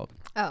what it's called.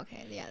 Oh,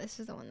 okay. Yeah, this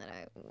is the one that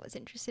I was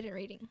interested in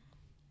reading.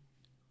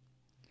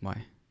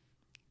 Why?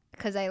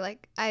 Because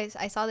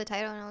I saw the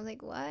title and I was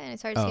like, what? And I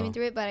started skimming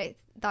through it, but I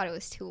thought it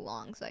was too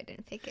long, so I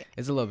didn't pick it.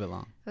 It's a little bit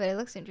long. But it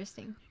looks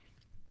interesting.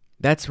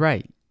 That's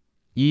right.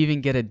 You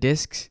even get a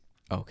disc.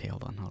 Okay,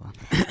 hold on.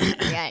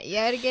 Yeah, you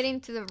gotta get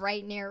into the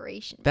right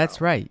narration. That's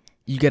right.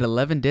 You get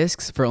 11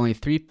 discs for only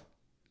 3.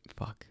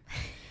 Fuck.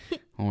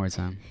 One more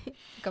time.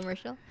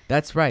 Commercial?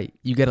 That's right.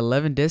 You get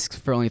 11 discs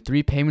for only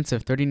 3 payments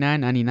of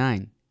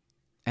 $39.99.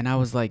 And I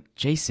was like,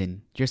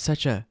 Jason, you're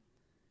such a...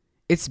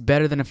 It's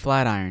better than a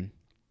flat iron.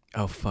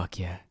 Oh, fuck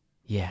yeah.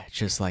 Yeah,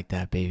 just like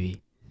that,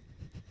 baby.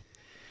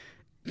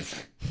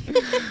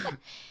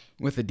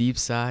 With a deep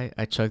sigh,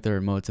 I chucked the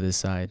remote to the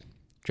side,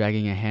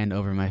 dragging a hand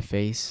over my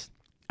face.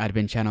 I'd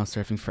been channel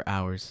surfing for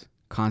hours,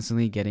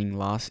 constantly getting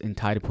lost in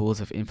tide pools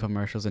of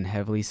infomercials and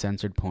heavily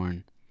censored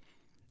porn.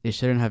 It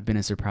shouldn't have been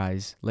a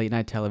surprise. Late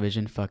night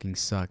television fucking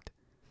sucked.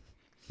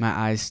 My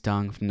eyes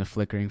stung from the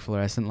flickering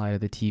fluorescent light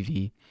of the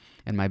TV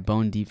and my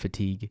bone-deep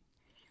fatigue.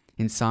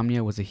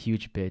 Insomnia was a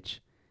huge bitch,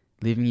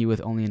 leaving you with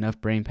only enough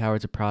brain power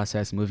to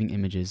process moving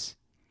images.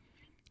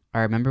 I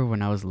remember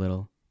when I was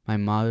little, my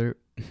mother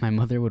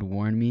would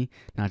warn me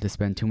not to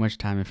spend too much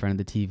time in front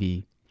of the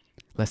TV,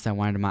 lest I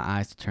wanted my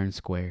eyes to turn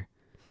square.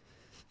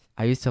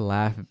 I used to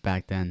laugh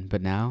back then,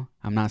 but now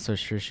I'm not so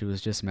sure she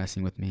was just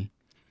messing with me.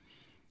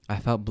 I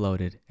felt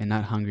bloated and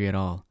not hungry at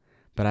all,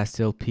 but I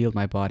still peeled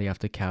my body off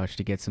the couch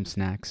to get some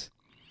snacks.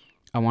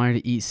 I wanted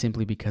to eat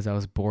simply because I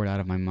was bored out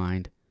of my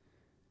mind.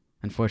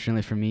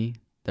 Unfortunately for me,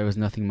 there was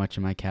nothing much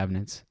in my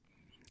cabinets.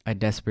 I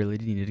desperately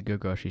needed to go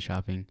grocery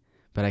shopping,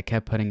 but I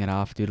kept putting it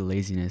off due to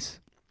laziness.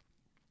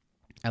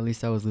 At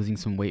least I was losing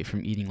some weight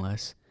from eating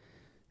less,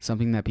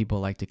 something that people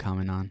like to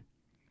comment on.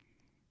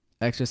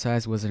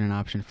 Exercise wasn't an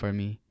option for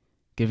me.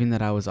 Given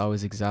that I was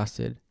always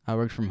exhausted, I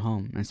worked from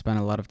home and spent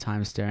a lot of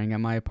time staring at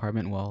my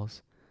apartment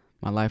walls.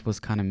 My life was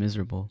kind of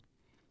miserable,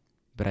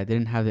 but I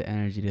didn't have the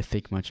energy to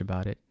think much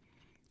about it.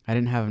 I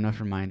didn't have enough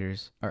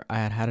reminders, or I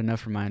had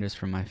enough reminders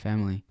from my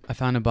family. I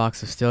found a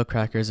box of stale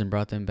crackers and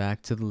brought them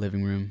back to the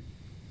living room.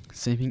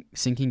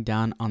 Sinking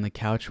down on the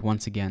couch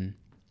once again.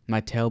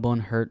 My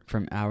tailbone hurt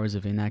from hours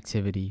of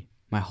inactivity.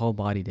 My whole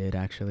body did,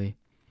 actually,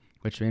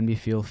 which made me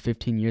feel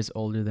 15 years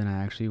older than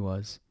I actually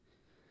was.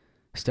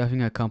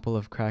 Stuffing a couple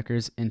of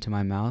crackers into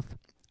my mouth,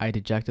 I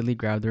dejectedly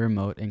grabbed the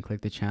remote and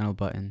clicked the channel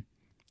button.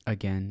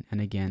 Again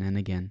and again and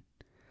again.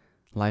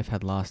 Life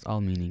had lost all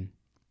meaning.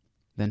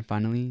 Then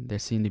finally, there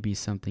seemed to be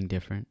something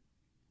different.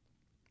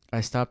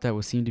 I stopped at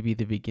what seemed to be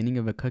the beginning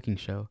of a cooking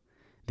show.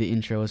 The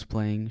intro was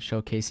playing,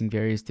 showcasing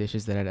various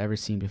dishes that I'd never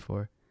seen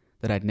before,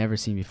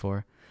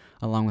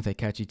 along with a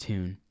catchy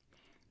tune.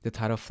 The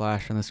title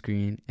flashed on the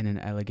screen in an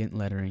elegant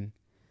lettering,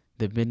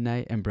 The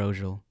Midnight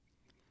Ambrosial.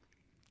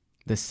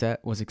 The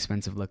set was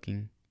expensive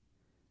looking,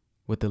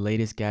 with the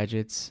latest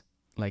gadgets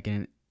like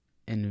an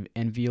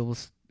enviable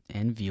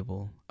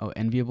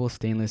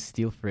stainless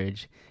steel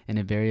fridge and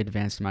a very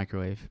advanced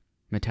microwave.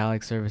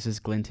 Metallic surfaces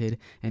glinted,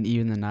 and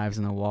even the knives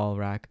on the wall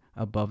rack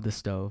above the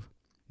stove,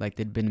 like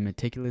they'd been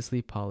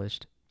meticulously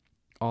polished.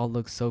 All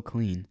looked so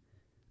clean,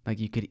 like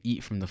you could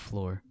eat from the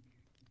floor.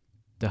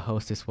 The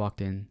hostess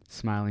walked in,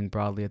 smiling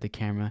broadly at the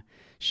camera.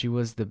 She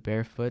was the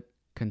barefoot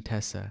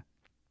Contessa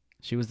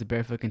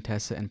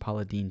and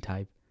Paula Deen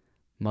type,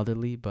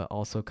 motherly but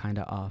also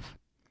kinda off.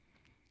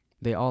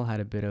 They all had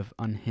a bit of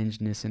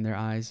unhingedness in their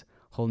eyes,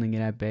 holding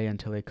it at bay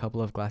until a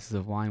couple of glasses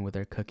of wine with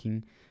their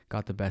cooking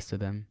got the best of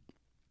them.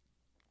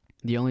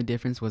 The only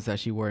difference was that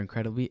she wore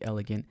incredibly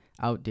elegant,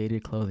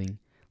 outdated clothing,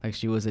 like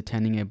she was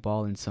attending a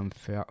ball in some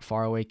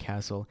faraway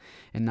castle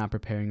and not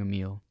preparing a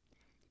meal.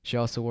 She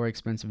also wore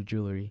expensive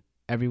jewelry,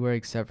 everywhere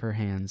except her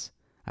hands.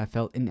 I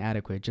felt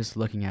inadequate just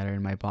looking at her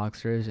in my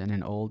boxers and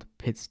an old,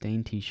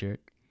 pit-stained t-shirt.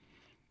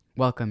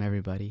 "Welcome,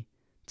 everybody,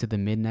 to the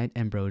Midnight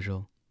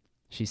Ambrosial,"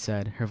 she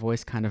said, her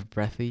voice kind of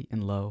breathy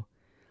and low,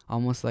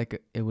 almost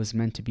like it was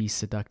meant to be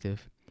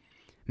seductive.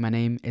 "My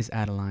name is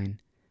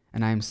Adeline,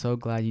 and I am so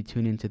glad you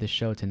tuned into the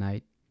show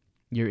tonight.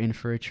 You're in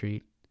for a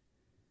treat."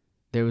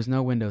 There was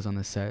no windows on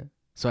the set,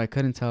 so I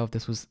couldn't tell if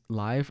this was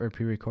live or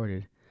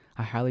pre-recorded.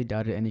 I highly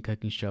doubted any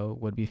cooking show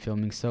would be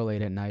filming so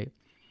late at night,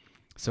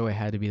 so it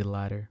had to be the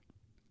latter.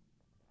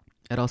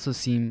 It also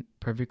seemed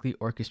perfectly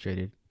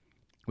orchestrated,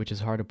 which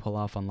is hard to pull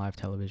off on live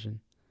television.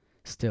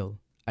 Still,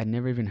 I'd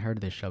never even heard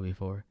of this show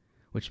before,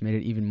 which made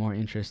it even more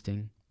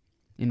interesting.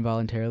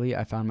 Involuntarily,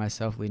 I found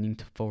myself leaning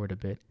forward a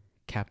bit,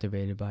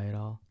 captivated by it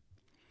all.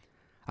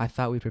 "I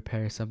thought we'd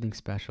prepare something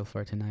special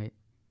for tonight.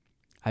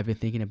 I've been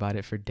thinking about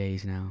it for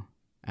days now,"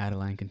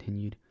 Adeline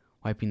continued,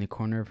 wiping the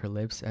corner of her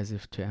lips as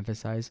if to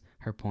emphasize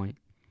her point.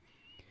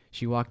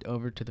 She walked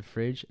over to the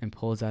fridge and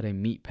pulls out a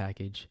meat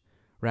package,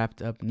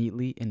 wrapped up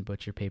neatly in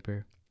butcher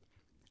paper.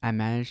 I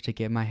managed to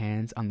get my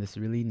hands on this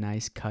really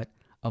nice cut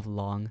of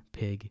long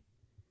pig.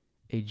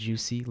 A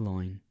juicy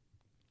loin.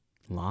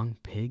 Long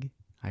pig?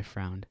 I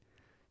frowned,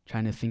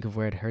 trying to think of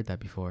where I'd heard that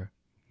before.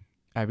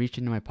 I reached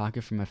into my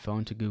pocket for my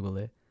phone to Google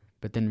it,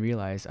 but then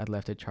realized I'd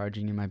left it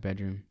charging in my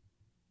bedroom.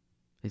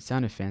 It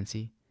sounded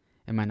fancy,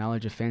 and my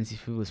knowledge of fancy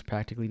food was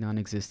practically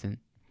non-existent.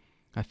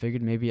 I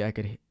figured maybe I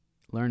could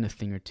learn a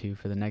thing or two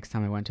for the next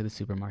time I went to the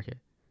supermarket.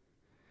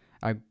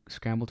 I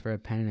scrambled for a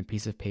pen and a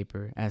piece of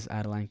paper as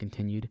Adeline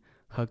continued,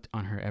 hooked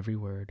on her every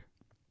word.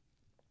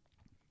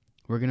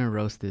 We're gonna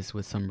roast this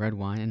with some red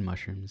wine and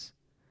mushrooms.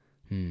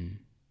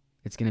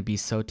 It's gonna be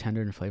so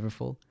tender and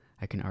flavorful,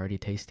 I can already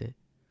taste it.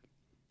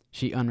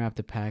 She unwrapped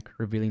the pack,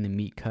 revealing the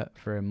meat cut.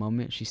 For a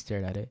moment she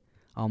stared at it,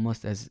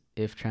 almost as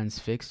if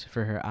transfixed,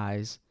 for her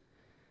eyes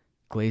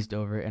glazed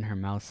over and her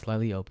mouth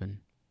slightly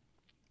open.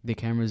 The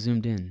camera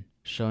zoomed in,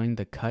 showing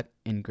the cut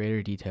in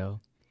greater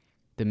detail.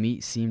 The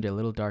meat seemed a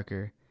little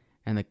darker,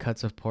 and the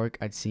cuts of pork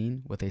I'd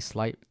seen with a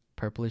slight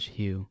purplish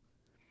hue.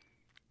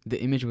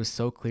 The image was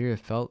so clear it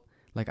felt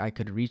like I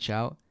could reach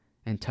out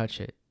and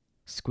touch it,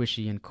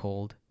 squishy and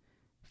cold,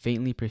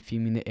 faintly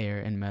perfuming the air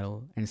and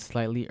metal and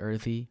slightly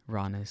earthy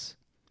rawness.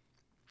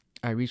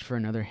 I reached for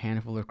another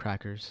handful of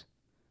crackers.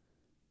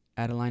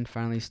 Adeline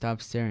finally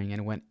stopped staring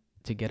and went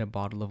to get a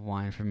bottle of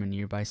wine from a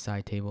nearby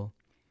side table.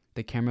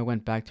 The camera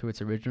went back to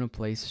its original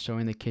place,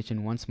 showing the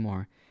kitchen once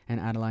more, and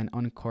Adeline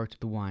uncorked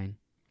the wine.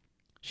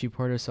 She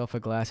poured herself a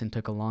glass and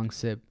took a long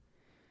sip.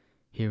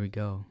 Here we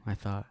go, I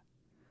thought.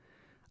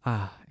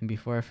 And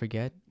before I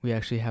forget, we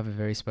actually have a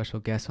very special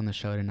guest on the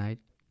show tonight.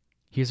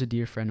 He's a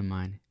dear friend of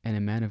mine, and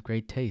a man of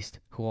great taste,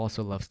 who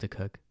also loves to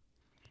cook.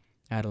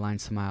 Adeline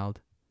smiled,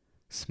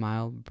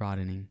 smile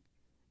broadening.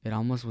 It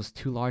almost was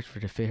too large for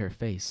it to fit her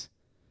face.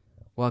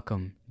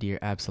 Welcome, dear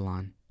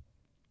Absalon.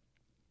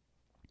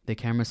 The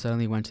camera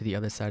suddenly went to the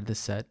other side of the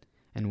set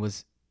and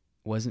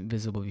wasn't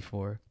visible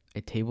before.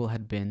 A table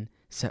had been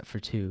set for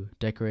two,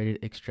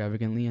 decorated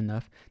extravagantly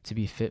enough to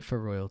be fit for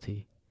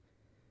royalty.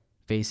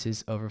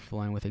 Vases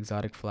overflowing with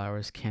exotic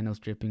flowers, candles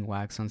dripping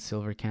wax on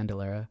silver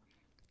candelabra,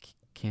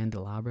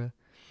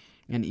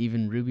 and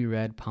even ruby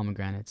red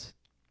pomegranates.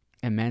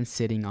 A man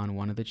sitting on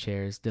one of the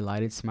chairs,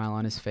 delighted smile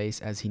on his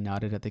face as he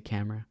nodded at the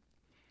camera.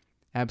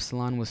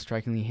 Absalon was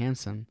strikingly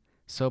handsome,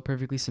 so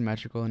perfectly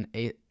symmetrical and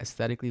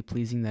aesthetically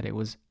pleasing that it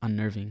was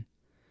unnerving.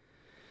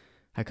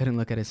 I couldn't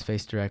look at his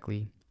face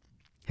directly.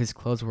 His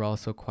clothes were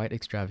also quite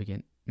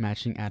extravagant,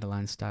 matching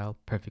Adeline's style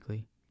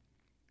perfectly.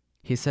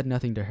 He said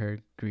nothing to her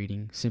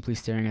greeting, simply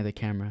staring at the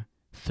camera,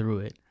 through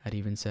it, I'd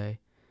even say.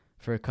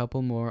 For a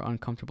couple more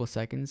uncomfortable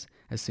seconds,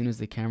 as soon as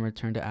the camera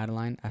turned to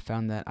Adeline, I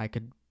found that I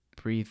could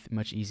breathe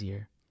much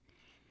easier.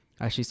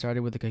 As she started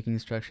with the cooking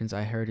instructions,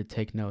 I heard her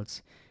take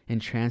notes,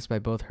 entranced by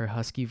both her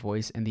husky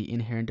voice and the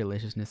inherent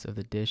deliciousness of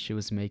the dish she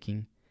was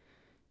making.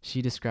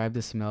 She described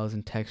the smells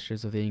and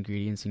textures of the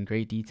ingredients in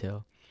great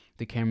detail,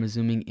 the camera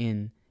zooming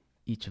in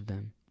each of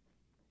them.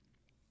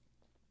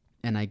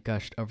 And I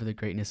gushed over the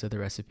greatness of the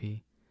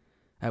recipe.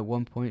 At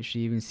one point,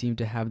 she even seemed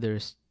to have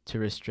to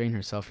restrain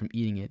herself from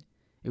eating it.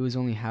 It was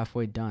only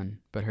halfway done,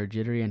 but her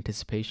jittery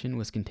anticipation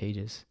was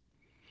contagious.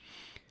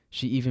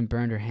 She even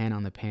burned her hand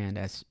on the pan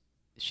as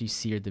she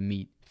seared the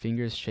meat,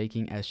 fingers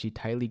shaking as she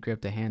tightly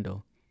gripped the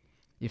handle.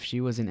 If she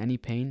was in any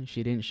pain,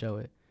 she didn't show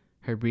it.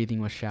 Her breathing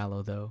was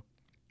shallow, though,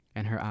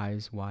 and her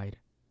eyes wide.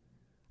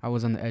 I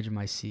was on the edge of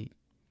my seat.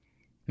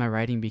 My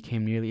writing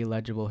became nearly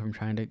illegible from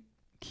trying to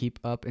keep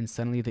up, and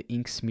suddenly the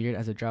ink smeared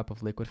as a drop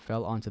of liquid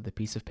fell onto the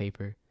piece of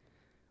paper.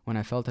 When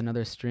I felt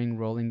another string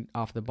rolling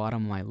off the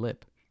bottom of my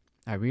lip,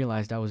 I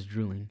realized I was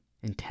drooling,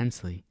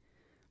 intensely.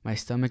 My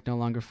stomach no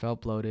longer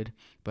felt bloated,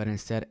 but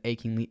instead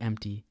achingly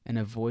empty, and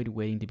a void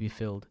waiting to be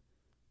filled.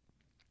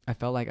 I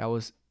felt like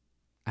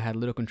I had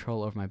little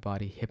control over my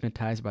body,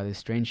 hypnotized by this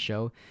strange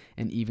show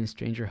and even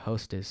stranger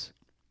hostess.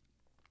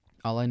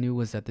 All I knew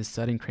was that this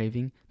sudden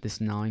craving,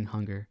 this gnawing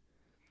hunger,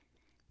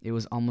 it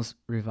was almost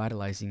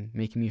revitalizing,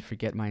 making me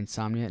forget my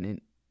insomnia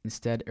and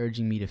instead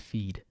urging me to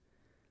feed.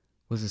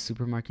 Was the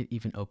supermarket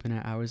even open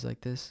at hours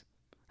like this?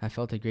 I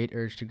felt a great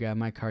urge to grab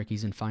my car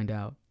keys and find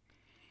out.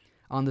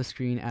 On the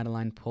screen,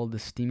 Adeline pulled the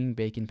steaming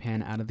bacon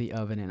pan out of the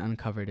oven and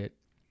uncovered it.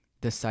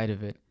 The sight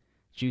of it,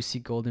 juicy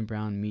golden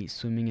brown meat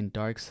swimming in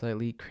dark,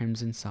 slightly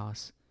crimson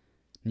sauce,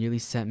 nearly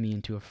sent me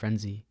into a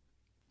frenzy.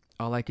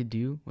 All I could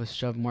do was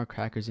shove more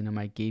crackers into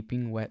my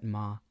gaping, wet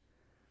maw.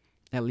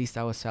 At least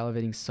I was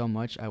salivating so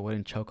much I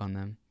wouldn't choke on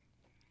them.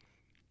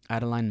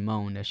 Adeline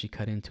moaned as she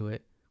cut into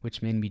it,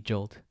 which made me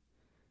jolt.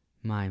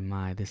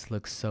 My, this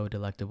looks so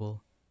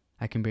delectable.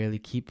 I can barely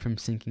keep from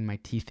sinking my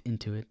teeth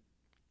into it.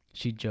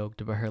 She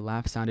joked, but her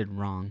laugh sounded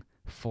wrong,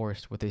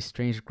 forced, with a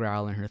strange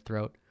growl in her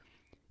throat.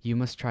 You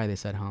must try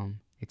this at home.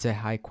 It's a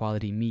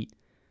high-quality meat.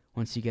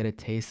 Once you get a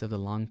taste of the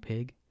long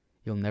pig,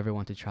 you'll never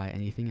want to try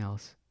anything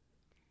else.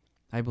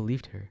 I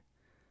believed her.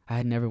 I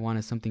had never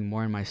wanted something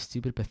more in my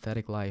stupid,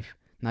 pathetic life.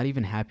 Not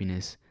even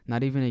happiness.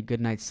 Not even a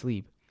good night's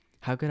sleep.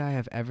 How could I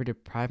have ever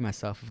deprived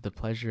myself of the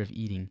pleasure of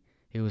eating?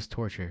 It was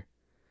torture.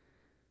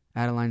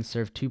 Adeline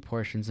served 2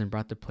 portions and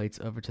brought the plates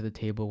over to the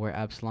table where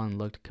Absalom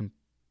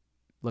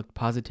looked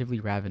positively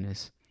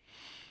ravenous,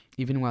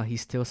 even while he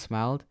still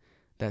smiled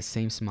that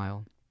same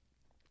smile.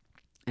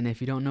 And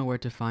if you don't know where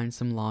to find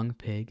some long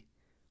pig,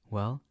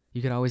 well,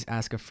 you could always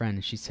ask a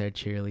friend, she said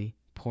cheerily,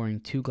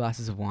 pouring 2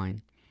 glasses of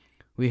wine.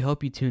 We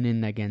hope you tune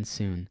in again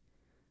soon.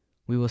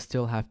 We will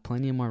still have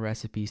plenty more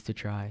recipes to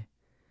try.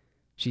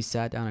 She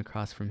sat down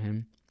across from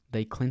him.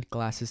 They clinked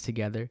glasses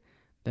together.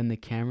 Then the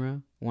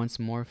camera once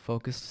more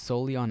focused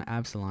solely on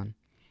Absalom.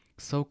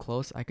 So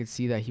close I could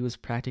see that he was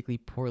practically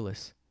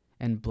poreless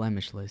and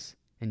blemishless,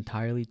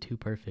 entirely too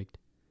perfect.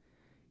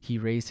 He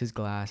raised his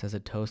glass as a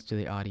toast to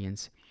the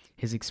audience,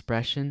 his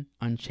expression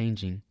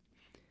unchanging.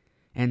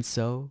 And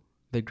so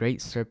the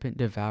great serpent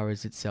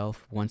devours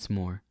itself once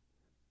more,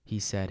 he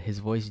said, his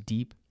voice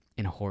deep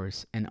and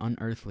hoarse and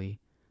unearthly,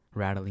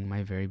 rattling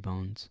my very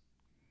bones.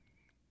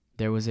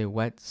 There was a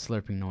wet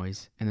slurping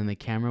noise, and then the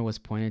camera was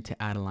pointed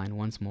to Adeline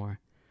once more.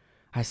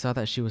 I saw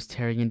that she was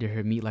tearing into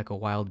her meat like a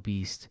wild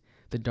beast.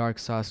 The dark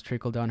sauce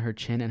trickled down her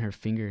chin and her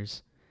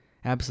fingers.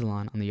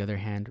 Absalom, on the other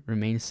hand,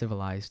 remained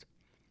civilized,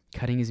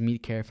 cutting his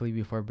meat carefully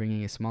before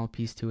bringing a small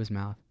piece to his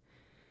mouth.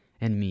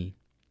 And me,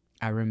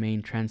 I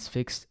remained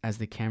transfixed as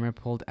the camera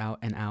pulled out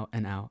and out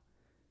and out,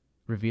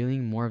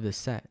 revealing more of the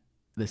set.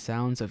 The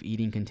sounds of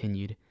eating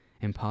continued,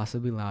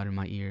 impossibly loud in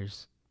my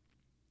ears.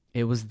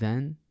 It was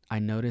then I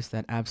noticed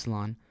that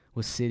Absalom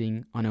was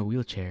sitting on a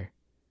wheelchair,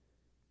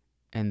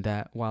 and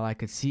that while I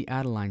could see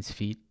Adeline's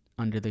feet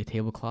under the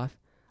tablecloth,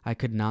 I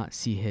could not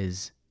see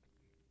his.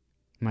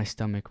 My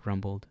stomach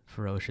rumbled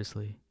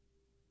ferociously.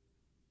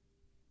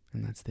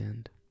 And that's the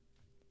end.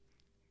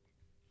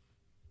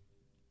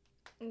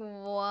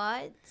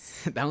 What?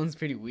 That one's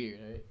pretty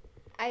weird,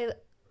 right?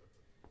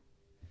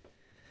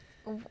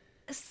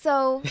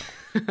 So,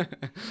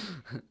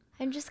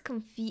 I'm just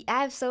confused.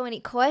 I have so many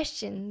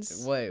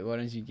questions. What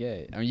didn't you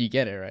get? I mean, you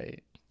get it,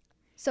 right?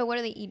 So, what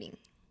are they eating?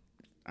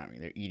 I mean,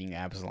 they're eating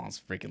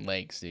Absalom's freaking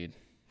legs, dude.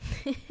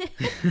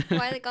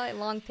 Why do they call it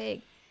long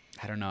pig?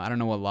 I don't know. I don't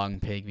know what long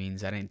pig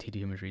means. I didn't do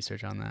too much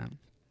research on that.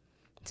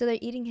 So, they're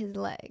eating his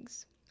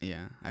legs.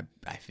 Yeah,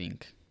 I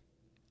think.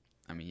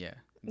 I mean, yeah.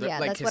 Yeah,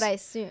 like, that's what I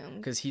assumed.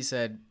 Because he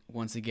said,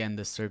 once again,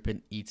 the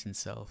serpent eats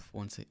itself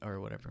or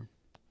whatever.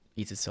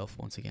 Eats itself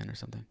once again or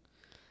something.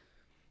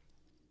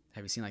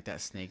 Have you seen like that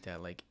snake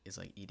that like is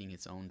like eating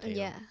its own tail?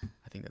 Yeah.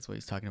 I think that's what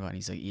he's talking about. And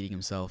he's like eating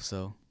himself,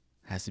 so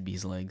it has to be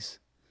his legs.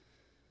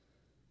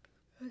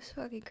 It's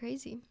fucking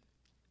crazy.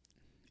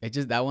 It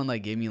just, that one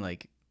like gave me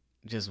like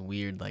just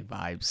weird like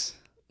vibes.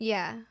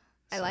 Yeah,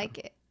 I like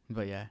it.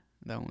 But yeah,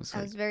 that one was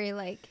I was very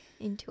like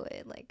into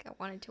it. Like I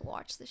wanted to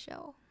watch the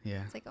show.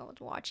 Yeah. It's like I was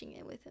watching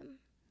it with him.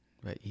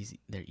 But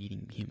they're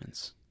eating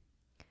humans.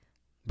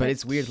 But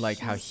it's weird like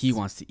how he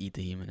wants to eat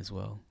the human as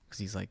well. Because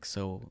he's like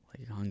so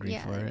like hungry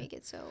for it. Yeah, they make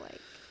it so like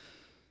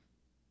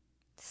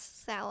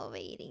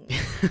salivating.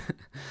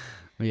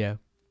 But yeah,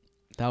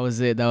 that was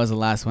it. That was the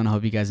last one. I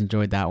hope you guys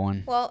enjoyed that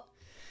one. Well,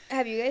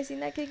 have you guys seen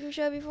that cooking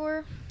show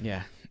before?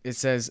 Yeah. It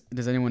says,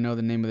 does anyone know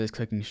the name of this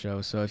cooking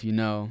show? So if you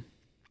know,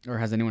 or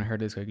has anyone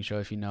heard of this cooking show?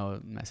 If you know,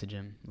 message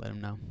him. Let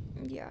him know.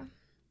 Yeah.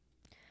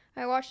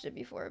 I watched it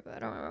before, but I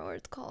don't remember what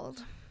it's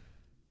called.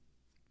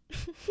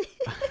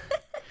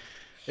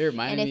 It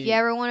reminded me. And if you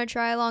ever want to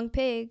try a long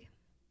pig,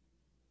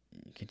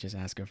 you can just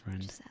ask a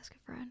friend. Just ask a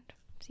friend.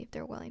 See if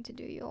they're willing to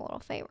do you a little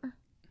favor.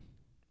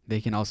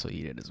 They can also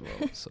eat it as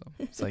well. So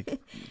it's like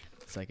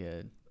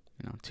a,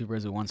 2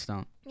 birds with 1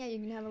 stone. Yeah, you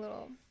can have a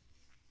little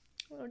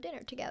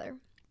dinner together.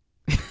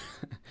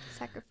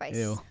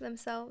 Sacrifice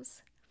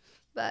themselves.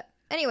 But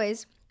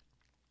anyways,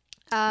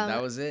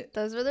 that was it.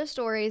 Those were the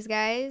stories,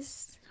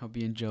 guys. Hope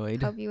you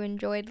enjoyed. Hope you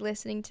enjoyed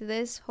listening to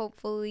this.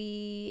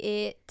 Hopefully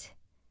it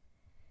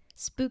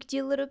spooked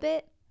you a little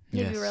bit.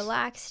 Maybe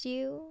relaxed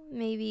you.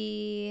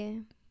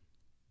 Maybe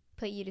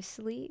put you to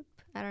sleep.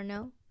 I don't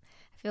know.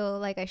 I feel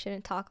like I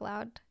shouldn't talk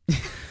loud.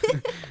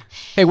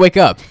 Hey, wake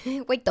up.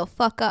 Wake the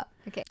fuck up.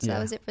 Okay, so that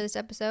was it for this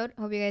episode.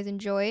 Hope you guys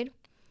enjoyed.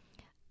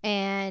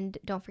 And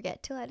don't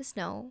forget to let us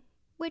know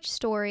which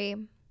story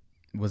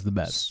was the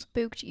best.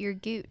 Spooked your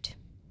goot.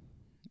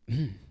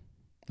 I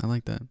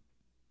like that.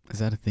 Is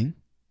that a thing?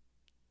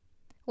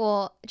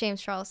 Well,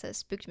 James Charles says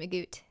spooked my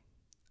goot.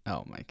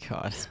 Oh my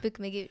god. Spook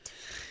my goot.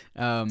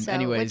 So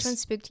anyways, which one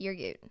spooked your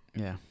goot?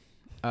 Yeah.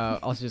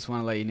 Also just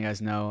want to let you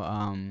guys know,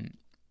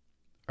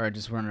 or I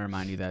just want to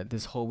remind you that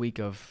this whole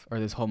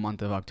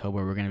month of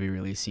October, we're going to be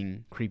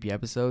releasing creepy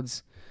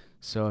episodes.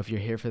 So if you're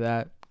here for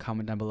that,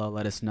 comment down below,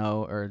 let us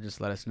know, or just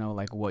let us know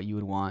like what you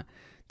would want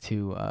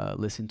to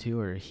listen to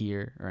or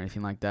hear or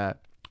anything like that,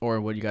 or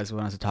what you guys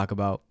want us to talk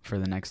about for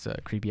the next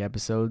creepy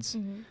episodes.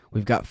 Mm-hmm.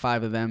 We've got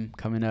 5 of them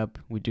coming up.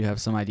 We do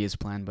have some ideas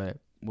planned, but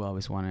we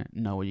always want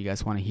to know what you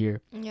guys want to hear.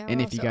 Yeah, and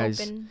we're if you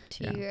guys open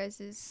to you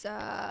guys'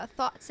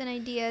 thoughts and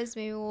ideas,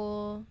 maybe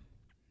we'll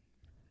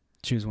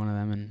choose one of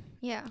them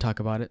and talk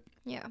about it.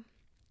 Yeah.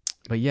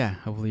 But yeah,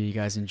 hopefully you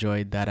guys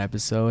enjoyed that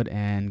episode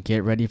and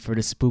get ready for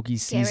the spooky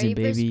season,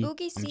 baby.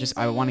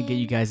 I want to get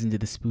you guys into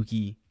the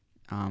spooky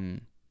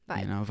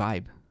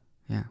vibe.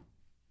 Yeah.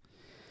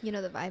 You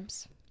know the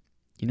vibes.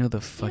 You know the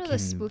fucking the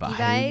spooky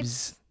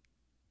vibes.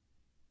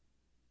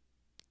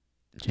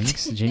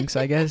 Jinx,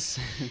 I guess.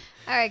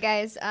 All right,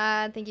 guys.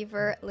 Thank you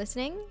for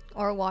listening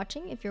or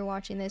watching if you're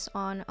watching this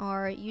on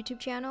our YouTube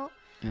channel.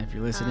 And if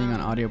you're listening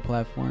on audio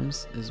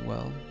platforms as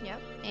well.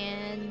 Yep.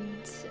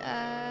 And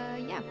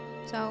yeah.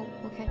 So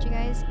we'll catch you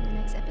guys in the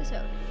next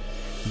episode.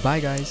 Bye,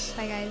 guys.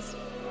 Bye, guys.